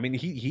proven it. I mean,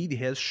 he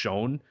has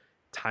shown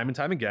time and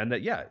time again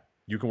that, yeah,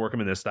 you can work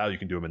him in this style, you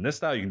can do him in this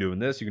style, you can do him in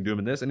this, you can do him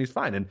in this, and he's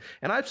fine. And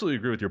I absolutely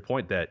agree with your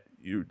point that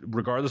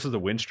regardless of the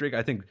win streak,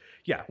 I think,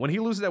 yeah, when he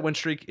loses that win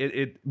streak,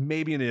 it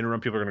maybe in the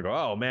interim people are going to go,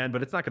 oh man,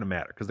 but it's not going to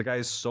matter because the guy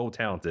is so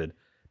talented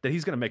that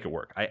he's going to make it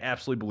work. I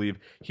absolutely believe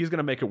he's going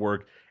to make it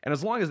work. And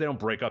as long as they don't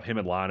break up him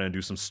and Lana and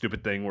do some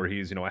stupid thing where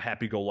he's, a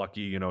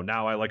happy-go-lucky,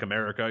 now I like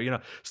America,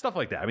 stuff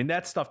like that. I mean,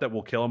 that's stuff that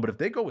will kill him. But if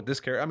they go with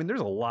this character, I mean,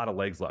 there's a lot of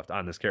legs left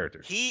on this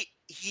character.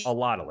 A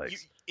lot of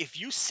legs. If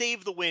you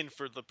save the win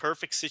for the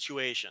perfect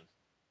situation,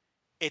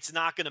 it's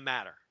not going to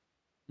matter.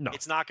 No.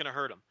 It's not going to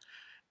hurt him.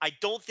 I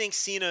don't think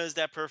Cena is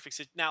that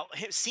perfect. Now,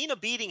 Cena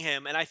beating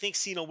him, and I think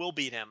Cena will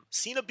beat him.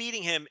 Cena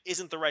beating him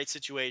isn't the right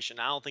situation.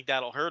 I don't think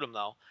that'll hurt him,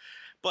 though.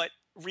 But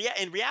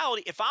in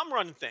reality, if I'm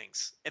running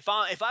things, if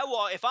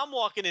I'm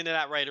walking into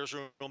that writer's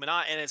room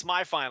and it's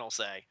my final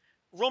say,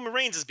 Roman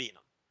Reigns is beating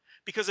him.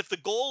 Because if the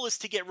goal is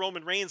to get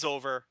Roman Reigns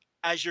over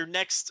as your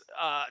next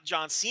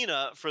John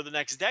Cena for the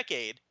next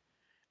decade,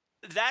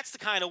 that's the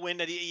kind of win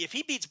that if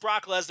he beats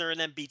Brock Lesnar and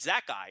then beats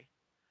that guy,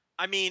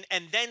 I mean,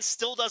 and then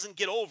still doesn't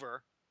get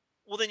over,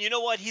 well, then you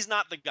know what? He's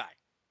not the guy.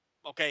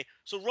 Okay?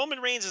 So Roman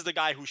Reigns is the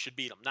guy who should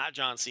beat him, not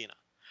John Cena.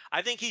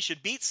 I think he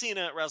should beat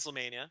Cena at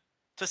WrestleMania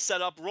to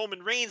set up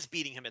Roman Reigns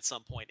beating him at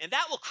some point. And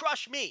that will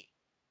crush me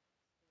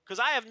because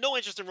I have no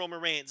interest in Roman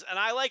Reigns, and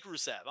I like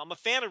Rusev. I'm a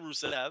fan of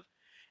Rusev,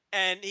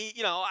 and he,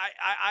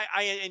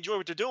 I enjoy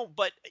what they're doing.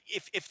 But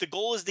if the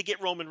goal is to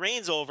get Roman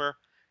Reigns over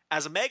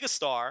as a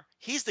megastar,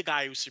 he's the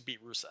guy who should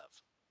beat Rusev.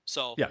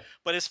 So, yeah.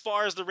 But as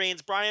far as the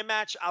Reigns-Bryan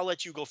match, I'll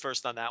let you go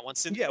first on that one.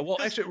 Yeah, well,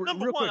 actually,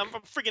 number one, I'm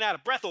freaking out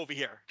of breath over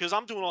here because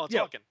I'm doing all the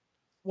talking.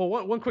 Well,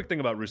 one quick thing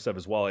about Rusev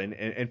as well,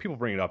 and people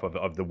bring it up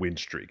of the win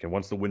streak, and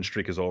once the win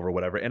streak is over,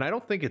 whatever. And I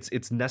don't think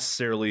it's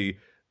necessarily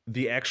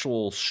the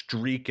actual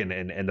streak and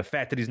the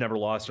fact that he's never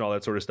lost and all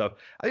that sort of stuff.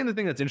 I think the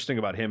thing that's interesting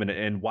about him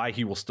and why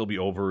he will still be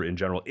over in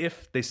general,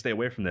 if they stay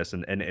away from this,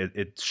 and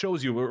it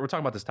shows you, we're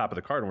talking about this top of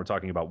the card and we're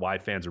talking about why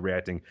fans are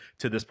reacting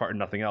to this part and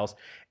nothing else.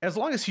 As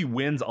long as he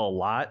wins a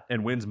lot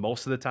and wins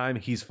most of the time,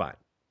 he's fine.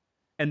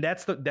 And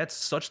that's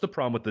such the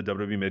problem with the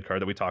WWE mid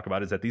card that we talk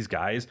about, is that these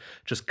guys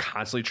just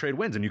constantly trade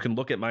wins. And you can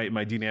look at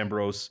my Dean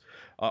Ambrose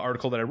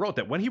article that I wrote,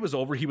 that when he was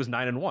over, he was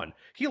 9-1.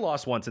 He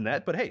lost once in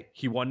that, but hey,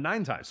 he won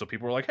 9 times. So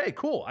people were like, hey,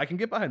 cool, I can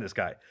get behind this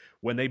guy.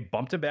 When they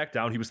bumped him back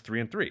down, he was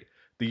 3-3.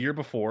 The year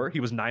before, he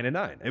was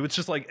 9-9. It was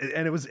just like,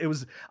 and it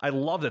was. I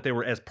love that they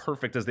were as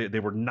perfect as they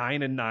were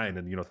 9-9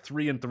 and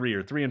 3-3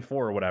 or 3-4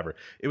 or whatever.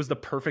 It was the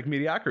perfect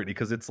mediocrity,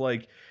 because it's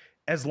like,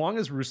 as long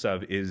as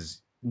Rusev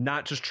is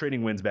not just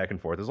trading wins back and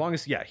forth, as long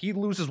as, yeah, he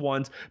loses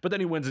once, but then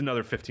he wins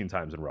another 15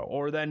 times in a row,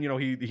 or then,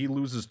 he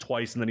loses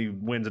twice and then he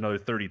wins another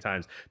 30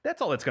 times.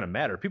 That's all that's going to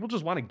matter. People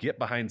just want to get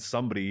behind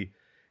somebody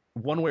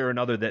one way or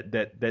another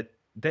that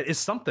is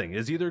something,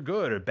 is either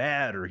good or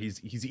bad, or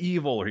he's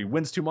evil, or he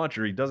wins too much,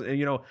 or he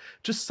doesn't,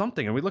 just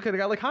something. And we look at a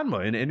guy like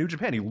Hanma in New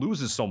Japan, he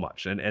loses so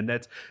much, and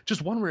that's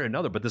just one way or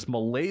another. But this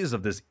malaise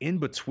of this in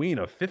between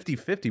of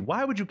 50-50,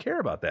 why would you care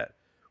about that?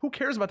 Who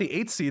cares about the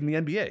 8th seed in the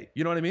NBA?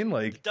 You know what I mean?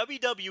 Like,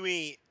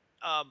 WWE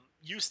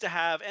used to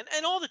have, and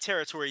all the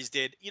territories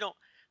did,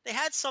 they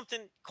had something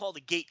called a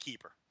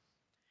gatekeeper.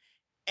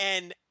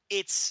 And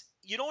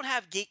you don't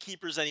have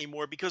gatekeepers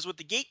anymore, because what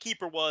the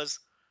gatekeeper was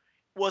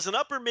an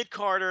upper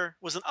mid-card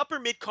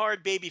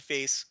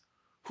babyface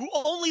who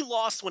only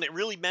lost when it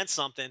really meant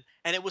something,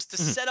 and it was to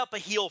set up a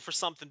heel for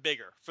something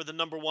bigger, for the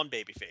number 1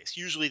 babyface,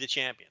 usually the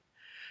champion.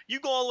 You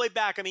go all the way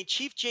back. I mean,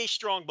 Chief Jay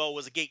Strongbow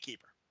was a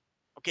gatekeeper.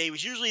 Okay, he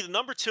was usually the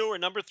number 2 or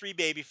number 3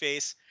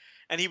 babyface,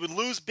 and he would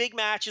lose big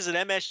matches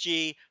at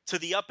MSG to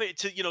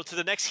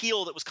the next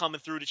heel that was coming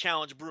through to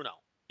challenge Bruno.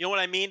 You know what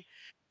I mean?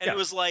 And It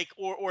was like,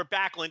 or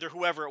Backlund or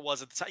whoever it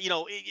was at the time.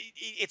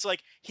 It's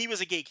like he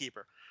was a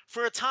gatekeeper.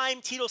 For a time,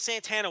 Tito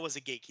Santana was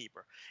a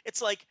gatekeeper.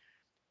 It's like,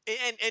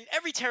 and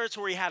every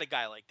territory had a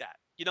guy like that.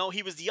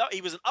 He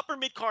was an upper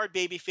mid card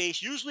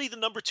babyface, usually the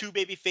number 2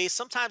 babyface,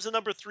 sometimes the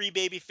number 3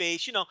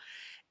 babyface.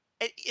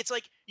 It's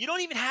like, you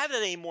don't even have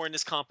that anymore in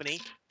this company,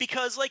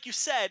 because, like you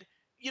said,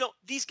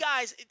 these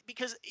guys,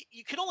 because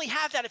you can only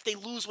have that if they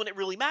lose when it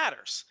really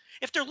matters.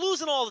 If they're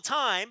losing all the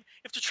time,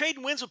 if they're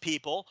trading wins with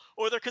people,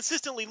 or they're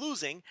consistently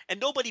losing and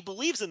nobody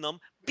believes in them,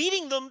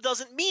 beating them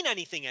doesn't mean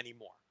anything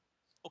anymore.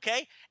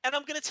 Okay? And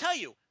I'm going to tell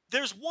you,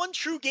 there's one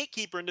true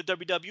gatekeeper in the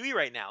WWE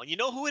right now. And you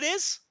know who it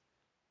is?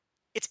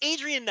 It's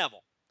Adrian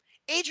Neville.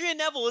 Adrian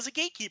Neville is a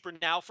gatekeeper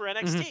now for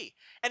NXT.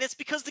 And it's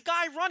because the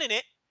guy running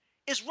it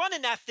is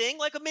running that thing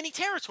like a mini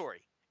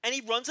territory. And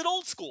he runs it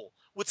old school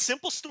with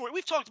simple story.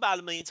 We've talked about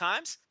it a million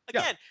times.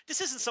 Again, This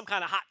isn't some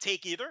kind of hot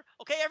take either.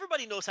 Okay,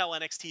 everybody knows how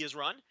NXT is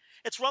run.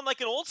 It's run like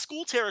an old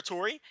school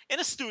territory in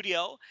a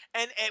studio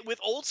and with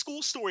old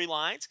school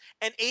storylines.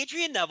 And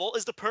Adrian Neville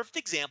is the perfect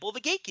example of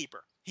a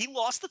gatekeeper. He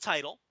lost the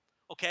title.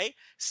 Okay,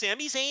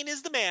 Sami Zayn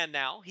is the man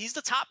now. He's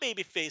the top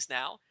babyface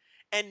now.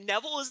 And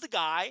Neville is the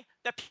guy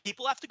that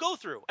people have to go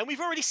through. And we've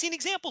already seen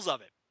examples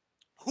of it.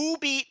 Who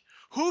beat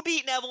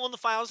Neville in the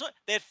finals?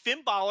 They had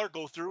Finn Balor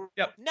go through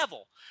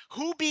Neville.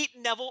 Who beat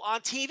Neville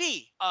on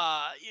TV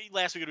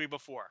last week or the week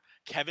before?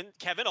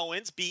 Kevin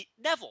Owens beat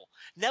Neville.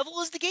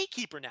 Neville is the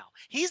gatekeeper now.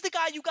 He's the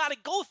guy you got to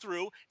go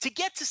through to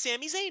get to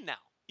Sami Zayn now.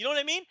 You know what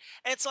I mean?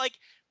 And it's like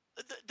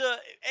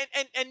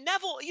and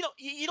Neville,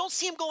 you don't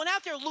see him going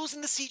out there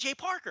losing to CJ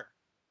Parker.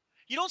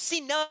 You don't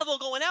see Neville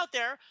going out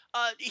there.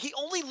 He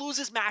only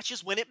loses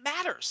matches when it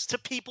matters to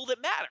people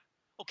that matter.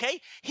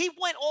 Okay? He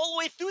went all the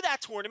way through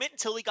that tournament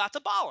until he got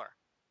to Balor.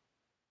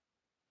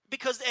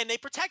 And they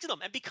protected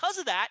him. And because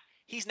of that,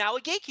 he's now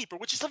a gatekeeper,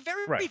 which is a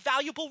very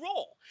valuable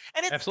role.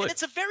 And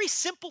it's a very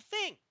simple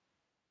thing.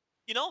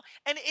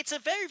 And it's a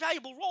very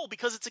valuable role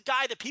because it's a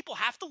guy that people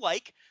have to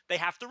like, they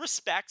have to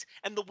respect,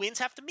 and the wins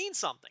have to mean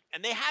something.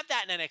 And they have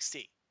that in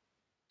NXT.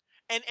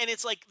 And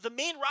it's like the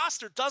main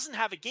roster doesn't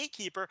have a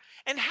gatekeeper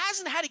and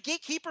hasn't had a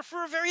gatekeeper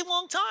for a very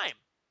long time.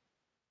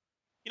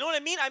 You know what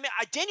I mean?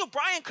 Daniel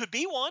Bryan could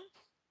be one.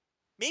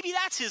 Maybe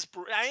that's his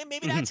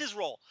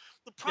role.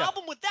 The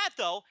problem with that,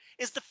 though,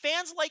 is the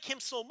fans like him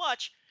so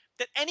much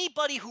that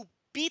anybody who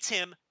beats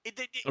him, you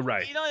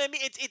know what I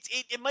mean?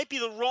 It might be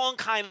the wrong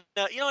kind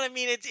of, you know what I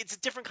mean? It's a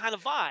different kind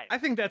of vibe. I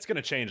think that's going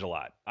to change a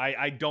lot.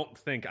 I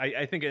think,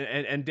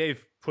 and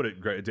Dave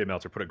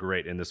Meltzer put it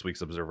great in this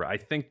week's Observer. I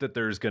think that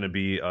there's going to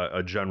be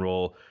a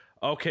general,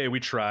 okay, we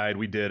tried,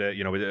 we did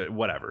it,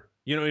 whatever.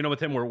 With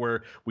him,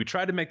 where we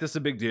tried to make this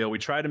a big deal, we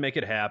tried to make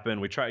it happen,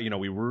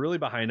 we were really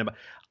behind him.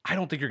 I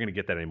don't think you're going to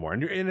get that anymore,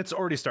 and it's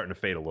already starting to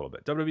fade a little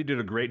bit. WWE did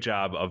a great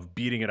job of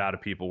beating it out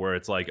of people, where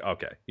it's like,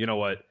 okay, you know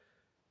what?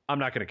 I'm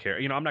not going to care.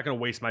 I'm not going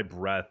to waste my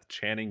breath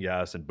chanting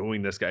yes and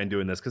booing this guy and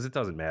doing this because it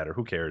doesn't matter.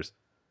 Who cares?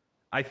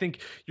 I think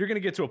you're going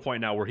to get to a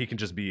point now where he can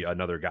just be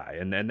another guy,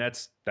 and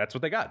that's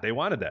what they got. They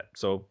wanted that,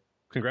 so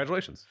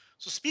congratulations.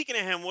 So speaking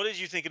of him, what did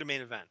you think of the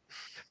main event?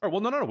 All right, well,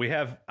 no. We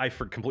have,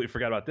 completely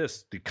forgot about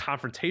this. The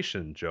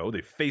confrontation, Joe,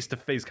 the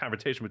face-to-face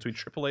confrontation between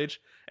Triple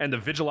H and the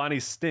Vigilante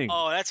Sting.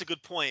 Oh, that's a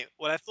good point.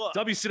 What I thought.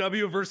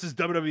 WCW versus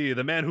WWE,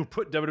 the man who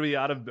put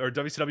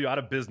WCW out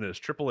of business,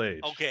 Triple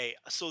H. Okay,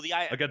 so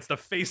against the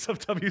face of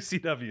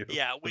WCW.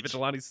 Yeah, the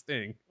Vigilante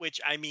Sting.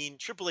 Which, I mean,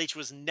 Triple H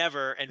was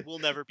never and will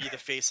never be the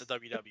face of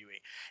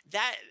WWE.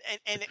 That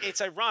and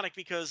it's ironic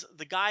because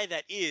the guy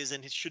that is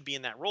and should be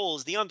in that role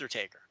is The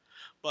Undertaker.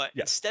 But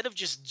instead of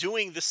just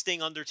doing the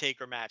Sting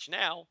Undertaker match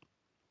now,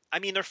 I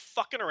mean, they're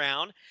fucking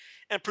around,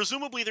 and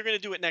presumably they're going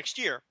to do it next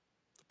year.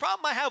 The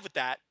problem I have with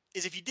that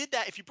is if you did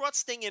that, if you brought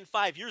Sting in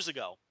 5 years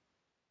ago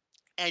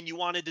and you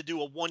wanted to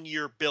do a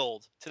 1-year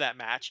build to that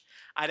match,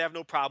 I'd have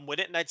no problem with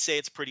it, and I'd say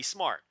it's pretty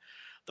smart.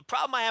 The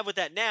problem I have with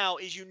that now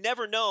is you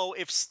never know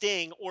if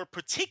Sting or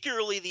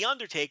particularly The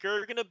Undertaker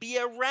are going to be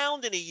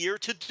around in a year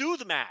to do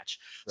the match.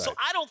 Right. So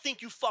I don't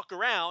think you fuck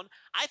around.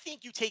 I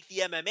think you take the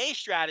MMA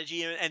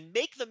strategy and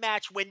make the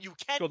match when you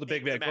can. Go the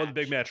big match. Go the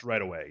big match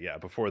right away. Yeah,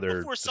 before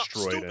something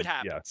destroyed. Stupid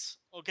happens.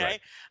 Yeah. Okay. Right.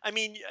 I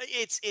mean,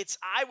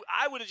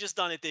 I would have just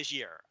done it this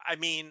year. I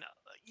mean,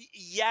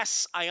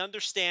 yes, I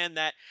understand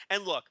that.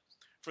 And look,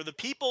 for the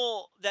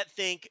people that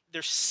think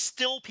there's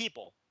still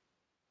people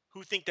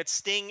who think that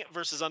Sting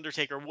versus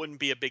Undertaker wouldn't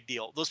be a big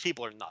deal. Those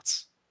people are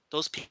nuts.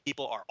 Those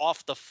people are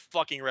off the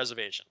fucking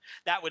reservation.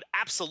 That would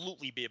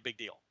absolutely be a big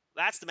deal.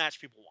 That's the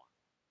match people want.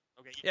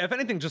 Okay. Yeah, if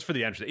anything, just for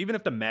the entrance. Even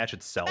if the match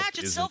itself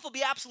will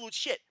be absolute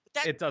shit.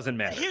 It doesn't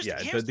matter.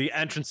 The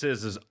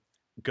entrances is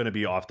going to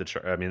be off the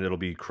chart. I mean, it'll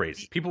be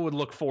crazy. People would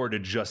look forward to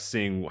just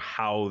seeing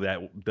how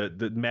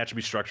the match would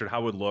be structured,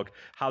 how it would look,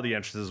 how the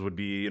entrances would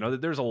be. You know,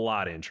 there's a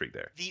lot of intrigue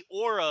there. The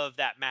aura of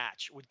that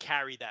match would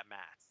carry that match.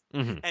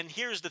 Mm-hmm. And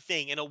here's the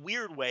thing, in a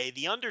weird way,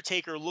 The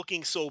Undertaker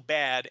looking so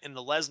bad in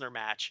the Lesnar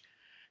match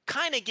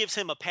kind of gives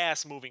him a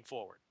pass moving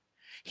forward.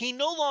 He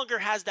no longer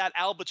has that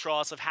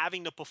albatross of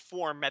having to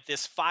perform at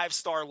this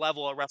 5-star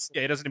level of wrestling.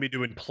 Yeah, he doesn't be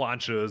doing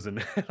planchas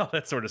and all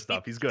that sort of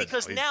stuff. He's good.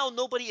 Because now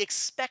nobody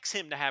expects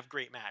him to have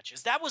great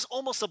matches. That was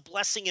almost a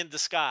blessing in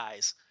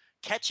disguise,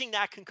 catching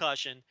that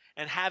concussion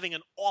and having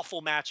an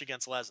awful match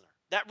against Lesnar.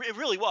 It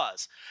really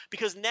was,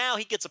 because now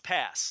he gets a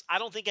pass. I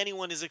don't think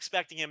anyone is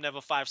expecting him to have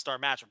a 5-star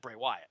match with Bray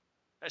Wyatt.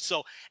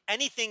 So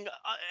any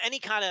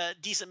kind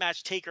of decent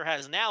match Taker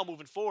has now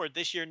moving forward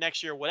this year,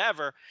 next year,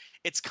 whatever,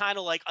 it's kind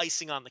of like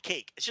icing on the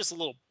cake. It's just a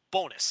little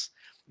bonus.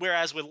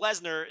 Whereas with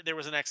Lesnar, there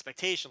was an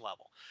expectation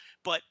level.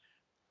 But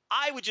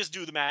I would just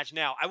do the match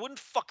now. I wouldn't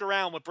fuck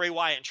around with Bray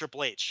Wyatt and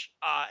Triple H.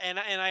 And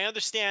I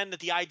understand that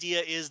the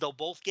idea is they'll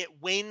both get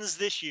wins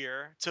this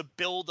year to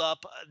build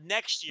up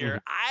next year.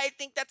 Mm-hmm. I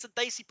think that's a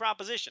dicey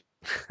proposition.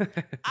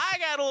 I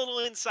got a little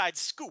inside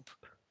scoop,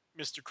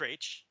 Mr.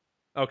 Craich.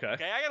 Okay, I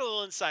got a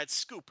little inside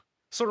scoop.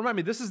 So remind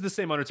me, this is the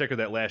same Undertaker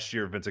that last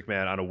year Vince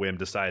McMahon on a whim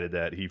decided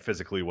that he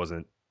physically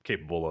wasn't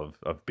capable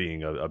of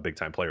being a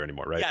big-time player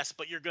anymore, right? Yes,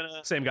 but you're going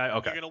to... Same guy?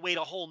 Okay. You're going to wait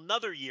a whole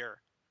nother year.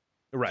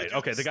 Right.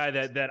 Okay. The guy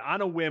that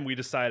on a whim we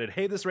decided,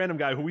 hey, this random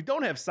guy who we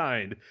don't have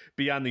signed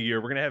beyond the year,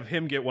 we're going to have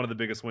him get one of the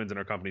biggest wins in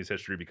our company's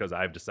history because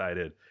I've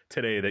decided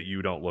today that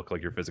you don't look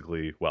like you're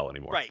physically well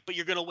anymore. Right. But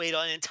you're going to wait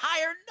an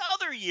entire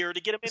another year to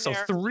get him in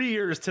there. So 3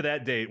 years to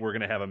that date, we're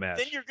going to have a match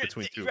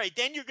between two. Right.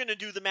 Then you're going to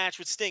do the match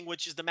with Sting,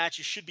 which is the match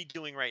you should be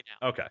doing right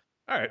now. Okay.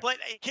 All right. But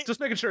just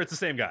making sure it's the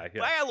same guy.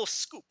 Yeah. But I got a little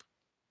scoop.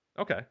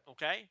 Okay.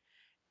 Okay.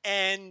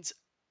 And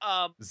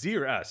Z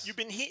or S?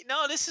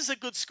 No, this is a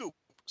good scoop.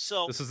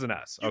 So this is an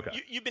S.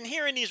 Okay. You've been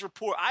hearing these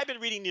reports. I've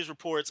been reading these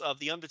reports of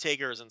The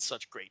Undertaker is in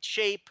such great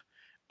shape.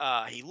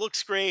 He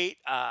looks great.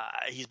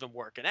 He's been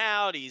working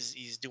out.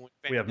 He's doing.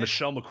 We have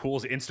Michelle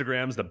McCool's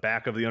Instagrams. The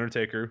back of The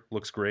Undertaker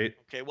looks great.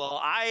 Okay. Well,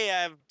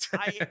 I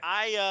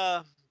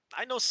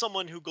know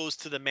someone who goes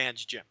to the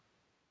man's gym.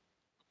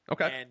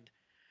 Okay. And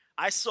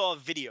I saw a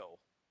video,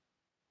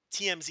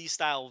 TMZ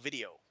style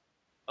video,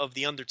 of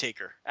The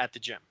Undertaker at the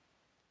gym.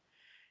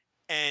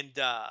 And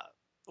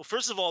well,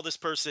 first of all, this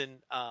person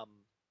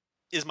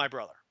is my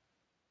brother.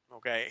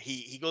 Okay,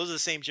 he goes to the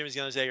same gym as The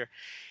Undertaker.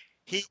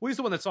 He's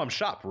the one that saw him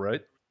shop,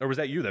 right? Or was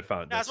that you that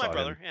found? That's my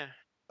brother. Yeah.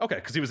 Okay,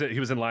 because he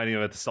was in line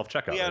at the self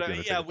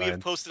checkout. We have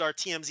posted our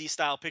TMZ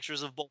style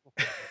pictures of both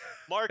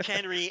Mark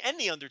Henry and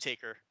The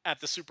Undertaker at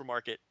the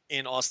supermarket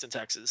in Austin,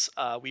 Texas.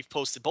 We've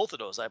posted both of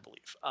those, I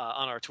believe,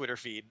 on our Twitter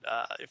feed.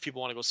 If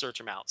people want to go search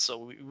them out,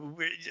 so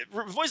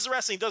Voices of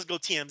Wrestling does go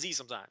TMZ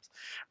sometimes.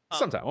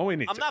 Sometimes when we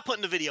need. I'm not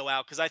putting the video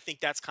out because I think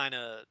that's kind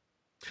of.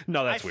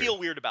 No, that's weird. I feel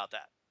weird about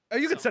that.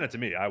 You can send it to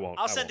me. I won't.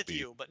 I'll send it to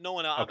you, but no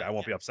one else. Okay, I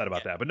won't be upset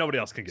about that, but nobody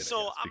else can get it.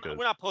 So we're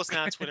not posting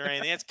on Twitter or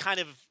anything. It's kind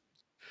of,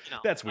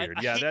 that's weird.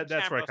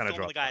 That's where I kind of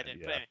draw the line. Yeah.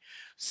 Anyway.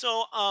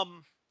 So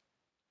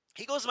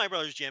he goes to my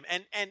brother's gym,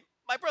 and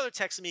my brother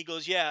texted me. He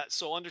goes, "Yeah,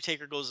 so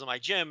Undertaker goes to my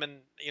gym, and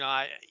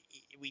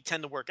we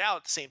tend to work out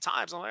at the same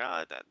time." So I'm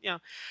like, I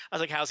was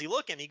like, "How's he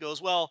looking?" He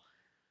goes, "Well,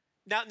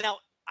 now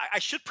I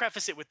should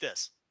preface it with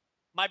this.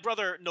 My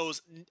brother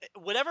knows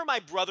whatever my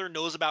brother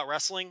knows about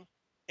wrestling.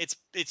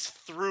 It's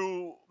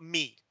through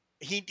me.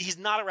 He's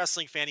not a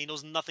wrestling fan. He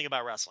knows nothing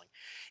about wrestling.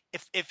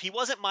 If he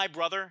wasn't my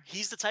brother,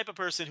 he's the type of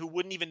person who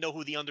wouldn't even know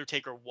who the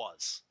Undertaker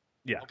was.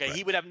 Yeah. Okay. Right.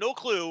 He would have no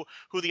clue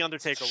who the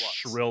Undertaker was.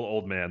 Shrill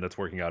old man that's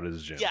working out at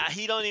his gym. Yeah.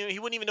 He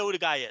wouldn't even know who the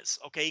guy is.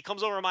 Okay. He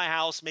comes over to my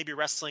house. Maybe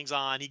wrestling's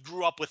on. He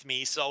grew up with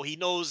me, so he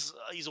knows.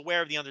 He's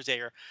aware of the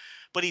Undertaker,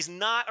 but he's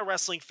not a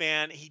wrestling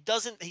fan. He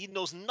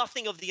knows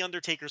nothing of the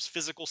Undertaker's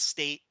physical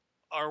state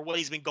or what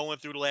he's been going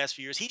through the last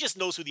few years. He just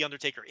knows who the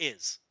Undertaker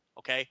is.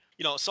 Okay.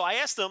 So I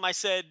asked him, I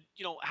said,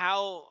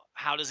 how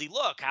does he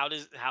look?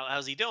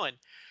 How's he doing?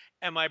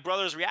 And my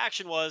brother's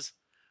reaction was,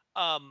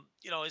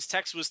 his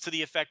text was to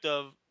the effect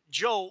of,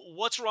 Joe,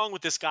 what's wrong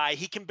with this guy?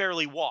 He can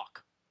barely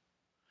walk.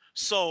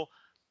 So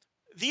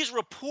these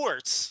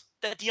reports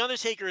that the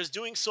Undertaker is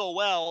doing so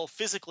well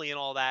physically and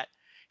all that,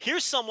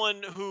 here's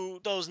someone who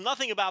knows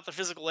nothing about the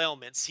physical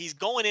ailments. He's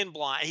going in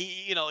blind.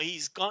 He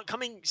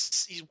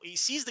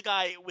sees the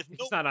guy with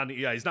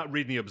he's not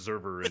reading the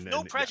Observer with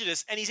no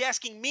prejudice, and he's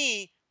asking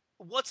me,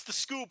 "What's the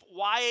scoop?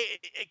 Why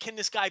can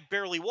this guy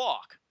barely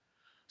walk?"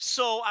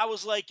 So I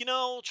was like,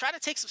 try to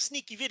take some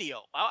sneaky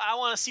video. I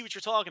want to see what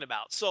you're talking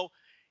about. So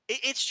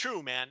it's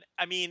true, man.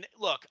 I mean,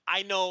 look,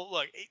 I know.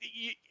 Look,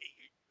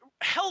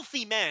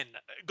 healthy men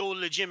go to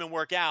the gym and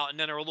work out and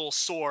then are a little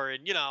sore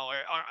and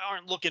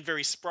aren't looking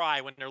very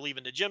spry when they're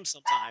leaving the gym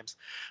sometimes,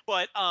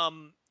 but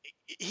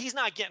he's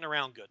not getting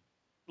around good.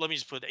 Let me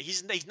just put that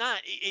he's not.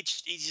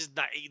 He's just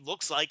not. He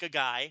looks like a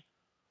guy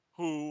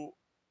who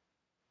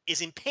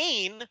is in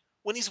pain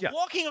when he's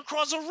walking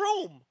across a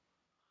room.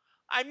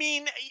 I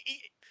mean,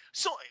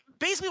 so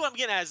basically what I'm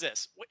getting at is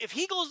this: if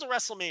he goes to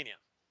WrestleMania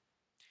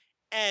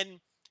and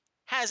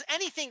has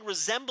anything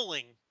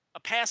resembling a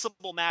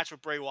passable match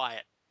with Bray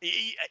Wyatt,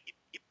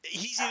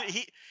 he's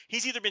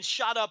either been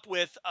shot up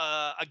with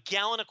a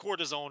gallon of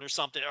cortisone or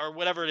something, or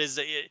whatever it is,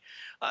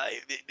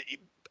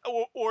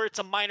 or it's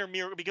a minor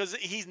miracle because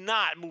he's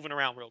not moving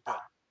around real good.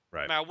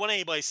 Right. No matter what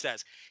anybody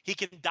says, he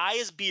can dye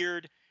his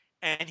beard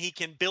and he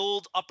can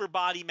build upper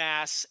body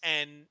mass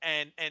and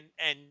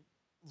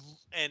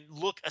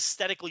look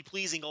aesthetically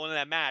pleasing going into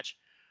that match.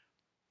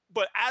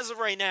 But as of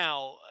right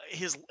now,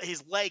 his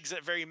legs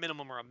at very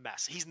minimum are a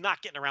mess. He's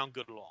not getting around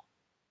good at all.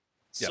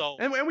 Yeah. So,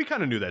 and we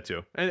kind of knew that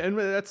too, and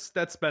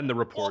that's been the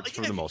reports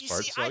for the most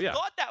part. I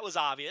thought that was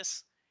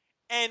obvious,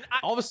 and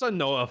all of a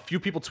sudden, a few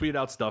people tweeted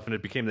out stuff, and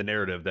it became the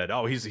narrative that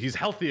he's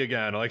healthy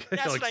again. Like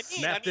that's like what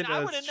I mean.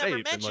 I would have never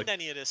mentioned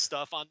any of this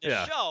stuff on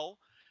this show,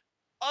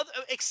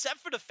 except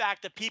for the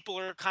fact that people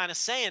are kind of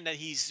saying that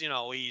he's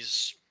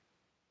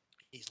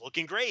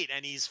looking great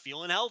and he's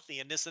feeling healthy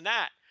and this and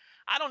that.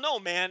 I don't know,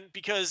 man,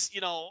 because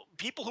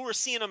people who are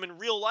seeing him in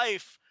real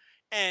life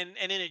and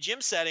in a gym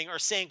setting are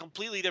saying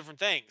completely different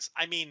things.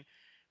 I mean,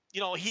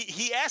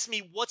 he asked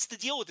me, what's the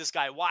deal with this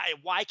guy?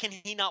 Why can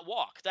he not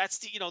walk? That's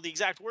the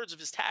exact words of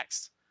his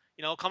text,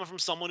 coming from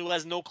someone who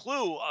has no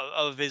clue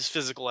of his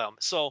physical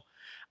ailment. So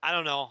I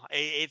don't know.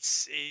 I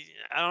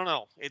don't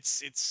know.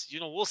 It's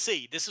we'll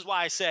see. This is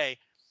why I say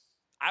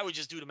I would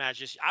just do the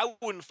match. I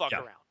wouldn't fuck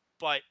around,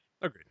 but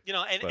agreed.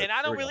 And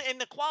I don't really, and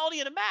the quality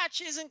of the match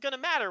isn't going to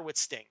matter with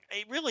Sting.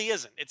 It really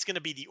isn't. It's going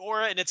to be the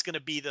aura, and it's going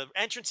to be the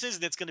entrances,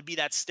 and it's going to be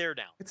that stare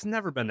down. It's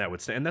never been that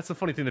with Sting, and that's the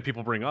funny thing that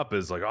people bring up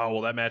is like, oh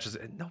well, that match is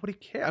nobody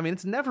cares. I mean,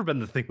 it's never been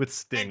the thing with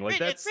Sting. And like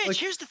that's Rich, like,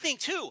 here's the thing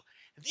too.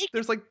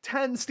 There's like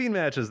 10 Sting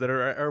matches that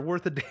are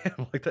worth a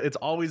damn. Like it's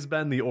always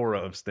been the aura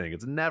of Sting.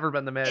 It's never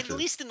been the matches. At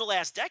least in the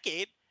last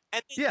decade.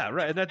 And yeah,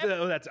 right.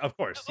 That's of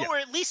course. Or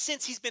at least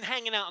since he's been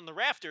hanging out on the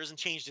rafters and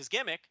changed his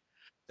gimmick.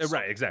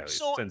 Right, exactly.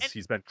 Since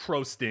he's been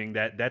Crow Sting,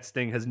 that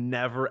Sting has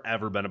never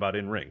ever been about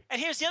in ring.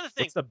 And here's the other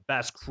thing: what's the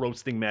best Crow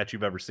Sting match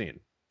you've ever seen?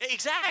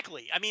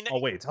 Exactly. I mean,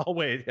 I'll wait.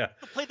 Yeah.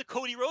 Play the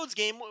Cody Rhodes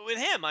game with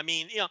him. I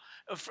mean,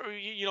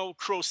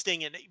 Crow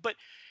Sting, but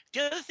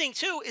the other thing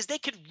too is they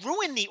could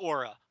ruin the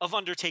aura of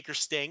Undertaker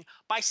Sting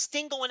by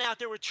Sting going out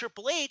there with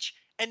Triple H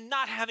and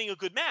not having a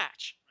good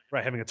match.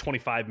 Right, having a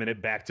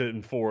 25-minute back to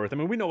and forth. I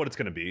mean, we know what it's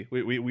going to be.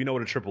 We know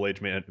what a Triple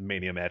H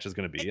Mania match is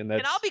going to be, and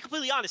I'll be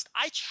completely honest.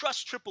 I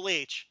trust Triple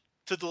H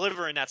to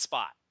deliver in that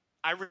spot.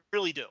 I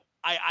really do.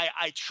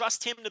 I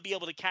trust him to be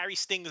able to carry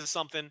Sting to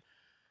something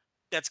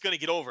that's going to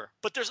get over.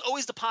 But there's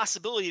always the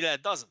possibility that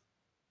it doesn't.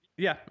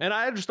 Yeah, and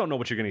I just don't know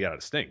what you're going to get out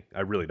of Sting. I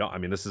really don't. I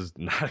mean, this is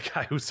not a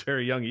guy who's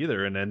very young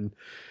either, and then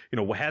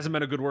hasn't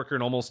been a good worker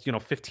in almost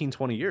 15,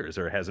 20 years,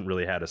 or hasn't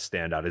really had a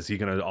standout. Is he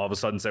going to all of a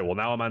sudden say, well,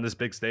 now I'm on this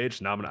big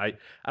stage, now I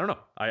don't know.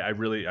 I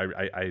really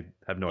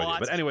have no idea.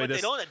 But anyway,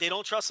 they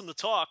don't trust him to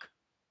talk.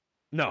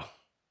 No.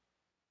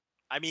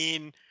 I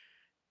mean,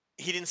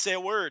 he didn't say a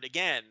word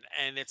again,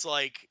 and it's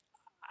like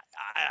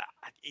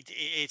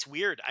it's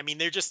weird. I mean,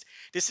 this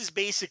is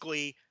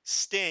basically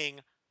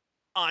Sting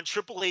on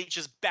Triple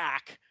H's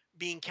back,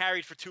 being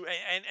carried for two,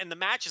 and the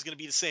match is going to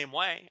be the same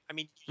way. I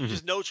mean, you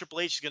just know Triple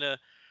H is going to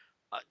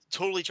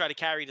totally try to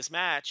carry this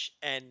match,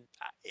 and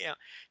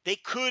they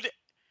could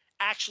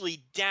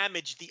actually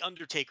damage the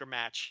Undertaker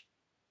match.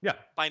 Yeah,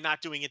 by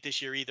not doing it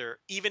this year either,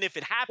 even if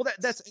it happens. Well,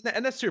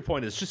 that's to your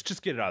point is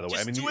just get it out of the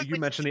way. I mean, you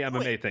mentioned the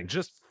MMA thing.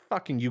 Just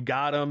fucking, you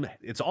got him.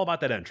 It's all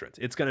about that entrance.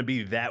 It's going to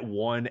be that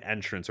one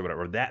entrance or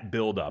whatever, or that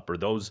build up, or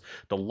the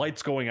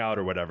lights going out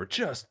or whatever.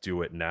 Just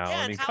do it now. Yeah,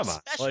 I mean, come on.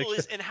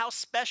 How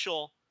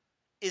special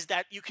is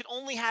that you can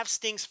only have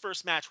Sting's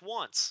first match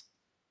once.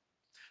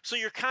 So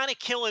you're kind of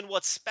killing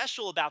what's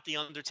special about the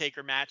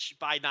Undertaker match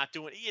by not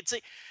doing it.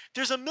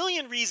 There's a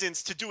million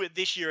reasons to do it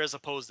this year as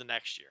opposed to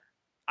next year.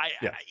 I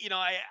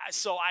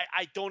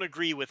don't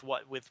agree with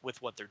what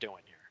they're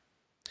doing here.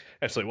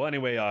 Absolutely. Well,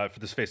 anyway, for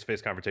this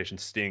face-to-face confrontation,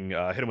 Sting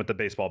hit him with the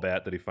baseball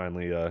bat that he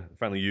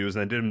finally used,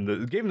 and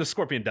then gave him the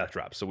Scorpion Death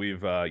Drop. So we've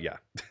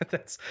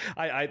that's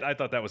I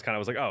thought that was kind of, I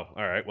was like, oh,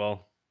 all right,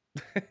 well,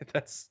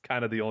 that's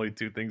kind of the only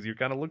two things you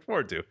kind of look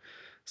forward to.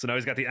 So now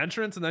he's got the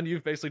entrance, and then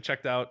you've basically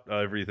checked out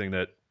everything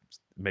that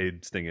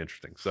made Sting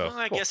interesting. So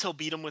I guess he'll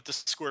beat him with the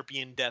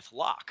Scorpion Death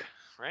Lock,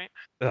 right?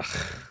 Ugh.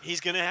 He's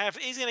gonna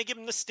give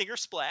him the Stinger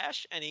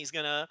Splash, and he's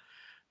gonna,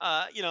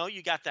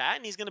 you got that,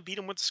 and he's gonna beat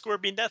him with the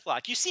Scorpion Death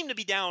Lock. You seem to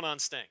be down on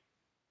Sting.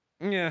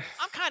 Yeah,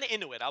 I'm kind of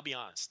into it. I'll be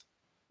honest.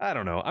 I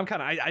don't know.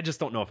 I just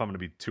don't know if I'm going to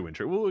be too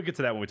interested. We'll get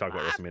to that when we talk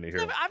about WrestleMania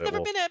here. I've never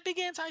been a big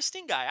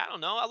anti-Sting guy. I don't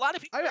know. A lot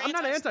of people. I'm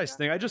not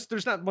anti-Sting.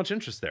 There's not much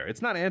interest there.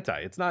 It's not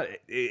anti.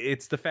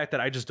 It's the fact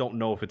that I just don't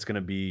know if it's going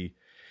to be.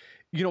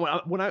 You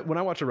know, when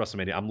I watch a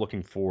WrestleMania, I'm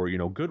looking for,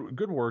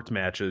 good worked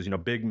matches,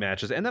 big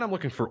matches, and then I'm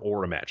looking for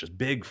aura matches,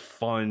 big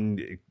fun.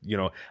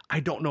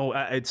 I don't know.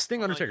 It's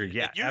Sting Undertaker,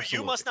 yeah,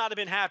 you must not have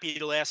been happy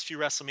the last few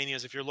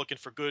WrestleManias if you're looking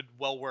for good,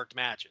 well worked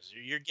matches.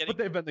 You're getting. But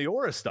they've been the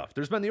aura stuff.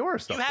 There's been the aura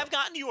stuff. You have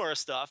gotten the aura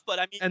stuff, but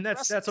I mean, and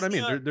that's what I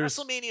mean.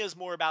 WrestleMania is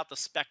more about the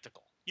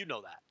spectacle. You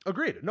know that.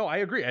 Agreed. No, I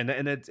agree, and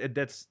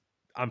that's.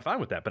 I'm fine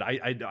with that, but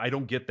I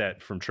don't get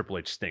that from Triple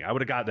H Sting. I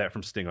would have got that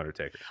from Sting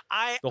Undertaker.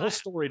 The whole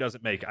story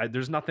doesn't make.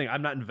 There's nothing.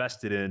 I'm not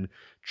invested in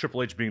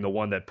Triple H being the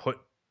one that put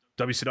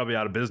WCW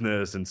out of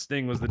business and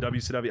Sting was the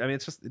WCW. I mean,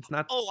 it's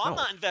not. I'm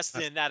not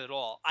invested in that at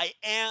all. I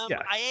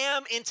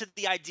am into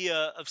the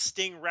idea of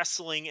Sting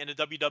wrestling in a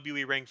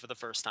WWE ring for the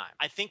first time.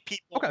 I think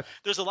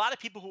there's a lot of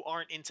people who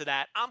aren't into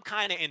that. I'm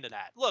kind of into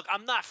that. Look,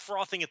 I'm not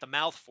frothing at the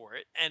mouth for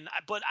it,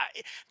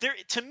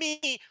 to me,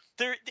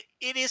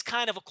 it is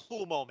kind of a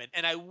cool moment,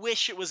 and I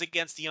wish it was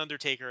against the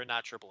Undertaker and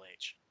not Triple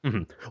H.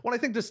 Mm-hmm. Well, I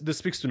think this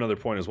speaks to another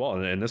point as well,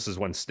 and this is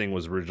when Sting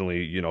was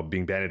originally,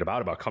 being bandied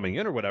about coming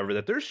in or whatever.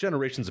 That there's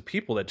generations of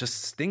people that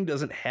just Sting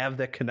doesn't have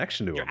that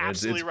connection to him. You're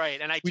absolutely right,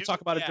 and we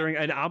talk about it during,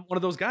 and I'm one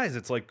of those guys.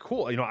 It's like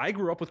cool, I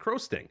grew up with Crow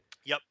Sting.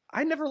 Yep.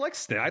 I never liked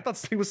Sting. I thought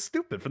Sting was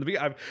stupid from the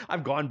beginning.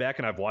 I've gone back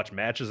and I've watched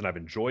matches and I've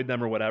enjoyed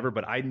them or whatever,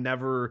 but I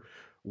never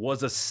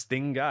was a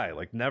Sting guy,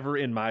 like never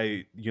in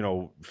my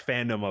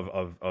fandom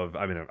of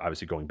I mean,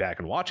 obviously going back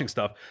and watching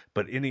stuff,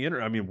 but in the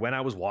when I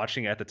was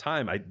watching at the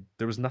time,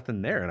 there was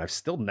nothing there, and I've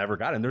still never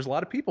got it. And there's a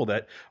lot of people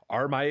that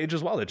are my age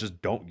as well that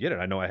just don't get it.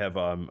 I know I have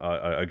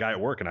a guy at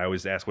work, and I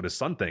always ask what his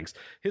son thinks.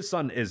 His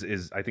son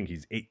is I think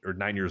he's 8 or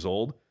 9 years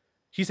old.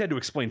 He's had to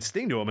explain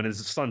Sting to him, and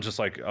his son's just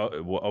like,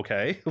 well,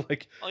 okay.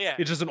 Like,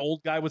 it's just an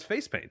old guy with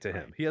face paint to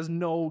him. He has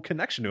no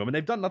connection to him, and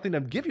they've done nothing to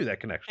give you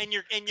that connection. And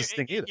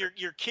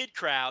your kid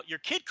crowd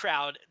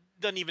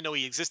doesn't even know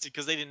he existed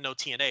because they didn't know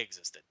TNA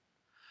existed.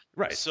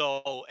 Right.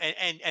 So,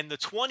 and the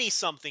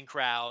 20-something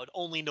crowd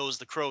only knows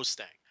the Crow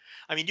Sting.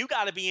 I mean, you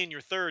got to be in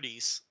your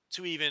 30s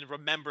to even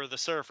remember the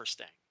Surfer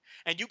Sting,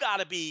 and you got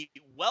to be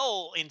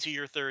well into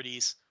your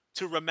 30s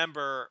to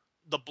remember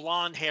the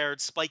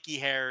blonde-haired,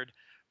 spiky-haired,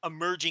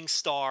 emerging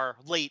star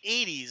late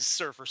 80s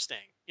Surfer Sting.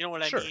 You know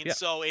what I mean? Yeah.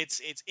 So it's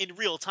in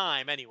real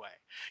time anyway.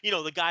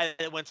 The guy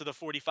that went to the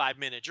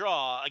 45-minute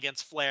draw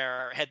against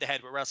Flair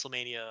head-to-head with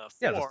WrestleMania 4.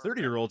 Yeah, the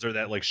 30-year-olds are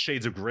that like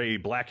shades of gray,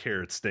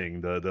 black-haired Sting,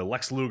 the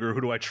Lex Luger,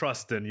 who do I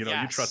trust? And you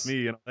trust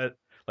me,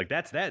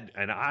 that's that.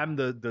 And I'm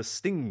the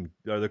Sting,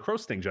 the Crow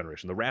Sting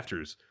generation, the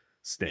Rafters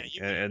Sting.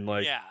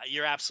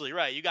 You're absolutely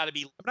right. You got to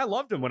be. I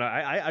loved him when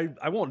I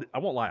won't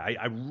lie.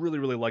 I really,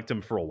 really liked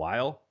him for a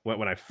while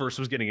when I first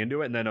was getting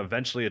into it, and then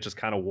eventually it just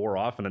kind of wore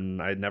off, and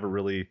then I never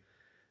really.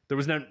 There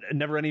was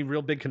never any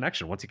real big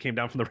connection. Once he came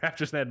down from the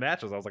Raptors and had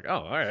matches, I was like,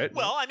 oh, all right.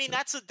 Well, I mean,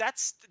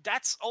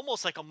 that's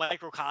almost like a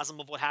microcosm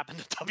of what happened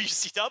to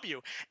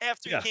WCW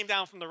after he came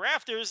down from the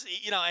Rafters,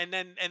 and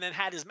then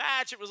had his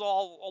match. It was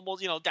all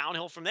almost,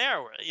 downhill from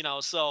there,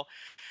 So,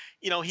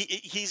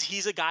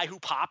 he's a guy who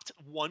popped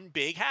one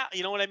big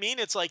you know what I mean?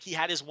 It's like he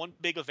had his one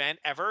big event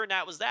ever, and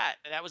that was that.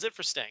 And that was it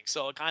for Sting.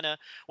 So kind of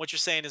what you're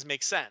saying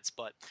makes sense.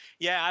 But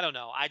yeah, I don't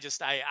know. I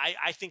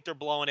think they're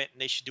blowing it,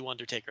 and they should do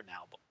Undertaker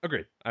now. But.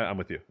 Agreed. I'm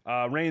with you.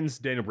 Reigns,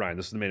 Daniel Bryan.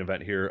 This is the main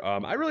event here.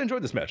 I really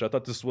enjoyed this match. I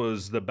thought this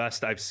was the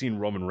best I've seen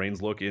Roman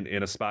Reigns look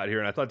in a spot here,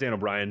 and I thought Daniel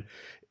Bryan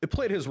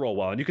played his role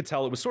well, and you could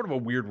tell it was sort of a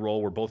weird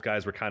role where both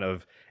guys were kind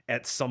of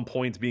at some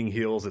points being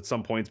heels, at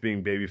some points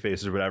being baby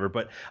faces or whatever.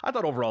 But I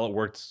thought overall it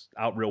worked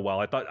out real well.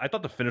 I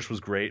thought the finish was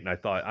great, and I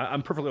thought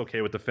I'm perfectly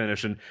okay with the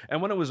finish. And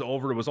when it was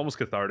over, it was almost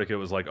cathartic. It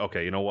was like,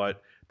 okay, you know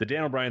what? The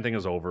Daniel Bryan thing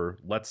is over.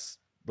 Let's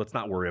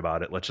not worry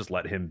about it. Let's just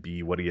let him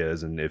be what he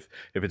is. And if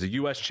it's a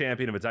U.S.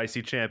 champion, if it's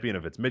IC champion,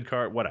 if it's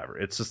mid-card, whatever.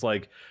 It's just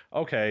like,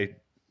 okay,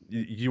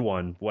 you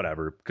won,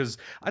 whatever. Because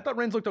I thought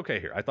Reigns looked okay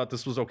here. I thought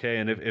this was okay.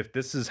 And if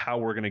this is how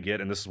we're going to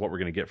get, and this is what we're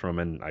going to get from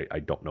him, and I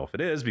don't know if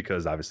it is,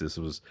 because obviously this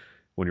was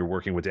when you're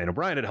working with Daniel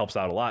Bryan, it helps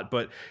out a lot.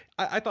 But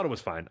I thought it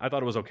was fine. I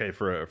thought it was okay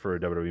for a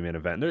WWE main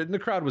event. The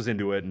crowd was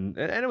into it, and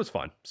it was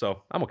fun.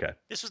 So I'm okay.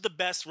 This was the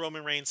best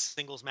Roman Reigns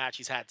singles match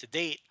he's had to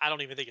date. I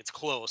don't even think it's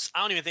close.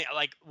 I don't even think,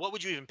 like, what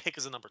would you even pick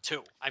as a number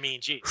 2? I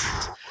mean, geez.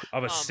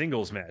 Of a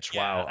singles match.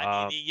 Yeah, Wow.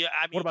 I mean,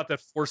 what about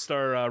that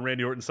 4-star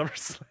Randy Orton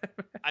SummerSlam?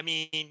 I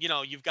mean,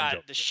 you've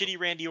got the shitty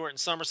Randy Orton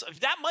SummerSlam.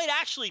 That might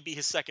actually be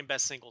his second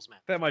best singles match.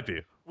 That might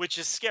be. Which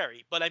is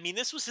scary. But, I mean,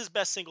 this was his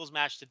best singles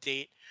match to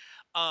date.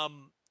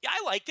 Yeah,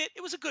 I liked it.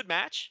 It was a good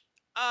match.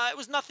 It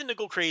was nothing to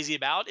go crazy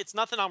about. It's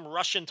nothing I'm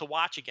rushing to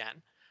watch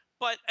again.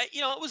 But,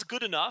 it was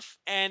good enough.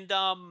 And,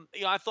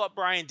 I thought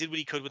Bryan did what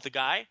he could with the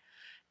guy.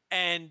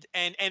 And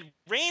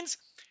Reigns,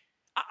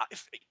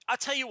 I'll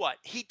tell you what,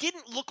 he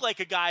didn't look like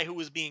a guy who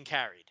was being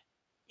carried.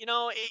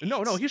 No,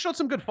 he showed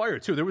some good fire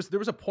too. There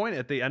was a point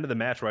at the end of the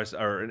match where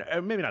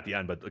or maybe not the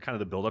end, but kind of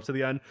the build up to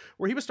the end,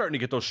 where he was starting to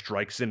get those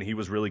strikes in. He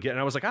was really getting.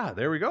 I was like,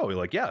 there we go.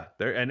 Like, yeah,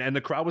 there, and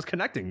the crowd was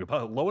connecting.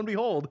 But lo and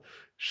behold,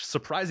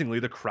 surprisingly,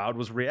 the crowd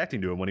was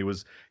reacting to him when he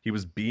was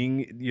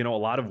being, a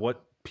lot of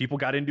what people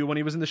got into when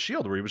he was in the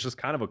Shield, where he was just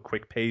kind of a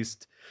quick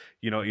paced,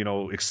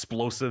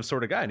 explosive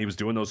sort of guy, and he was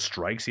doing those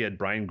strikes. He had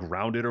Bryan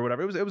grounded or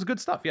whatever. It was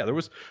good stuff. Yeah, there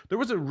was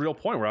a real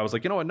point where I was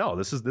like, you know what? No,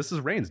 this is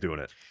Reigns doing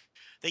it.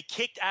 They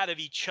kicked out of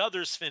each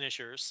other's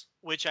finishers,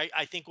 which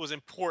I think was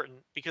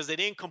important because they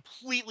didn't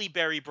completely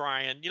bury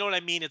Bryan. You know what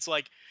I mean? It's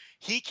like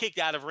he kicked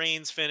out of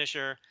Reigns'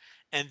 finisher,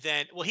 and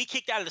then, he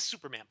kicked out of the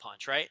Superman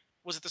punch, right?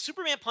 Was it the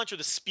Superman punch or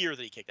the spear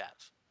that he kicked out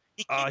of?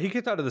 He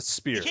kicked out of the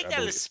spear. He kicked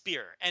out of the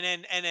spear, and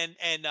then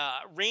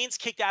Reigns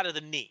kicked out of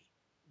the knee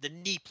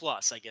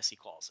plus, I guess he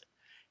calls it.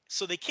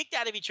 So they kicked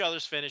out of each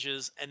other's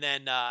finishes, and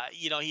then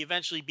he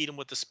eventually beat him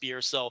with the spear.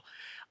 So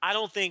I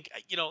don't think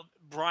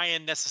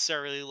Bryan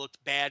necessarily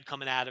looked bad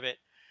coming out of it,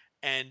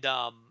 and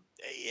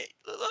it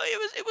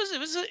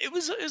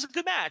was a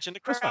good match, and the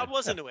crowd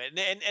was into it.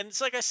 And it's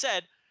like I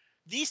said,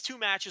 these two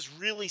matches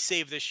really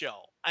saved this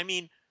show. I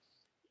mean,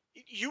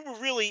 you were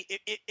really,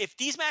 if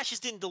these matches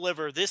didn't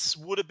deliver, this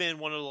would have been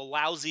one of the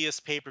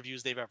lousiest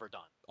pay-per-views they've ever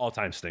done.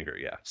 All-time stinker,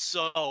 yeah.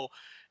 So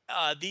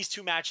these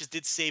two matches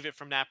did save it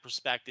from that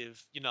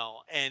perspective,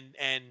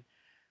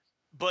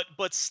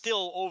 but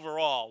still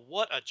overall,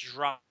 what a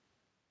dry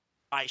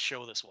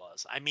show this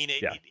was. I mean,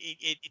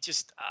 it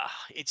just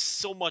it's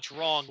so much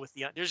wrong with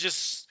there's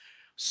just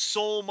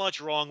so much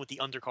wrong with the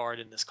undercard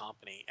in this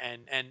company,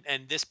 and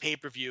this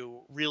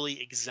pay-per-view really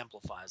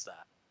exemplifies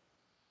that.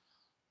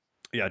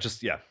 Yeah,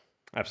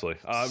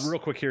 absolutely. Real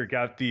quick here,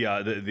 got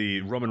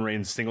the Roman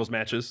Reigns singles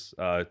matches.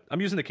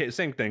 I'm using the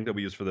same thing that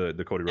we used for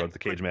the Cody Rhodes, the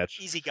cage match.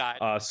 Easy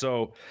guide.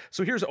 So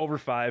here's over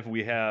 5.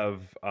 We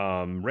have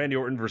Randy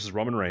Orton versus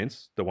Roman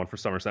Reigns. The one for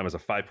SummerSlam is a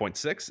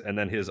 5.6, and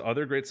then his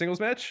other great singles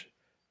match,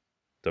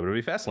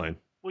 WWE Fastlane.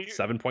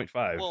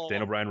 7.5. Well,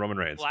 Daniel Bryan, Roman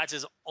Reigns. Well, that's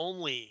his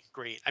only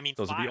great. I mean,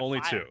 those are the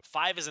only two.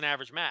 5 is an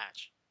average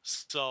match.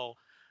 So,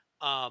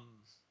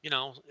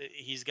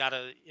 he's got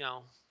to,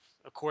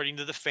 according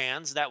to the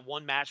fans, that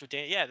one match with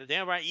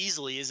Daniel Bryan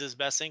easily is his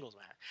best singles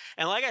match.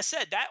 And like I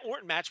said, that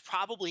Orton match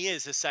probably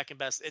is his second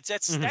best.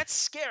 That's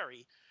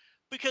scary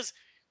because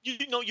you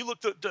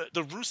look,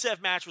 the Rusev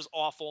match was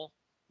awful.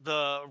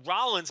 The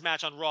Rollins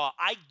match on Raw,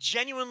 I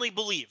genuinely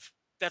believe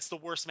that's the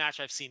worst match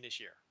I've seen this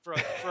year for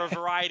a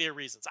variety of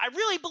reasons. I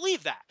really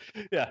believe that.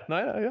 Yeah.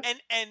 And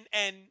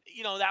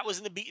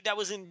that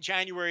was in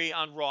January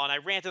on Raw, and I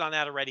ranted on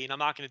that already, and I'm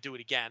not going to do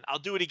it again. I'll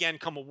do it again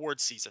come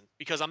awards season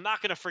because I'm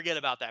not going to forget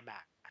about that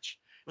match.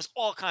 It was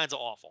all kinds of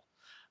awful.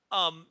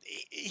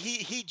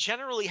 He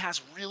generally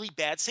has really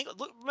bad singles.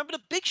 Look, remember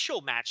the Big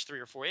Show match 3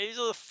 or 4? It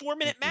was a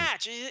 4-minute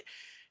match.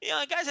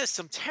 The guys has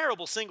some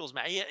terrible singles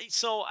match.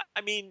 So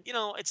I mean,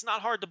 it's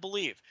not hard to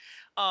believe.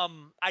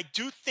 I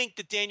do think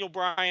that Daniel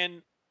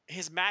Bryan,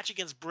 his match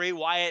against Bray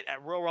Wyatt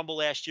at Royal Rumble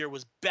last year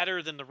was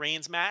better than the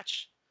Reigns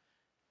match.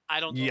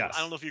 I don't know. Yes.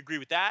 I don't know if you agree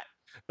with that.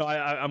 No,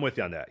 I'm with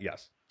you on that.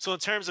 Yes. So in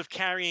terms of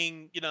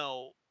carrying,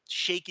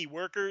 shaky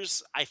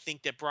workers, I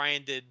think that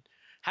Bryan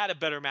had a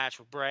better match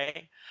with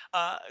Bray.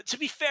 To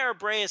be fair,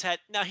 Bray has had.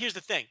 Now here's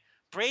the thing: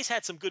 Bray's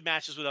had some good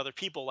matches with other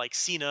people like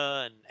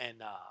Cena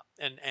and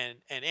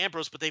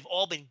Ambrose, but they've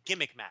all been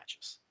gimmick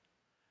matches.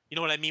 You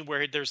know what I mean?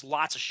 Where there's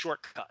lots of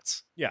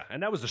shortcuts. Yeah,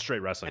 and that was the straight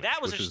wrestling. And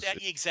that was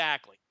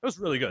exactly. It was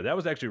really good. That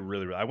was actually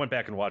really. I went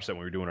back and watched that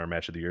when we were doing our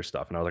match of the year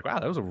stuff, and I was like, wow,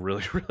 that was a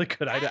really, really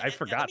good. I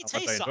forgot how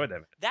much I enjoyed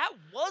that. That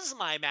was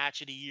my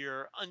match of the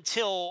year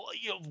until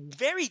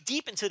very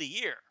deep into the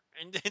year,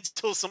 and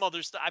until some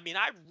other stuff. I mean,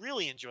 I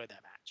really enjoyed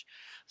that match.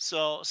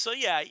 So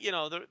yeah,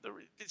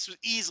 this was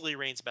easily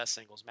Reigns' best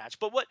singles match.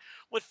 But what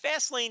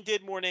Fastlane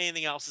did more than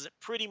anything else is it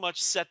pretty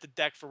much set the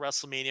deck for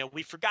WrestleMania.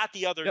 We forgot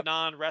the other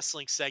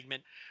non-wrestling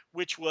segment,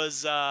 which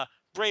was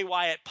Bray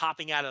Wyatt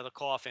popping out of the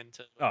coffin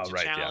to challenge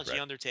right.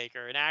 the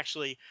Undertaker, and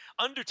actually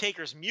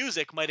Undertaker's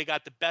music might have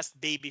got the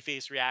best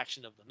babyface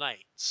reaction of the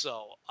night.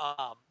 So,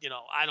 you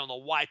know, I don't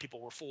know why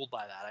people were fooled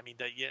by that. I mean,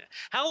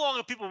 how long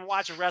have people been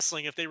watching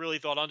wrestling if they really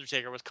thought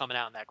Undertaker was coming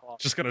out in that coffin?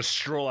 Just gonna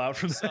stroll out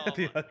from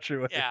the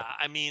entryway. Yeah,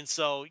 I mean,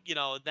 so you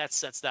know that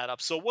sets that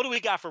up. So, what do we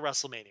got for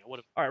WrestleMania? All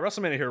right,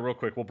 WrestleMania here, real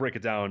quick. We'll break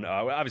it down.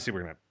 Obviously,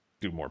 we're gonna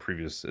do more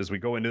previews as we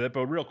go into that,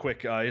 but real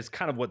quick, it's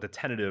kind of what the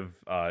tentative,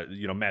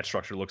 match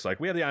structure looks like.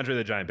 We have the Andre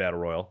the Giant Battle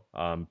Royal.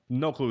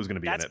 No clue who's going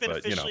to be in it. That's been but,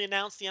 officially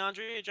announced. The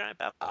Andre the Giant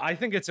Battle. I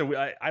think it's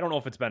I don't know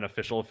if it's been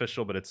official,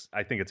 but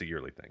I think it's a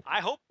yearly thing.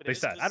 I hope they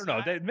said. I don't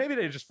know. Maybe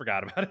they just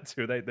forgot about it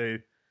too.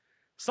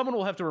 Someone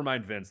will have to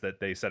remind Vince that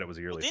they said it was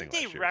a yearly thing.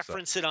 Didn't they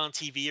reference it on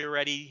TV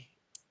already?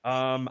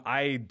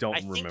 I don't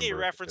remember. I think they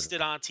referenced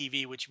it on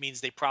TV, which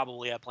means they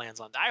probably have plans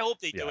on that. I hope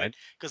they do it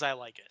because I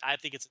like it. I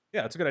think it's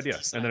a good idea.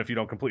 And then if you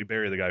don't completely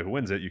bury the guy who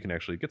wins it, you can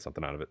actually get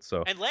something out of it.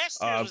 So and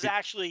last year was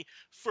actually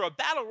for a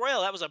battle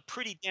royal. That was a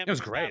pretty damn. It was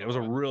great. It was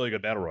a really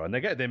good battle royal, and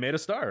they made a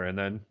star, and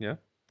then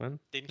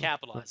didn't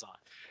capitalize on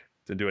it.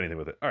 Didn't do anything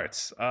with it. All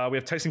right, we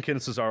have Tyson Kidd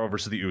and Cesaro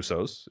versus the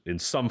Usos in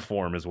some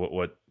form, is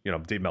what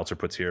Dave Meltzer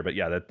puts here. But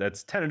yeah,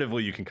 that's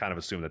tentatively you can kind of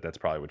assume that's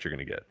probably what you're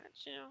going to get.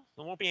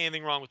 There won't be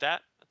anything wrong with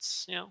that.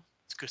 It's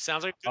it's good.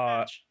 Sounds like a good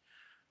match.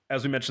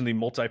 As we mentioned, the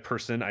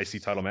multi-person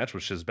IC title match,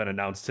 which has been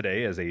announced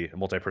today as a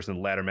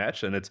multi-person ladder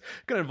match, and it's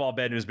going to involve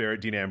Bad News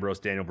Barrett, Dean Ambrose,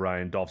 Daniel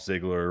Bryan, Dolph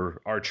Ziggler,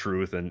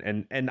 R-Truth,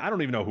 and I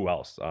don't even know who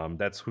else.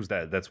 Who's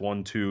that? That's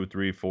 1, 2,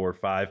 3, 4,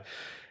 5.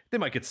 They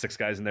might get 6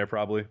 guys in there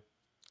probably.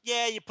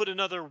 Yeah, you put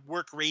another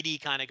work rady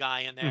kind of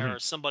guy in there, or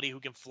somebody who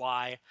can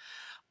fly.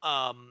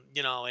 And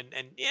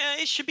yeah,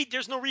 it should be.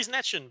 There's no reason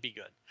that shouldn't be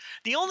good.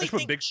 The only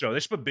thing, Big Show. They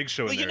should put Big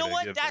Show. Well, in there. You know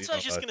what? That's what I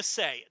was just gonna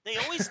say. They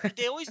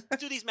always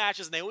do these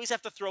matches, and they always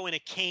have to throw in a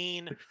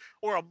Kane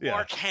or a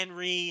Mark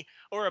Henry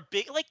or a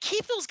big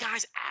keep those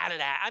guys out of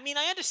that. I mean,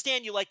 I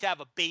understand you like to have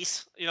a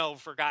base,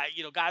 for guys.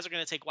 Guys are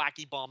gonna take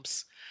wacky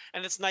bumps,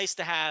 and it's nice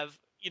to have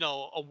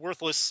a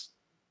worthless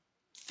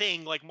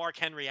thing like Mark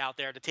Henry out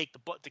there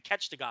to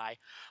catch the guy.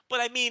 But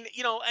I mean,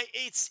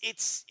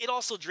 it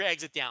also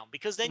drags it down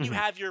because then you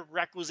have your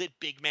requisite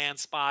big man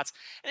spots,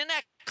 and in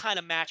that kind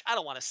of match, I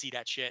don't want to see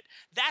that shit.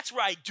 That's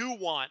where I do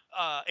want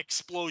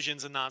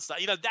explosions and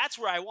nonstop. That's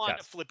where I want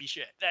flippy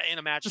shit in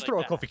a match. Just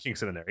like throw a Kofi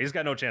Kingston in there. He's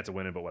got no chance of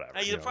winning, but whatever.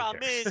 The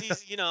problem is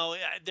he's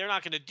they're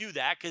not going to do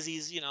that because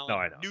he's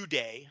New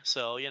Day,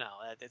 so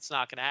it's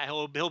not going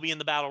to. He'll be in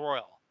the Battle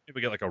Royal. Maybe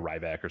get like a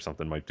Ryback or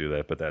something might do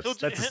that, but that's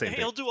the same thing.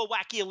 He'll do a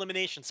wacky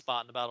elimination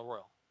spot in the Battle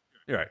Royal.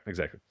 You're right,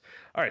 exactly.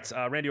 All right,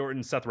 Randy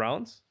Orton, Seth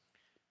Rollins,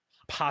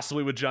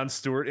 possibly with Jon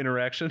Stewart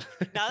interaction.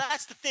 Now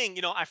that's the thing,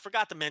 I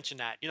forgot to mention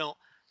that. To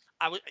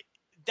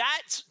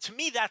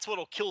me that's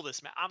what'll kill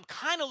this match. I'm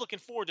kind of looking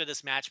forward to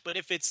this match, but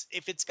if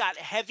it's got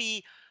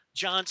heavy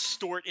Jon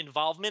Stewart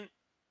involvement,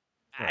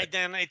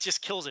 then it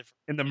just kills it.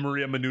 In the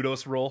Maria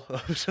Menounos role,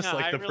 just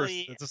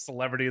person that's a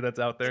celebrity that's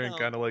out there and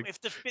kind of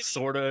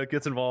sort of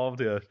gets involved.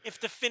 Yeah.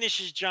 If the finish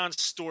is Jon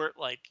Stewart,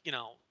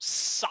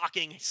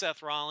 socking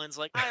Seth Rollins,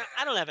 I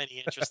don't have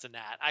any interest in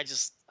that. I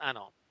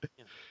don't.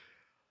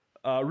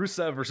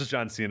 Rusev versus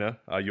John Cena,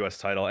 U.S.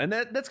 title, and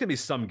that's gonna be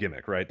some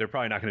gimmick, right? They're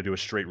probably not gonna do a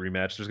straight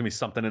rematch. There's gonna be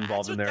something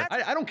involved in there.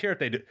 I don't care if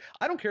they do.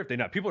 I don't care if they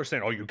not. People are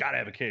saying, "Oh, you gotta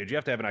have a cage. You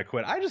have to have an I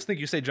Quit." I just think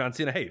you say John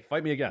Cena, "Hey,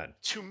 fight me again."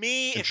 To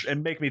me,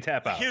 and make me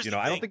tap out.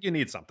 I don't think you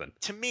need something.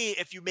 To me,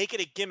 if you make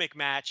it a gimmick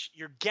match,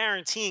 you're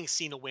guaranteeing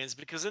Cena wins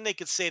because then they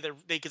could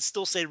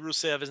still say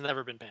Rusev has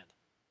never been pinned.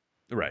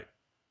 Right.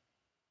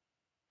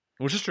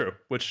 Which is true.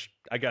 Which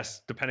I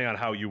guess depending on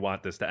how you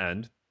want this to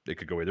end. It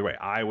could go either way.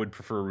 I would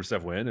prefer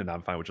Rusev win, and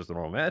I'm fine with just a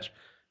normal match.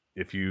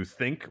 If you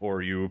think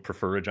or you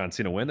prefer a John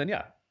Cena win, then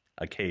yeah,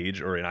 a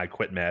cage or an I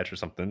Quit match or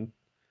something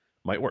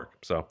might work.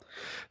 So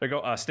there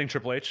you go. Sting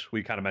Triple H,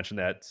 we kind of mentioned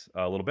that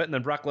a little bit. And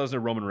then Brock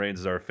Lesnar, Roman Reigns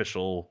is our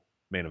official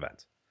main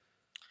event.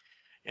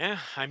 Yeah,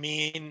 I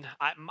mean,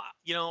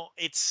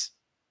 it's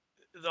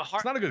the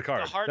hard. It's not a good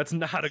card. That's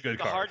not a good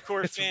card. The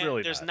hardcore fan,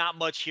 really there's not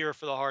much here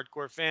for the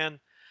hardcore fan.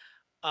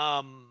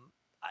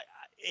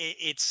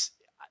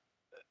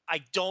 I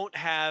don't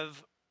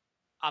have.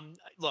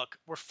 Look,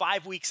 we're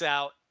 5 weeks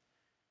out,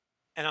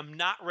 and I'm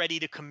not ready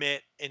to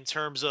commit in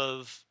terms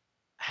of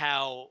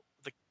how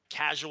the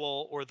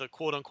casual or the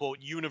quote unquote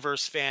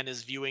universe fan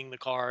is viewing the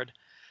card.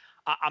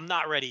 I'm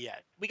not ready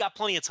yet. We got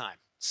plenty of time,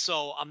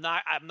 so I'm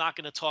not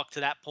going to talk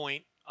to that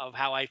point of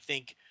how I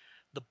think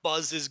the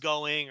buzz is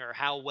going or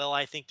how well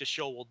I think the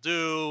show will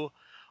do,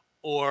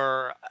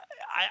 or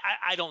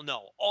I don't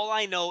know. All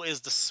I know is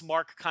the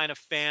smart kind of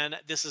fan.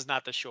 This is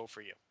not the show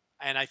for you.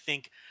 And I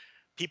think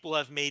people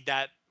have made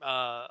that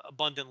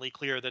abundantly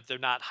clear that they're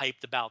not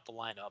hyped about the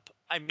lineup.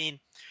 I mean,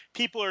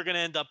 people are going to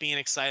end up being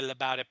excited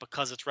about it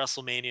because it's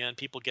WrestleMania and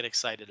people get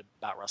excited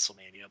about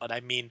WrestleMania. But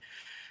I mean,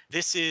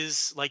 this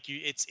is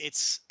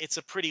it's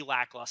a pretty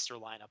lackluster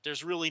lineup.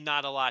 There's really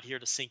not a lot here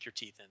to sink your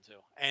teeth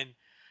into. And,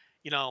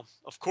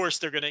 of course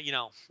they're going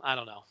to, I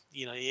don't know,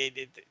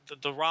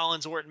 the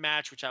Rollins Orton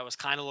match, which I was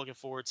kind of looking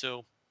forward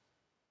to.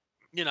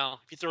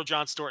 if you throw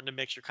Jon Stewart in the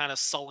mix, you're kind of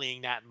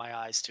sullying that in my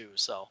eyes too.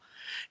 So,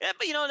 yeah,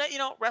 but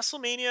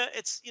WrestleMania,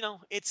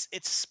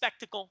 it's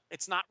spectacle.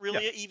 It's not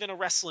really even a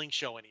wrestling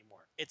show anymore.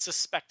 It's a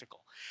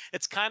spectacle.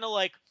 It's kind of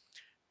like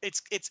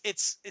it's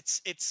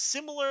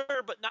similar,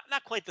 but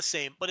not quite the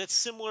same. But it's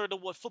similar to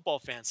what football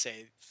fans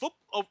say.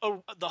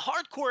 The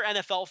hardcore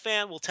NFL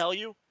fan will tell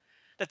you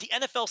that the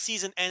NFL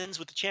season ends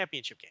with the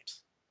championship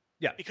games.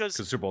 Yeah, because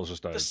Super Bowl is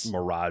just a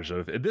mirage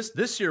of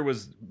this year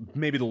was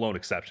maybe the lone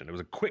exception. It was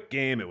a quick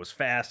game. It was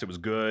fast. It was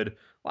good.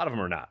 A lot of them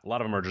are not. A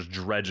lot of them are just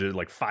dredges,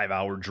 like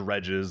 5-hour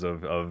dredges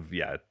of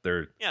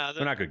they're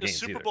not good games.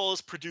 The Super Bowl is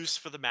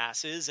produced for the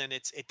masses, and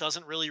it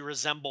doesn't really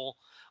resemble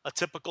a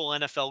typical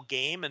NFL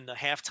game, and the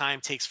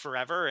halftime takes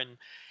forever, and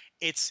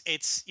it's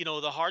the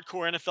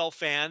hardcore NFL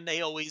fan.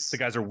 The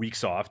guys are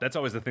weeks off. That's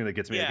always the thing that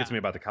gets me. It gets me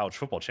about the college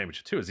football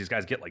championship too. Is these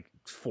guys get like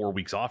 4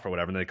 weeks off or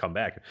whatever, and then they come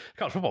back.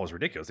 College football was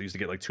ridiculous. They used to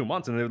get like 2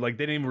 months, and they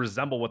didn't even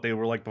resemble what they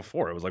were like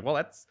before. It was like, well,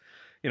 that's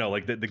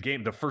like the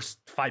game. The first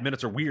 5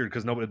 minutes are weird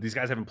because these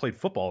guys haven't played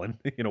football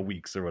in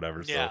weeks or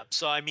whatever. Yeah.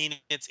 So I mean,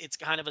 it's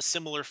kind of a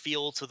similar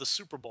feel to the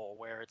Super Bowl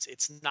where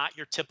it's not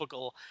your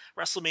typical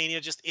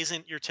WrestleMania. Just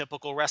isn't your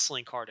typical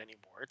wrestling card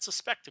anymore. It's a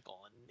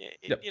spectacle,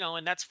 and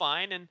and that's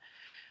fine. And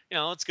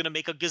it's going to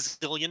make $1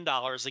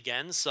 gazillion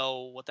again.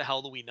 So what the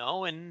hell do we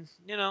know? And,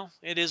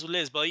 it is what it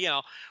is. But,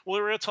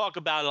 we're going to talk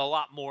about it a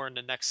lot more in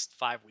the next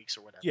 5 weeks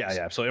or whatever. Yeah,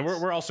 absolutely.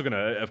 And we're also going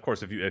to, of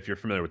course, if you're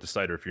familiar with the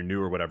site or if you're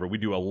new or whatever, we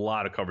do a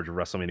lot of coverage of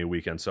WrestleMania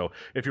weekend. So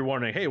if you're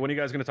wondering, hey, when are you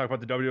guys going to talk about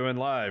the WN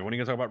Live? When are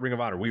you going to talk about Ring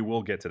of Honor? We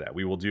will get to that.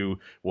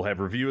 We'll have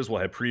reviews. We'll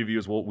have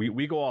previews.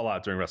 We go all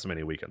out during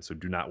WrestleMania weekend. So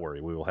do not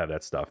worry. We will have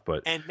that stuff.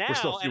 But we're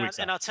still a few weeks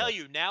out. I'll tell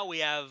you, now we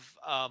have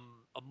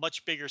a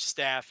much bigger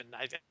staff, and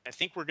I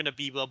think we're going to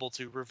be able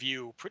to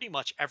review pretty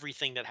much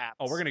everything that happens.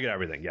 Oh, we're going to get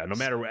everything. Yeah, no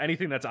matter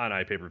anything that's on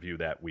iPay-per-view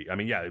that week. I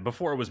mean, yeah,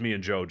 before it was me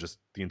and Joe just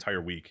the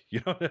entire week,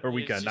 or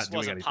weekend, not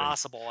doing anything. It wasn't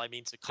possible,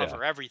 to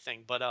cover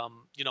everything. But,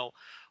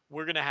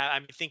 we're going to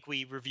have, I think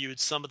we reviewed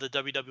some of the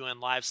WWN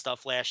Live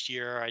stuff last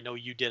year. I know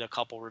you did a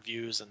couple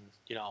reviews, and,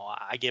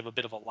 I gave a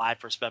bit of a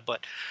live perspective.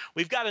 But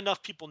we've got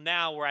enough people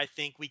now where I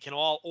think we can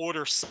all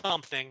order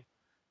something,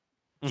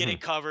 get it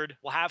covered.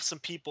 We'll have some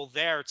people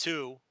there,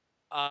 too.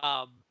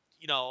 That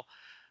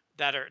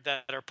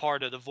are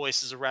part of the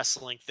Voices of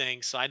Wrestling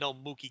thing. So I know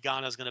Mookie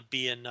Ghana is going to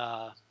be in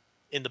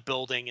the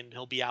building, and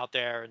he'll be out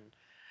there.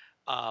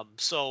 And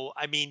so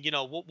I mean,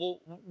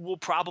 we'll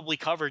probably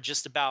cover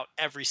just about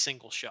every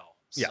single show.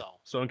 Yeah.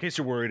 So in case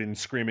you're worried and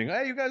screaming,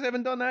 hey, you guys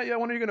haven't done that yet,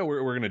 when are you gonna?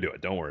 We're gonna do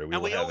it. Don't worry.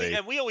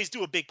 We always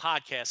do a big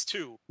podcast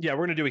too. Yeah,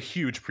 we're gonna do a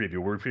huge preview.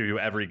 We're gonna preview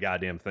every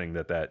goddamn thing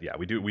that. Yeah,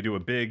 we do a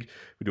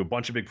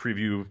bunch of big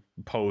preview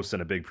posts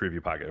and a big preview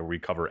podcast where we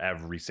cover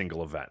every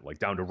single event, like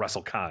down to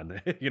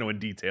WrestleCon, in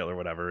detail or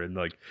whatever, and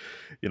like,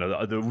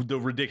 the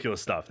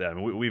ridiculous stuff. That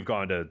we've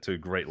gone to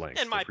great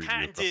lengths. And my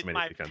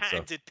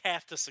patented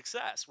path to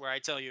success, where I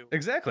tell you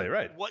exactly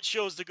right what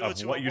shows to go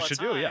to, what you should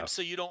do,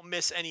 so you don't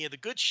miss any of the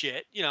good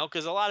shit.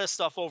 Because a lot of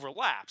stuff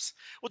overlaps.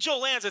 Well, Joe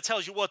Lanza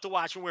tells you what to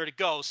watch and where to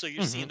go, so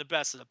you're seeing the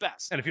best of the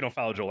best. And if you don't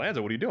follow Joe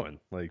Lanza, what are you doing?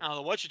 Like, I don't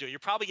know what you're doing. You're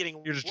probably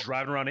getting. You're just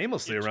driving around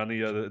aimlessly around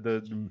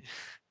the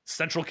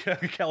Central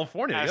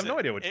California. You have no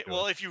idea what you're doing.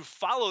 Well, if you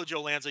follow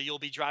Joe Lanza, you'll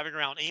be driving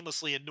around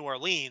aimlessly in New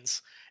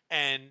Orleans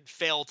and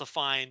fail to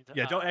find.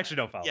 Yeah, don't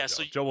follow. Yeah, Joe.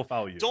 So Joe will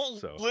follow you.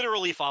 Don't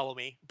literally follow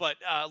me, but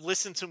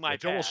listen to my.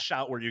 Joe will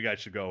shout where you guys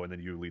should go, and then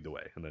you lead the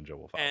way, and then Joe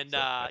will follow. And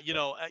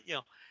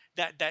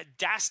that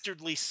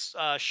dastardly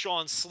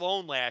Sean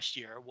Sloan last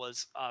year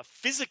was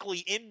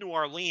physically in New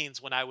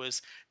Orleans when I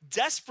was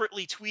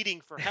desperately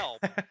tweeting for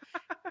help.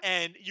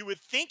 And you would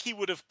think he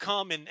would have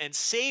come and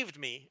saved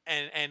me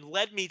and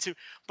led me to.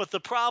 But the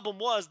problem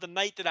was the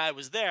night that I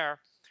was there,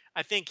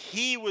 I think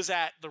he was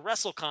at the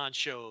WrestleCon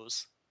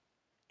shows.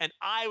 And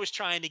I was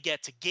trying to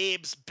get to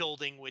Gabe's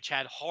building, which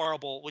had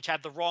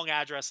the wrong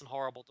address and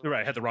horrible directions.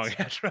 Right, had the wrong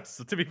address,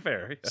 to be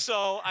fair. Yeah.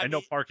 So I no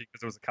parking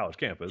because it was a college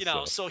campus.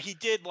 So he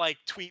did like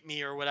tweet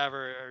me or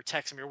whatever, or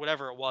text me or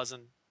whatever it was,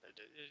 and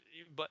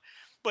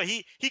but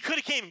he could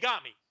have came and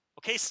got me.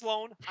 Okay,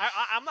 Sloan,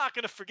 I'm not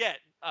going to forget,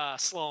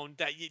 Sloan,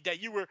 that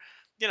you were,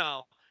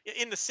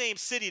 in the same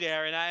city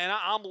there, and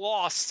I'm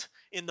lost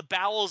in the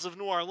bowels of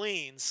New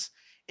Orleans,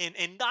 in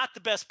not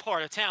the best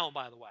part of town,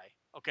 by the way.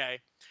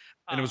 Okay.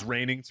 And it was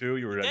raining too.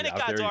 You were then out it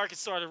got there. Dark. It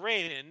started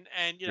raining,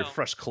 and your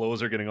fresh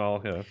clothes are getting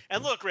all. Yeah.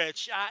 And look,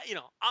 Rich,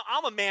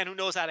 I'm a man who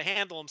knows how to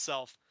handle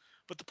himself.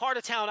 But the part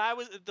of town I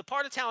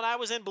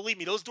was in, believe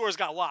me, those doors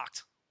got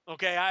locked.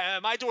 Okay,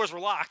 my doors were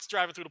locked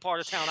driving through the part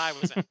of town I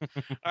was in.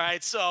 All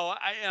right, so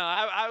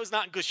I was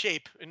not in good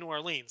shape in New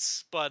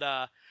Orleans, but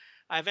I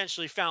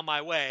eventually found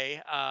my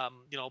way.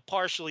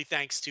 Partially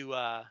thanks to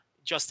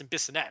Justin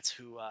Bissonette,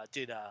 who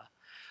did.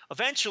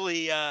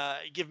 Eventually,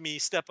 give me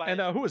step by. And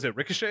who was it?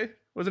 Ricochet?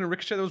 Wasn't it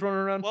Ricochet that was running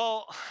around?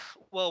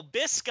 Well,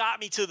 Biss got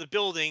me to the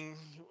building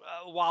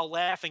while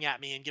laughing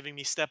at me and giving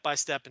me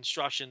step-by-step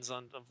instructions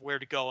of where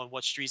to go and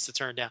what streets to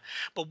turn down.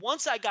 But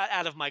once I got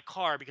out of my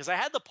car, because I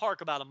had to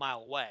park about a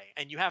mile away,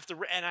 and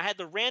I had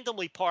to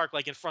randomly park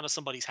like in front of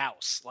somebody's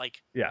house.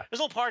 Like, Yeah. there's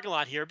no parking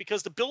lot here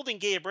because the building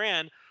Gabe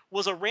ran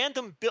was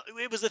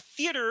it was a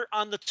theater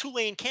on the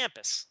Tulane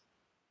campus.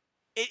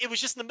 It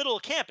was just in the middle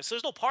of campus. So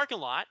there's no parking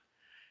lot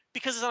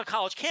because it's on a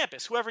college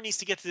campus. Whoever needs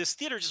to get to this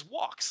theater just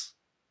walks.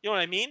 You know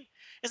what I mean?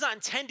 It's not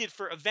intended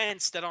for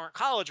events that aren't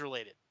college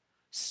related.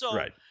 So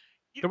right.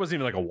 There wasn't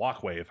even like a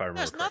walkway, if I remember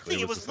there's correctly.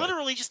 nothing. It was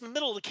literally just in the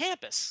middle of the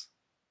campus.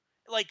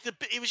 Like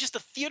it was just a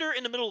theater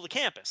in the middle of the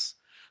campus.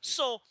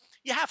 So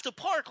you have to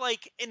park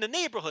like in the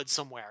neighborhood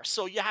somewhere.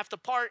 So you have to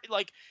park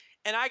like,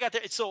 and I got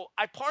there. So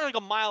I parked like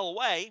a mile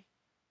away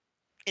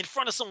in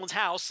front of someone's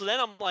house. So then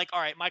I'm like, all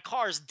right, my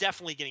car is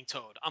definitely getting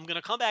towed. I'm going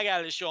to come back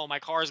out of the show and my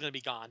car is going to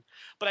be gone.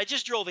 But I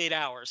just drove 8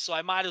 hours. So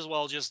I might as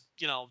well just,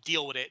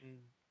 deal with it. And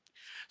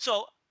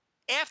so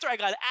after I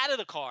got out of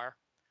the car,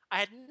 I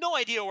had no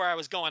idea where I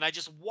was going. I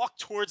just walked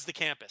towards the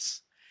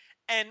campus.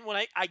 And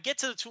when I get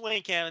to the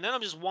Tulane camp, and then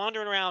I'm just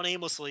wandering around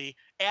aimlessly,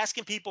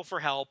 asking people for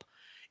help.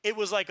 It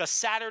was like a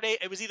Saturday.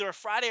 It was either a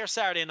Friday or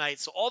Saturday night.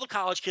 So all the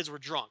college kids were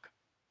drunk.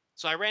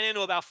 So I ran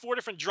into about 4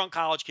 different drunk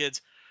college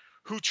kids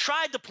who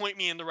tried to point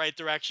me in the right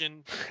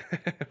direction.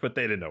 But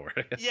they didn't know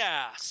where.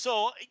 Yeah.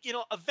 So,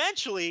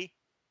 eventually,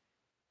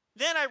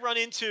 then I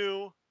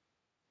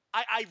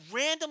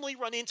randomly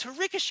run into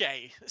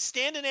Ricochet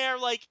standing there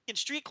like in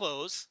street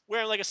clothes,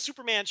 wearing like a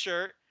Superman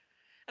shirt.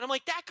 And I'm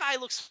like, that guy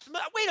looks,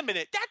 wait a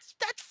minute,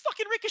 that's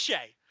fucking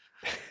Ricochet.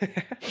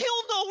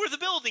 He'll know where the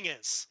building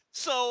is.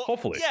 So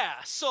hopefully. Yeah.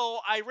 So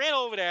I ran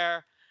over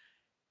there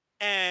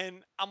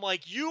and I'm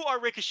like, you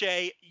are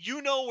Ricochet.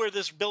 You know where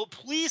this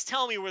please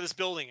tell me where this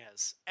building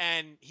is.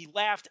 And he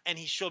laughed and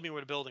he showed me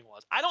where the building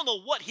was. I don't know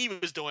what he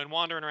was doing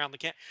wandering around the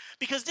camp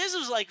because this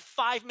was like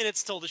 5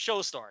 minutes till the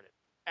show started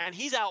and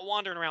he's out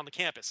wandering around the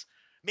campus.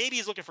 Maybe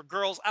he's looking for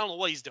girls. I don't know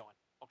what he's doing.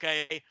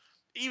 Okay.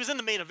 He was in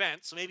the main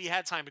event, so maybe he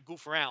had time to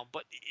goof around,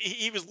 but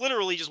he was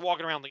literally just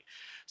walking around.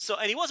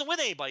 And he wasn't with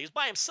anybody. He was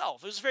by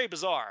himself. It was very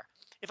bizarre.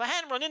 If I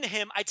hadn't run into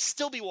him, I'd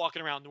still be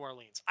walking around New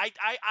Orleans.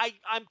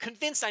 I'm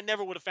convinced I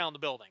never would have found the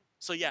building.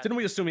 So yeah. Didn't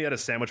we assume he had a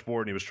sandwich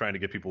board and he was trying to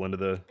get people into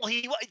the? Well,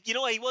 you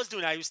know what he was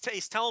doing?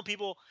 He's telling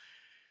people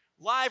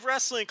live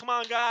wrestling. Come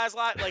on, guys!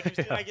 Like he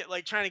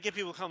was trying to get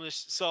people to come.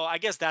 So I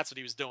guess that's what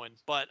he was doing.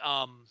 But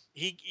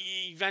he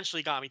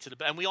eventually got me to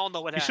the. And we all know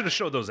what happened. He should have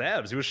showed those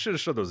abs. He should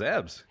have showed those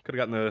abs. Could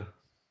have gotten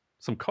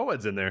some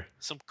co-eds in there.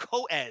 Some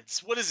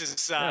co-eds. What is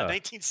this?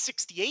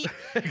 1968?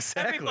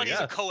 Exactly. Everybody's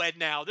a co-ed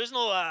now. There's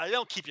no. They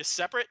don't keep you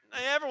separate.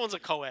 Everyone's a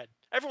co-ed.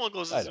 Everyone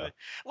goes this way.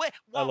 Wait,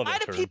 why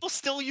do people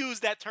still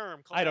use that term?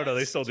 Co-eds? I don't know.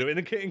 They still do. And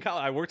in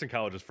college, I worked in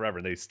colleges forever,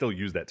 and they still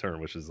use that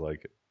term, which is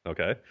like,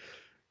 okay.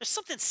 There's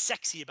something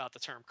sexy about the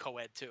term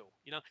co-ed too.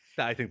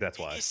 I think that's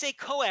why. You say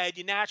co-ed,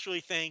 you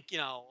naturally think,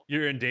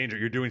 you're in danger.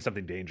 You're doing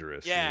something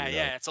dangerous. Yeah,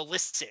 it's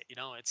illicit.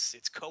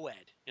 It's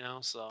co-ed.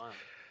 So.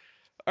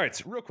 All right,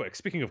 so real quick.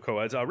 Speaking of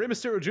co-eds, Rey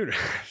Mysterio Jr.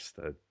 Just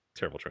a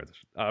terrible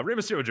transition. Rey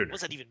Mysterio Jr. What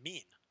does that even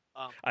mean?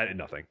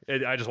 Nothing.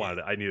 I just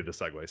wanted. I needed a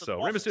segue.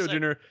 So Rey Mysterio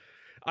Jr.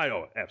 I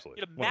know,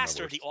 absolutely. You're a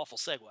master of the awful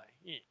segue.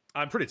 Yeah.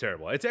 I'm pretty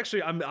terrible. It's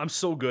actually I'm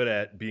so good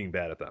at being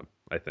bad at them.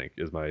 I think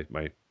is my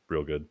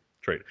real good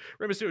trait.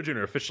 Rey Mysterio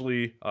Jr.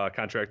 officially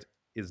contract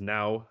is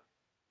now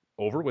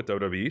over with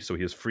WWE, so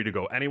he is free to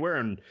go anywhere,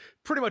 and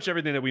pretty much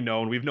everything that we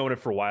know, and we've known it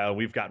for a while.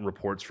 We've gotten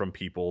reports from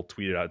people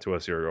tweeted out to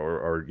us here,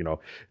 or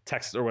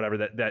texts or whatever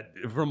that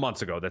from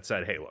months ago that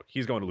said, "Hey, look,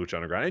 he's going to Lucha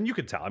Underground," and you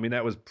could tell. I mean,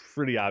 that was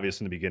pretty obvious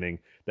in the beginning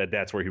that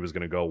that's where he was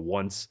going to go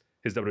once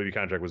his WWE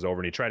contract was over,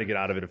 and he tried to get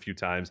out of it a few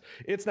times.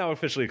 It's now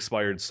officially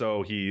expired,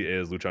 so he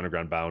is Lucha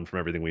Underground bound from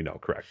everything we know.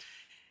 Correct.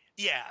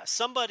 Yeah,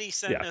 somebody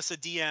sent us a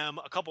DM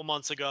a couple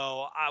months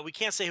ago. We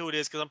can't say who it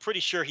is because I'm pretty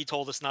sure he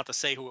told us not to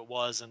say who it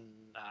was, and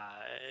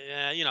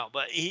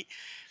but he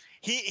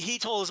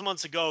told us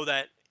months ago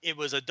that it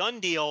was a done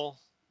deal.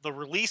 The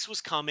release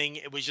was coming.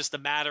 It was just a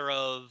matter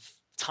of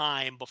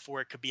time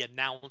before it could be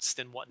announced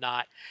and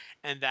whatnot,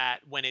 and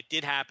that when it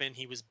did happen,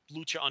 he was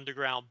Lucha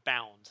Underground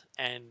bound,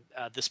 and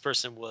this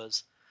person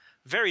was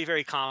very,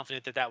 very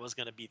confident that that was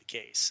going to be the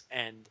case.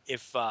 And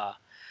if I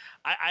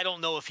don't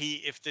know if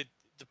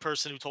the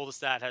person who told us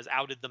that has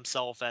outed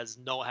themselves as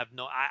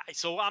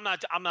so I'm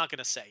not going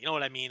to say, you know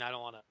what I mean? I don't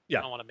want to,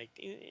 I don't want to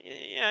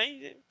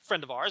make,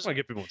 friend of ours.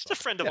 Get people it's a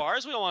friend of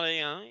ours. We don't want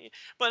to,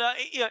 but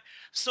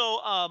so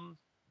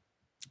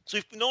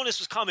we've known this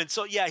was coming.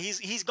 So yeah,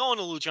 he's going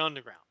to Lucha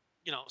Underground,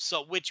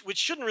 so which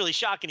shouldn't really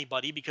shock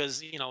anybody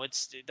because,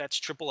 that's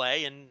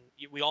AAA, and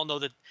we all know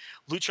that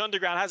Lucha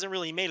Underground hasn't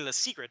really made it a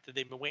secret that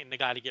they've been waiting the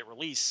guy to get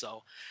released.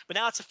 So, but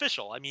now it's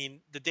official. I mean,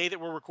 the day that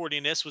we're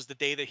recording this was the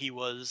day that he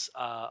was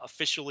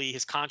officially,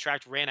 his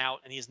contract ran out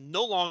and he's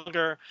no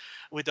longer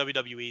with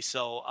WWE.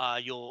 So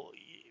you'll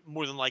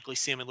more than likely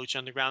see him in Lucha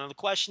Underground. And the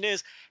question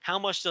is, how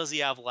much does he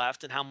have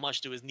left, and how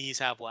much do his knees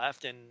have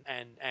left, and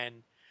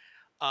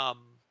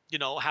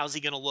how's he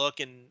going to look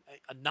in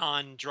a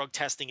non-drug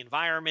testing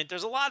environment?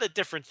 There's a lot of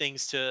different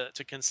things to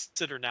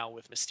consider now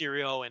with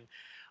Mysterio. And,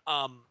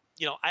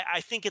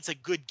 I think it's a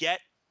good get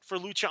for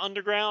Lucha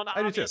Underground,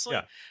 obviously.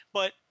 Yeah.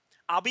 But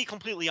I'll be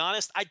completely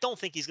honest. I don't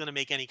think he's going to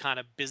make any kind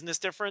of business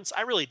difference.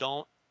 I really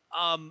don't.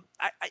 I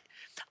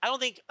don't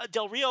think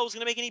Del Rio is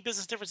going to make any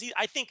business difference.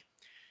 I think,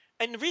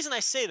 and the reason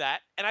I say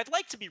that, and I'd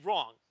like to be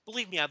wrong.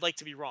 Believe me, I'd like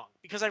to be wrong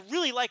because I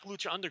really like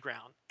Lucha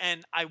Underground,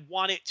 and I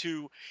want it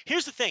to.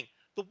 Here's the thing: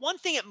 the one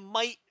thing it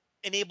might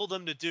enable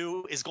them to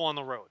do is go on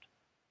the road.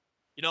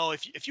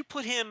 If you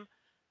put him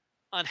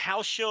on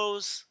house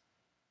shows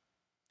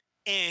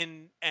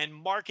and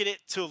market it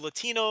to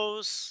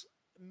Latinos,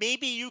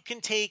 maybe you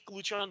can take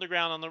Lucha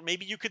Underground on the.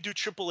 Maybe you could do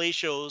AAA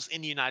shows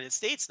in the United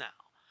States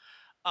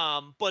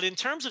now. But in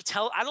terms of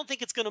I don't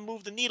think it's going to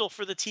move the needle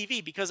for the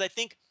TV because I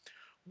think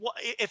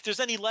if there's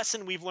any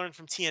lesson we've learned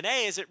from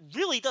TNA is it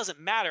really doesn't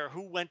matter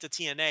who went to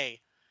TNA.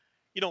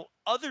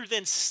 Other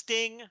than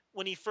Sting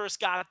when he first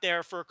got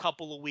there for a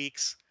couple of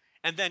weeks,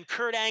 and then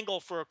Kurt Angle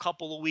for a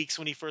couple of weeks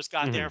when he first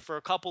got there for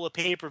a couple of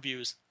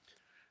pay-per-views.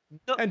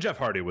 And Jeff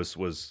Hardy was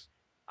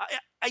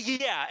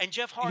yeah, and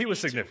Jeff Hardy he was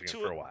significant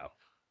for a while.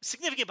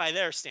 Significant by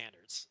their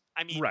standards.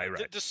 I mean, right.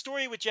 The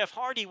story with Jeff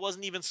Hardy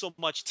wasn't even so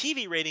much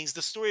TV ratings.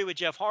 The story with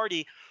Jeff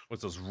Hardy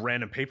was those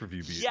random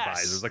pay-per-view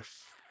buys. There's like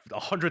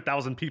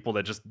 100,000 people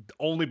that just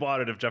only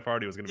bought it if Jeff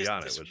Hardy was going to be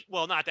on it.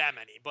 Well, not that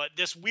many, but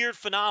this weird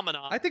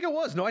phenomenon. I think it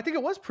was. No, I think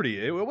it was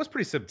pretty. It was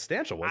pretty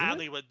substantial,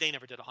 wasn't it? They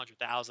never did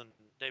 100,000.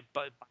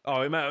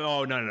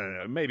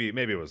 No. Maybe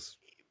it was.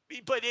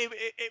 But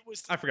it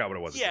was. I forgot what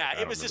it was. Yeah,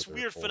 it was this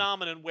weird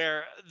phenomenon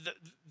where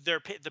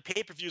the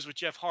pay-per-views with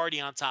Jeff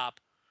Hardy on top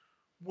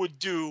would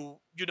do,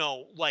 it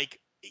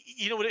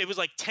was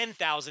like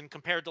 10,000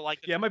 compared to like.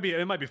 Yeah,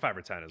 it might be 5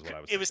 or 10 is what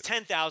I was. It was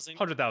 10,000.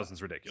 100,000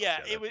 is ridiculous. Yeah,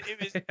 it was.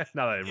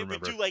 Now that I remember,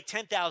 it would do like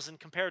 10,000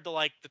 compared to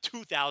like the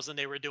 2,000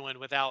 they were doing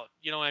without.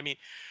 You know what I mean?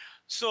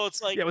 So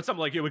it's like with something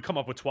like it would come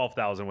up with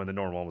 12,000 when the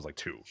normal one was like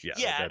 2. Yeah.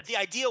 Yeah. The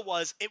idea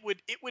was it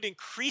would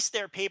increase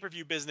their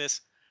pay-per-view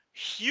business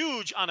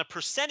huge on a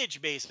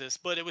percentage basis,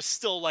 but it was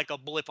still like a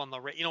blip on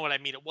the rate. You know what I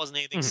mean? It wasn't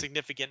anything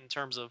significant in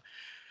terms of.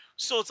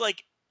 So it's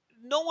like.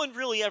 No one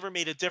really ever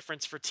made a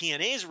difference for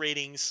TNA's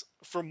ratings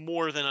for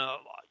more than a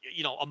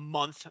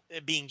month,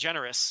 being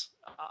generous.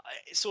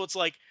 So it's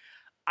like,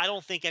 I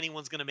don't think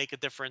anyone's going to make a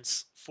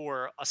difference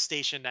for a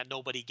station that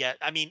nobody get.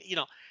 I mean,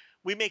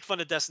 we make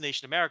fun of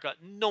Destination America.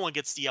 No one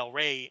gets the El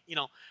Rey.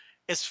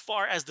 As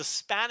far as the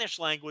Spanish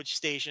language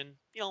station,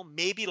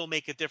 maybe it'll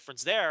make a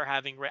difference there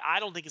having Rey.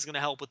 I don't think it's going to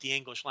help with the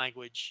English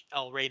language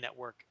El Rey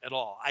network at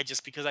all.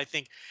 Because I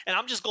think, and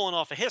I'm just going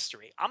off of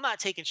history. I'm not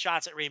taking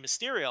shots at Rey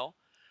Mysterio.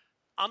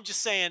 I'm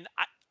just saying,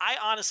 I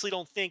honestly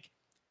don't think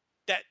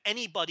that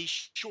anybody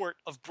short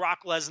of Brock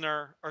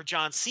Lesnar or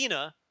John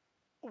Cena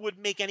would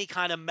make any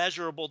kind of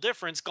measurable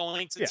difference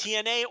going to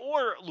TNA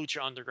or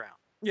Lucha Underground.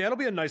 Yeah, it'll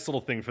be a nice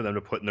little thing for them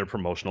to put in their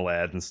promotional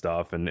ads and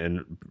stuff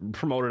and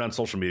promote it on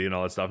social media and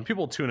all that stuff. And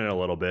people will tune in a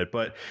little bit.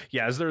 But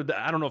yeah,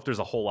 I don't know if there's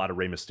a whole lot of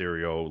Rey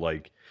Mysterio.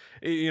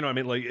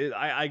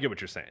 I get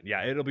what you're saying.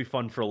 Yeah, it'll be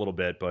fun for a little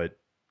bit, but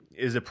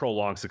is it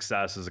prolonged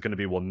success? Is it going to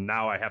be, well,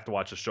 now I have to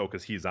watch the show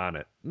because he's on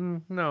it?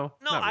 No,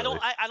 I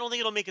don't think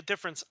it'll make a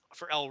difference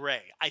for El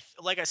Rey.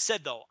 Like I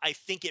said though, I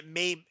think it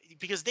may,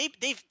 because they've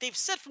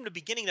said from the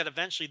beginning that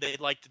eventually they'd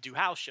like to do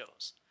house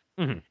shows,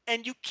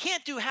 and you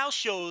can't do house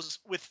shows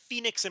with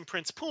Phoenix and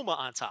Prince Puma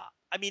on top.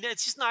 I mean,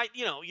 it's just not,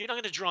 you're not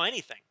going to draw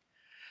anything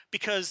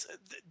because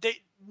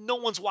no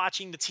one's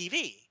watching the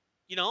TV.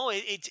 No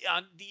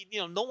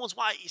one's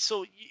watching.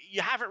 So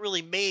you haven't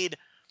really made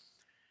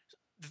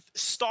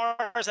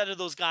stars out of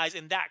those guys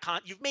in that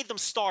you've made them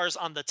stars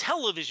on the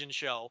television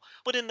show,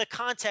 but in the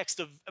context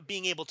of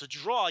being able to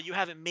draw, you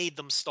haven't made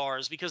them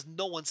stars because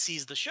no one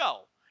sees the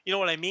show. You know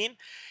what I mean?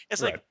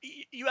 It's right. Like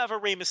you have a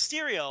Rey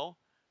Mysterio,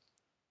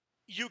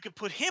 you could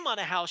put him on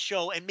a house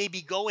show and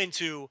maybe go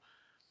into,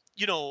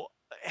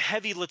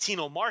 heavy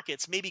Latino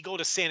markets, maybe go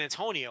to San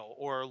Antonio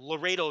or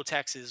Laredo,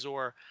 Texas,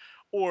 or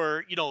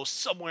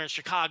somewhere in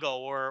Chicago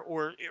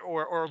or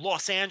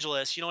Los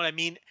Angeles, you know what I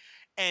mean?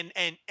 And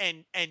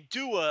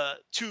do a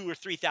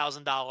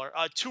 $2,000 or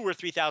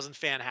 $3,000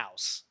 fan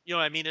house. You know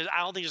what I mean? I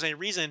don't think there's any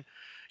reason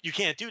you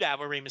can't do that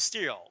with Rey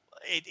Mysterio.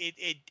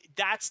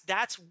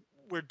 That's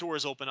where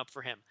doors open up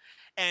for him.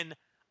 And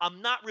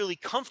I'm not really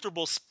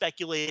comfortable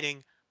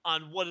speculating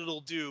on what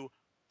it'll do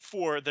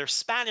for their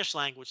Spanish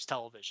language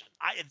television.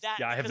 I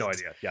have no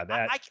idea.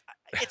 Yeah,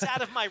 it's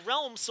out of my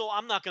realm, so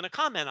I'm not going to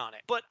comment on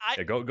it. But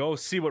go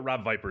see what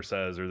Rob Viper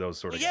says or those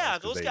sort of guys. Yeah,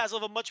 those guys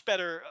have a much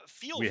better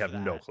feel. We for have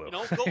that. No clue.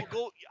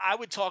 Go. I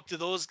would talk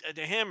to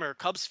him or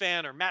Cubs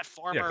fan or Matt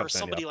Farmer or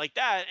somebody like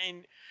that,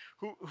 and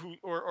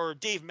or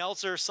Dave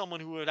Meltzer, someone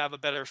who would have a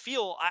better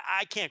feel.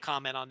 I can't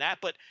comment on that,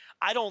 but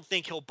I don't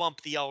think he'll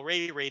bump the El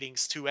Rey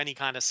ratings to any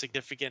kind of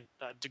significant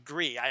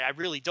degree. I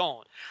really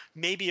don't.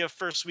 Maybe a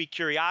first week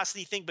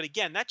curiosity thing, but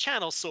again, that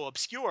channel's so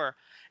obscure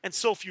and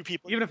so few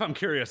people. Even if I'm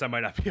curious, I might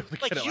not be able to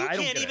get it. You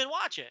can't even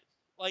watch it.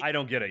 I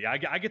don't get it. Yeah,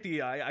 I get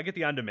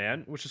the on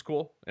demand, which is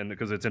cool, and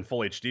because it's in full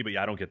HD. But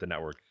yeah, I don't get the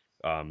network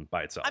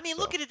by itself. I mean,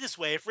 look at it this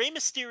way: if Rey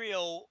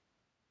Mysterio,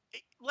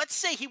 let's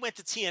say he went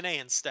to TNA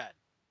instead.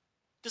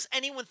 Does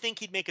anyone think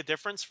he'd make a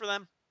difference for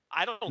them?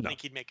 I don't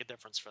think he'd make a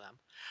difference for them.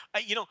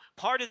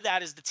 Part of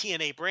that is the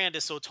TNA brand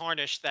is so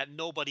tarnished that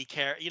nobody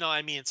cares. You know what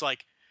I mean? It's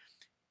like,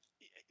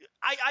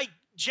 I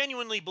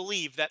genuinely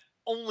believe that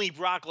only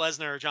Brock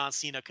Lesnar or John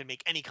Cena can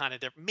make any kind of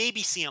difference.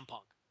 Maybe CM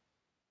Punk.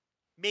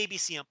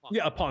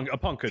 Yeah, a Punk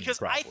could, because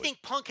probably. I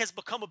think Punk has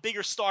become a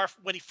bigger star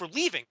for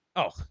leaving.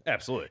 Oh,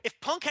 absolutely. If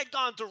Punk had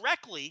gone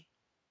directly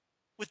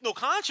with no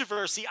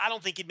controversy, I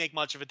don't think he'd make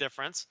much of a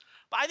difference.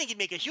 But I think he'd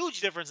make a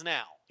huge difference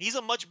now. He's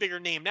a much bigger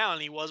name now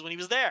than he was when he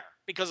was there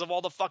because of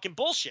all the fucking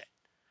bullshit.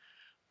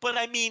 But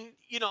I mean,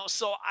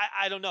 so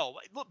I don't know.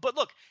 But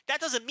look,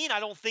 that doesn't mean I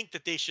don't think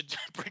that they should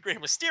bring Rey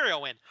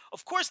Mysterio in.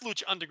 Of course,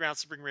 Lucha Underground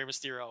should bring Rey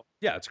Mysterio.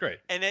 Yeah, it's great.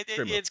 And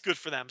it's good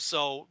for them.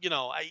 So,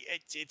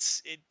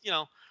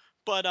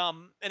 but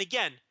and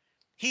again,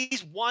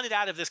 he's wanted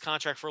out of this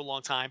contract for a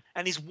long time,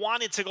 and he's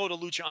wanted to go to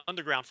Lucha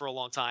Underground for a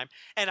long time.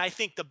 And I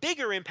think the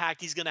bigger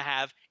impact he's going to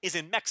have is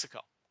in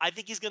Mexico. I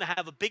think he's going to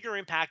have a bigger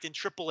impact in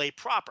AAA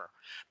proper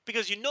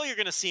because you're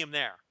going to see him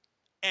there.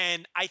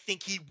 And I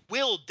think he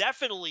will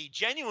definitely,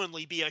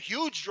 genuinely be a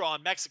huge draw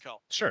in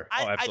Mexico. Sure.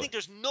 I think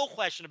there's no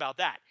question about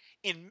that.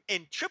 In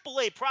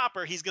AAA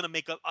proper, he's going to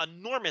make an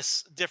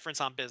enormous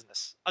difference on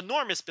business.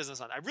 Enormous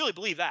business on it. I really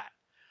believe that.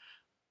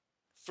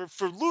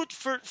 For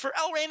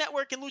El Rey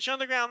Network and Lucha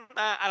Underground,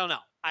 I don't know.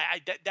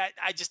 I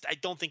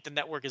don't think the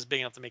network is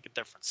big enough to make a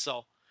difference.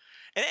 So,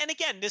 and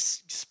again,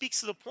 this speaks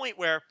to the point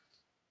where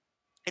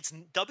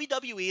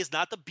WWE is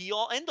not the be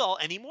all end all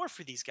anymore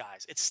for these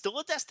guys. It's still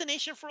a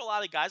destination for a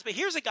lot of guys, but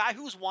here's a guy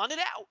who's wanted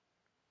out.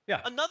 Yeah.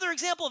 Another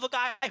example of a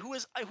guy who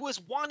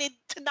has wanted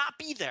to not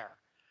be there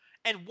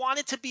and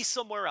wanted to be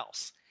somewhere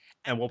else.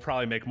 And we'll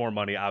probably make more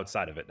money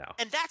outside of it now.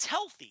 And that's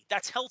healthy.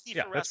 That's healthy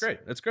for wrestling. That's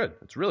great. That's good.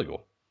 It's really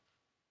cool.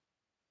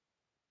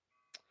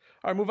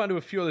 All right, move on to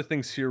a few other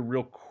things here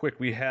real quick.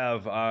 We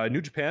have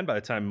New Japan. By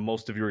the time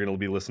most of you are going to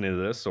be listening to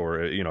this,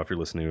 or if you're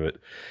listening to it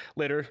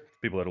later,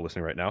 people that are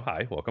listening right now,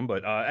 hi, welcome.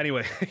 But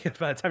anyway,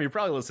 by the time you're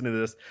probably listening to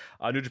this,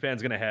 New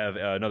Japan's going to have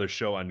another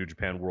show on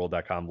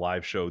NewJapanWorld.com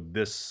live show.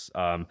 This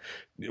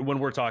when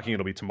we're talking,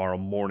 it'll be tomorrow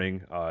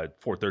morning,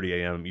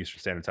 4:30 a.m.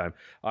 Eastern Standard Time.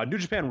 New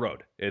Japan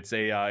Road. It's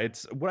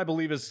what I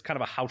believe is kind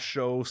of a house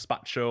show,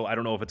 spot show. I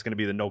don't know if it's going to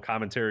be the no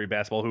commentary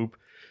basketball hoop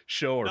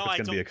show or if it's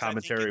going to be a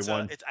commentary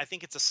one. I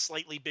think it's a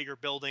slightly bigger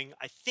building.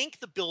 I think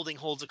the building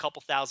holds a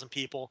couple thousand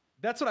people.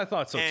 That's what I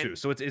thought too.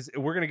 So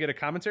we're going to get a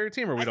commentary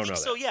team, or we don't know that?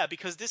 So yeah,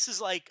 because this is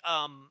like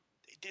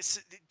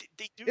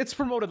it's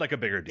promoted like a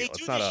bigger deal. They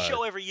do this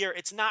show every year.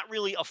 It's not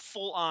really a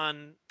full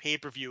on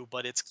pay-per-view,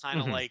 but it's kind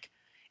of like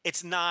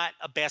it's not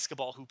a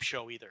basketball hoop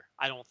show either.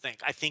 I don't think.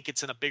 I think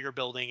it's in a bigger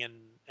building and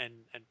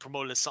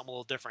promoted as something a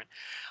little different.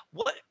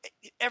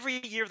 Every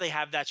year they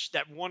have that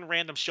one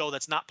random show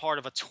that's not part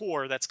of a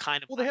tour. That's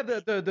kind of they have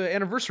the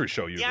anniversary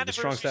show usually, the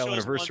Strong Style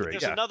anniversary.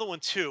 There's another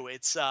one too.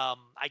 It's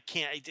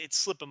it's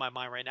slipping my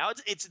mind right now.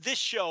 It's this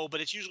show,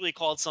 but it's usually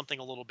called something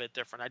a little bit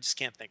different. I just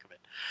can't think of it.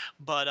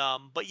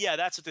 But yeah,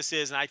 that's what this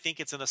is, and I think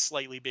it's in a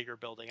slightly bigger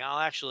building.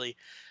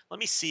 Let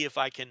me see if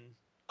I can.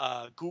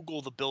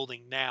 Google the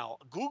building now.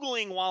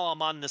 Googling while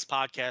I'm on this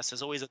podcast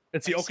is always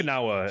it's the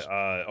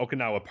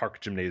Okinawa Park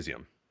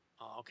Gymnasium.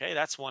 Okay,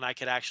 that's one I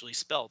could actually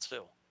spell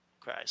too.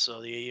 Okay,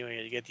 so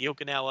you get the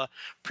Okinawa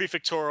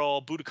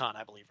Prefectural Budokan,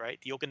 I believe, right?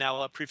 The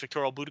Okinawa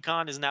Prefectural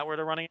Budokan, isn't that where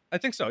they're running it? I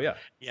think so, yeah.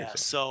 Yeah.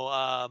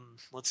 So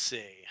let's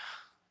see.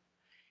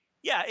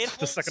 Yeah,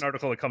 the second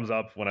article that comes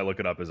up when I look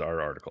it up is our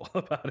article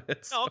about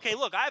it. So. Okay,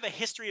 look, I have a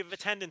history of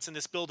attendance in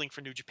this building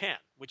for New Japan,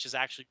 which is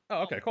actually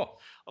okay, cool.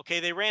 Okay,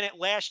 they ran it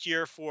last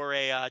year for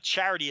a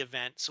charity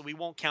event, so we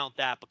won't count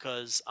that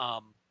because I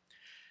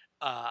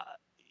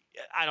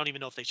don't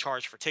even know if they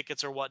charge for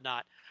tickets or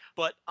whatnot.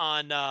 But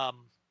on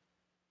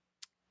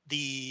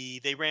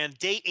they ran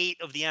day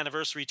 8 of the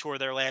anniversary tour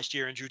there last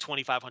year and drew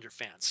 2,500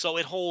 fans. So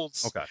it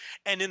holds. Okay.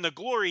 And in the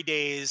glory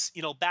days,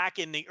 back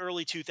in the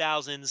early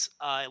 2000s,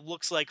 it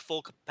looks like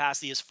full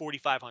capacity is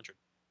 4,500.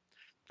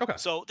 Okay.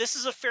 So this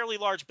is a fairly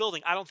large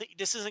building. I don't think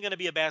this isn't going to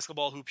be a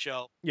basketball hoop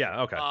show.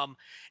 Yeah. Okay.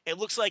 It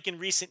looks like in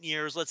recent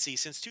years, let's see,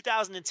 since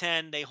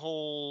 2010, they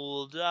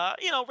hold,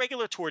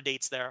 regular tour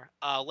dates there.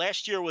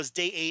 Last year was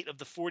day 8 of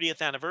the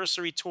 40th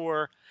anniversary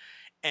tour.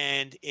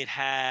 And it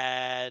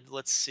had,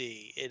 let's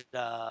see,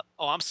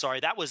 I'm sorry,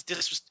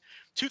 this was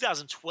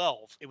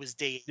 2012. It was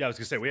day. Yeah, I was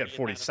gonna say we had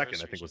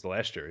 42nd. I think was the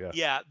last year. Yeah.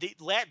 Yeah,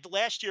 the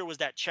last year was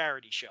that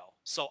charity show.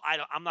 So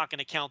I'm not going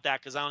to count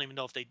that because I don't even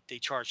know if they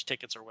charge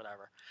tickets or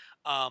whatever.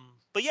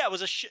 But yeah, it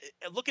was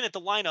looking at the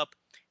lineup,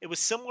 it was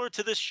similar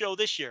to this show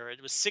this year.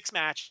 It was 6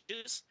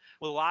 matches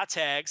with a lot of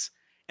tags.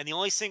 And the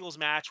only singles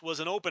match was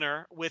an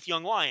opener with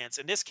Young Lions.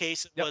 In this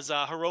case, it was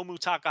Hiromu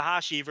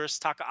Takahashi versus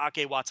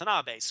Takaake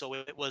Watanabe. So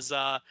it was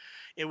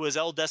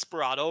El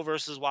Desperado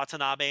versus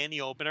Watanabe in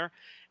the opener.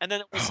 And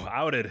then it was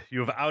outed. You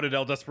have outed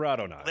El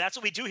Desperado now. That's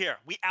what we do here.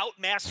 We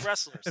outmass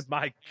wrestlers.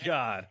 My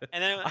God.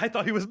 And then I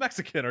thought he was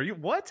Mexican. Are you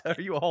what? Are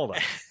you hold on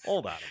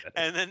a minute.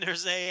 And then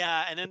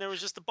there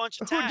was just a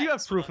bunch of tags. Do you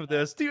have proof of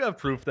this? Do you have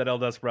proof that El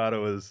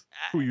Desperado is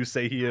who you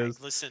say he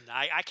is? Listen,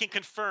 I can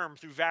confirm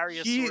through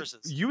various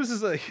sources.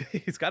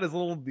 He's got his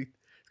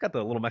got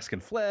the little Mexican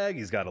flag.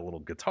 He's got a little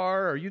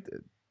guitar.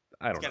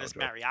 I don't know. He's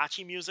got his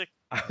mariachi music.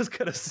 I was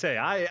gonna say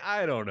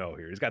I don't know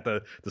here. He's got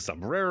the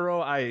sombrero.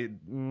 I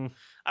don't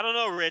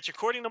know, Rich.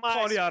 According to my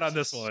calling you out on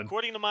this one.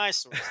 According to my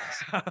sources,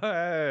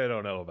 I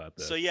don't know about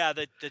this. So yeah,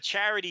 the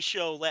charity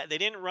show they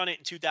didn't run it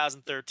in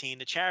 2013.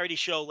 The charity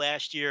show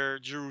last year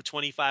drew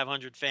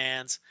 2,500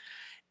 fans.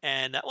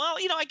 And,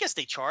 I guess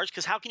they charge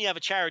because how can you have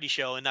a charity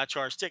show and not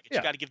charge tickets? Yeah.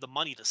 You got to give the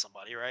money to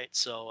somebody, right?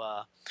 So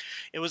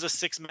it was a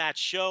 6-match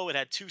show. It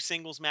had 2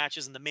 singles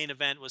matches, and the main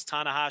event was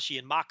Tanahashi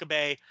and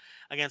Makabe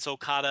against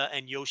Okada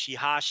and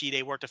Yoshihashi.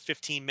 They worked a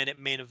 15-minute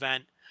main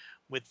event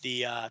with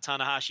the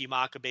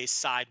Tanahashi-Makabe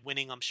side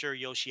winning. I'm sure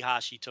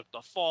Yoshihashi took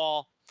the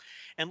fall.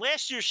 And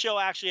last year's show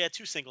actually had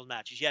 2 singles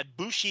matches. You had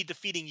Bushi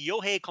defeating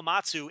Yohei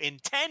Komatsu in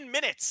 10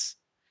 minutes.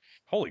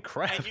 Holy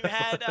crap. And you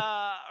had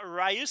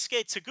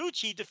Ryusuke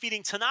Taguchi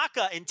defeating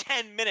Tanaka in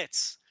 10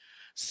 minutes.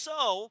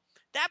 So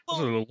those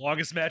are the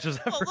longest matches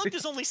ever. Oh, look,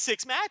 there's only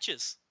 6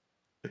 matches.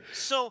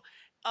 So,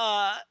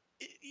 I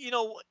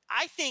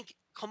think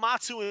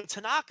Komatsu and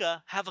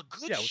Tanaka have a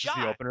good shot.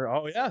 The opener.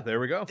 Oh, yeah, there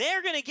we go.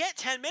 They're going to get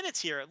 10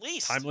 minutes here at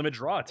least. Time limit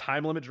draw,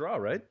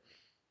 right?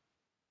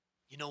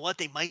 You know what?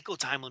 They might go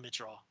time limit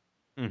draw.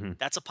 Mm-hmm.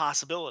 That's a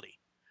possibility.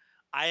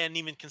 I hadn't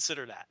even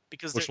considered that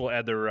because which will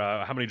add their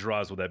how many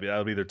draws would that be?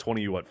 That'll be their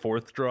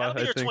 4th draw.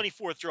 That'll be their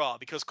 24th draw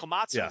because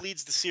Komatsu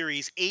leads the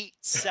series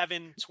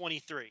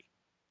 8-7-23.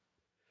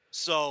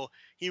 So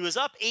he was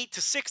up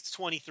 8-6 to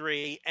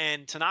 23,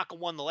 and Tanaka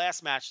won the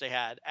last match they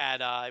had at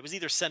it was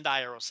either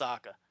Sendai or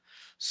Osaka.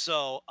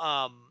 So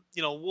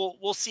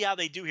we'll see how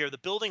they do here. The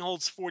building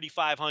holds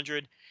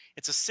 4,500.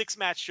 It's a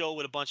 6-match show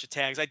with a bunch of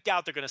tags. I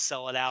doubt they're going to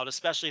sell it out,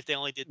 especially if they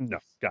only did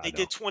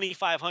did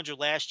 2,500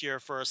 last year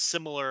for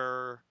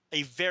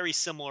a very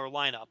similar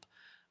lineup.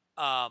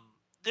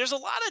 There's a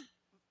lot of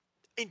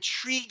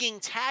intriguing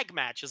tag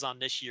matches on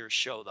this year's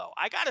show, though.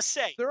 I gotta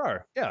say there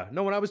are. Yeah,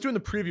 no. When I was doing the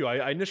preview,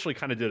 I initially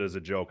kind of did it as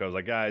a joke. I was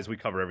like, guys, we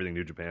cover everything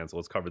New Japan, so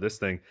let's cover this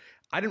thing.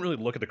 I didn't really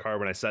look at the card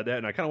when I said that,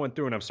 and I kind of went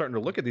through and I'm starting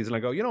to look at these, and I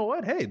go, you know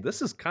what? Hey,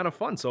 this is kind of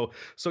fun. So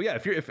yeah,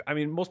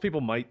 most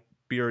people might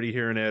be already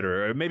hearing it,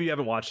 or maybe you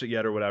haven't watched it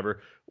yet, or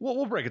whatever.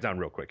 We'll break it down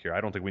real quick here.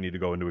 I don't think we need to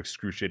go into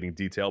excruciating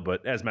detail,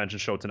 but as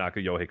mentioned, Sho Tanaka,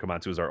 Yohei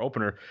Komatsu is our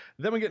opener.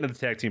 Then we get into the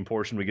tag team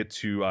portion. We get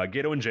to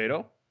Gedo and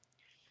Jado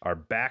are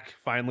back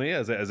finally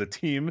as a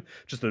team,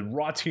 just a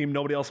raw team,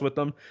 nobody else with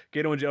them.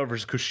 Gedo and Jado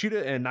versus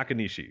Kushida and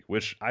Nakanishi,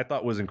 which I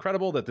thought was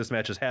incredible that this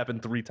match has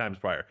happened 3 times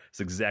prior. It's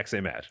the exact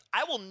same match.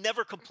 I will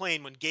never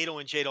complain when Gedo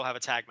and Jado have a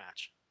tag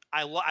match.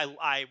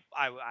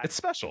 It's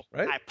special,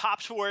 right? I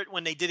popped for it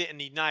when they did it in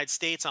the United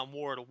States on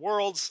War of the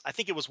Worlds. I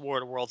think it was War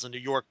of the Worlds in New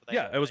York.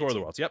 Yeah, it was War of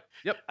the Worlds. Yep.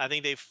 I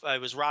think it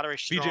was Roderick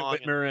Strong. BJ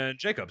Whitmer and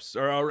Jacobs,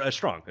 or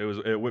Strong. It was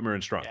Whitmer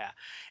and Strong. Yeah.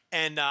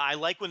 And I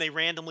like when they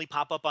randomly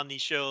pop up on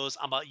these shows.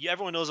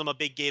 Everyone knows I'm a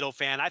big Gedo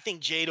fan. I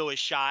think Jado is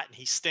shot and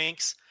he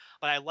stinks,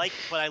 but I like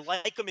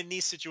him in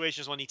these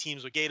situations when he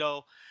teams with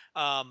Gedo.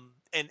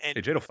 Hey,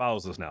 Jado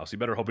follows us now, so you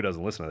better hope he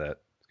doesn't listen to that.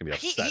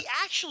 He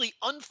actually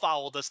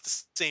unfollowed us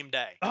the same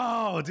day.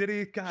 Oh, did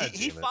he? God,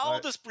 he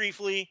followed us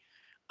briefly.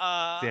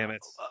 Damn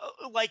it!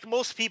 Like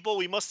most people,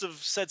 we must have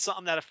said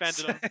something that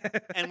offended him,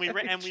 and we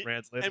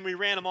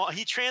ran him off.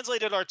 He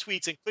translated our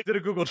tweets and did a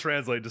Google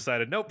Translate.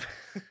 Decided nope.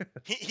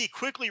 he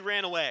quickly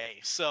ran away.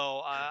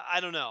 So I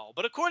don't know.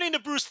 But according to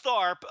Bruce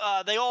Tharp,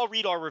 they all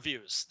read our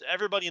reviews.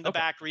 Everybody in the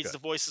back reads the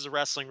Voices of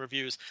Wrestling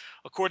reviews,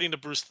 according to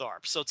Bruce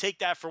Tharp. So take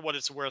that for what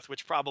it's worth,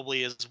 which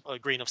probably is a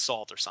grain of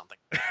salt or something.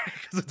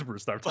 Because it's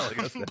Bruce Tharp telling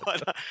us that.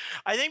 But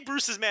I think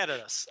Bruce is mad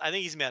at us. I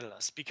think he's mad at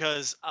us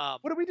because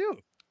what do we do?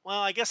 Well,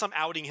 I guess I'm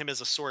outing him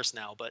as a source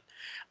now, but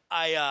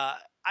I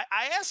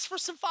asked for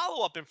some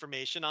follow-up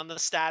information on the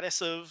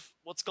status of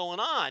what's going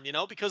on,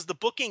 because the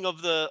booking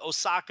of the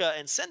Osaka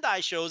and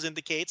Sendai shows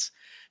indicates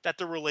that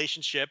the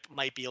relationship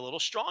might be a little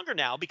stronger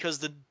now because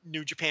the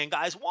New Japan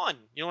guys won.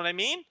 You know what I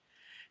mean?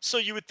 So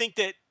you would think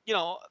that,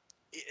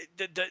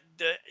 the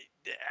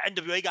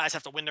NWA guys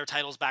have to win their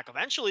titles back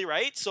eventually,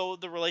 right? So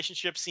the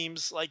relationship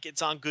seems like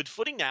it's on good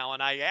footing now.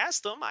 And I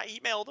asked him, I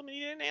emailed him, and he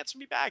didn't answer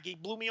me back. He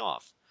blew me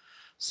off.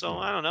 So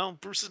I don't know.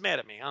 Bruce is mad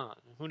at me. I don't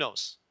know. Who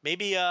knows?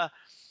 Maybe I'll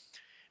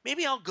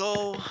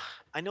go.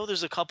 I know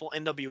there's a couple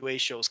NWA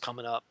shows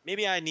coming up.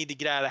 Maybe I need to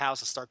get out of the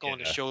house and start going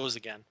to shows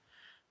again.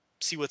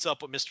 See what's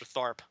up with Mr.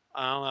 Tharp.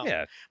 I don't know.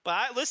 Yeah.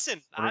 But listen.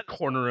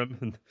 Corner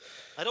him.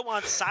 I don't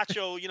want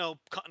Sacho,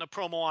 cutting a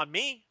promo on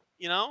me.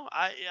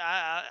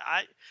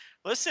 I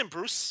listen,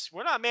 Bruce.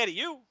 We're not mad at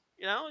you.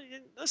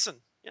 Listen.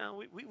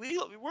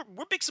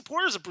 We're big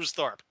supporters of Bruce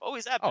Tharp.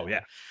 Always have been. Oh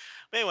yeah.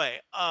 But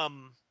anyway,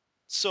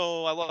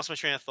 so I lost my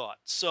train of thought.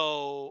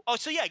 So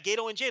yeah,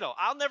 Gedo and Jado.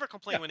 I'll never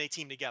complain when they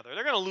team together.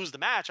 They're going to lose the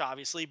match,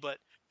 obviously, but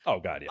oh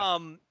god, yeah.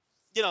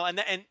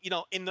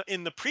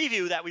 In the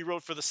preview that we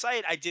wrote for the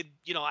site, I did,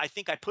 I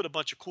think I put a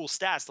bunch of cool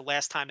stats. The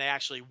last time they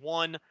actually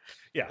won,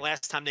 the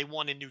last time they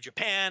won in New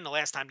Japan, the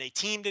last time they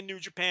teamed in New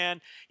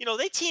Japan.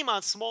 They team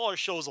on smaller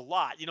shows a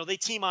lot. They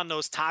team on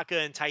those Taka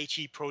and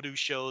Taichi produce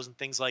shows and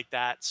things like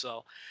that.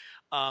 So.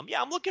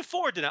 I'm looking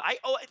forward to that.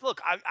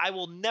 I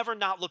will never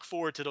not look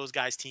forward to those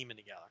guys teaming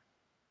together.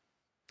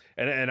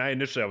 And I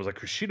initially I was like,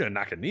 Kushida and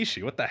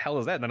Nakanishi, what the hell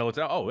is that? And then I looked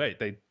out, oh wait,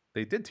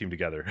 they did team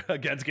together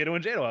against Gato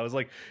and Jado. I was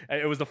like,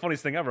 it was the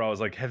funniest thing ever. I was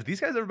like, have these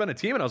guys ever been a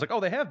team? And I was like,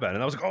 oh, they have been.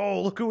 And I was like,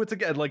 oh, look who it's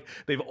again. Like,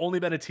 they've only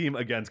been a team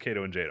against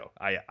Kato and Jado.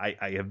 I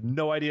have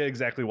no idea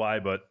exactly why,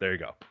 but there you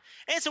go.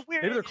 And it's a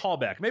weird. Maybe they're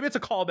callback. Maybe it's a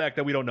callback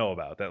that we don't know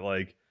about. That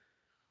like.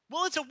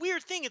 Well, it's a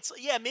weird thing. It's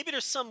maybe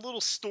there's some little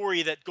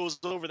story that goes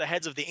over the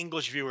heads of the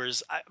English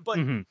viewers. But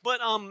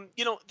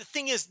the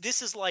thing is,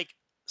 this is like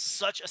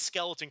such a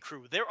skeleton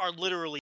crew. There are literally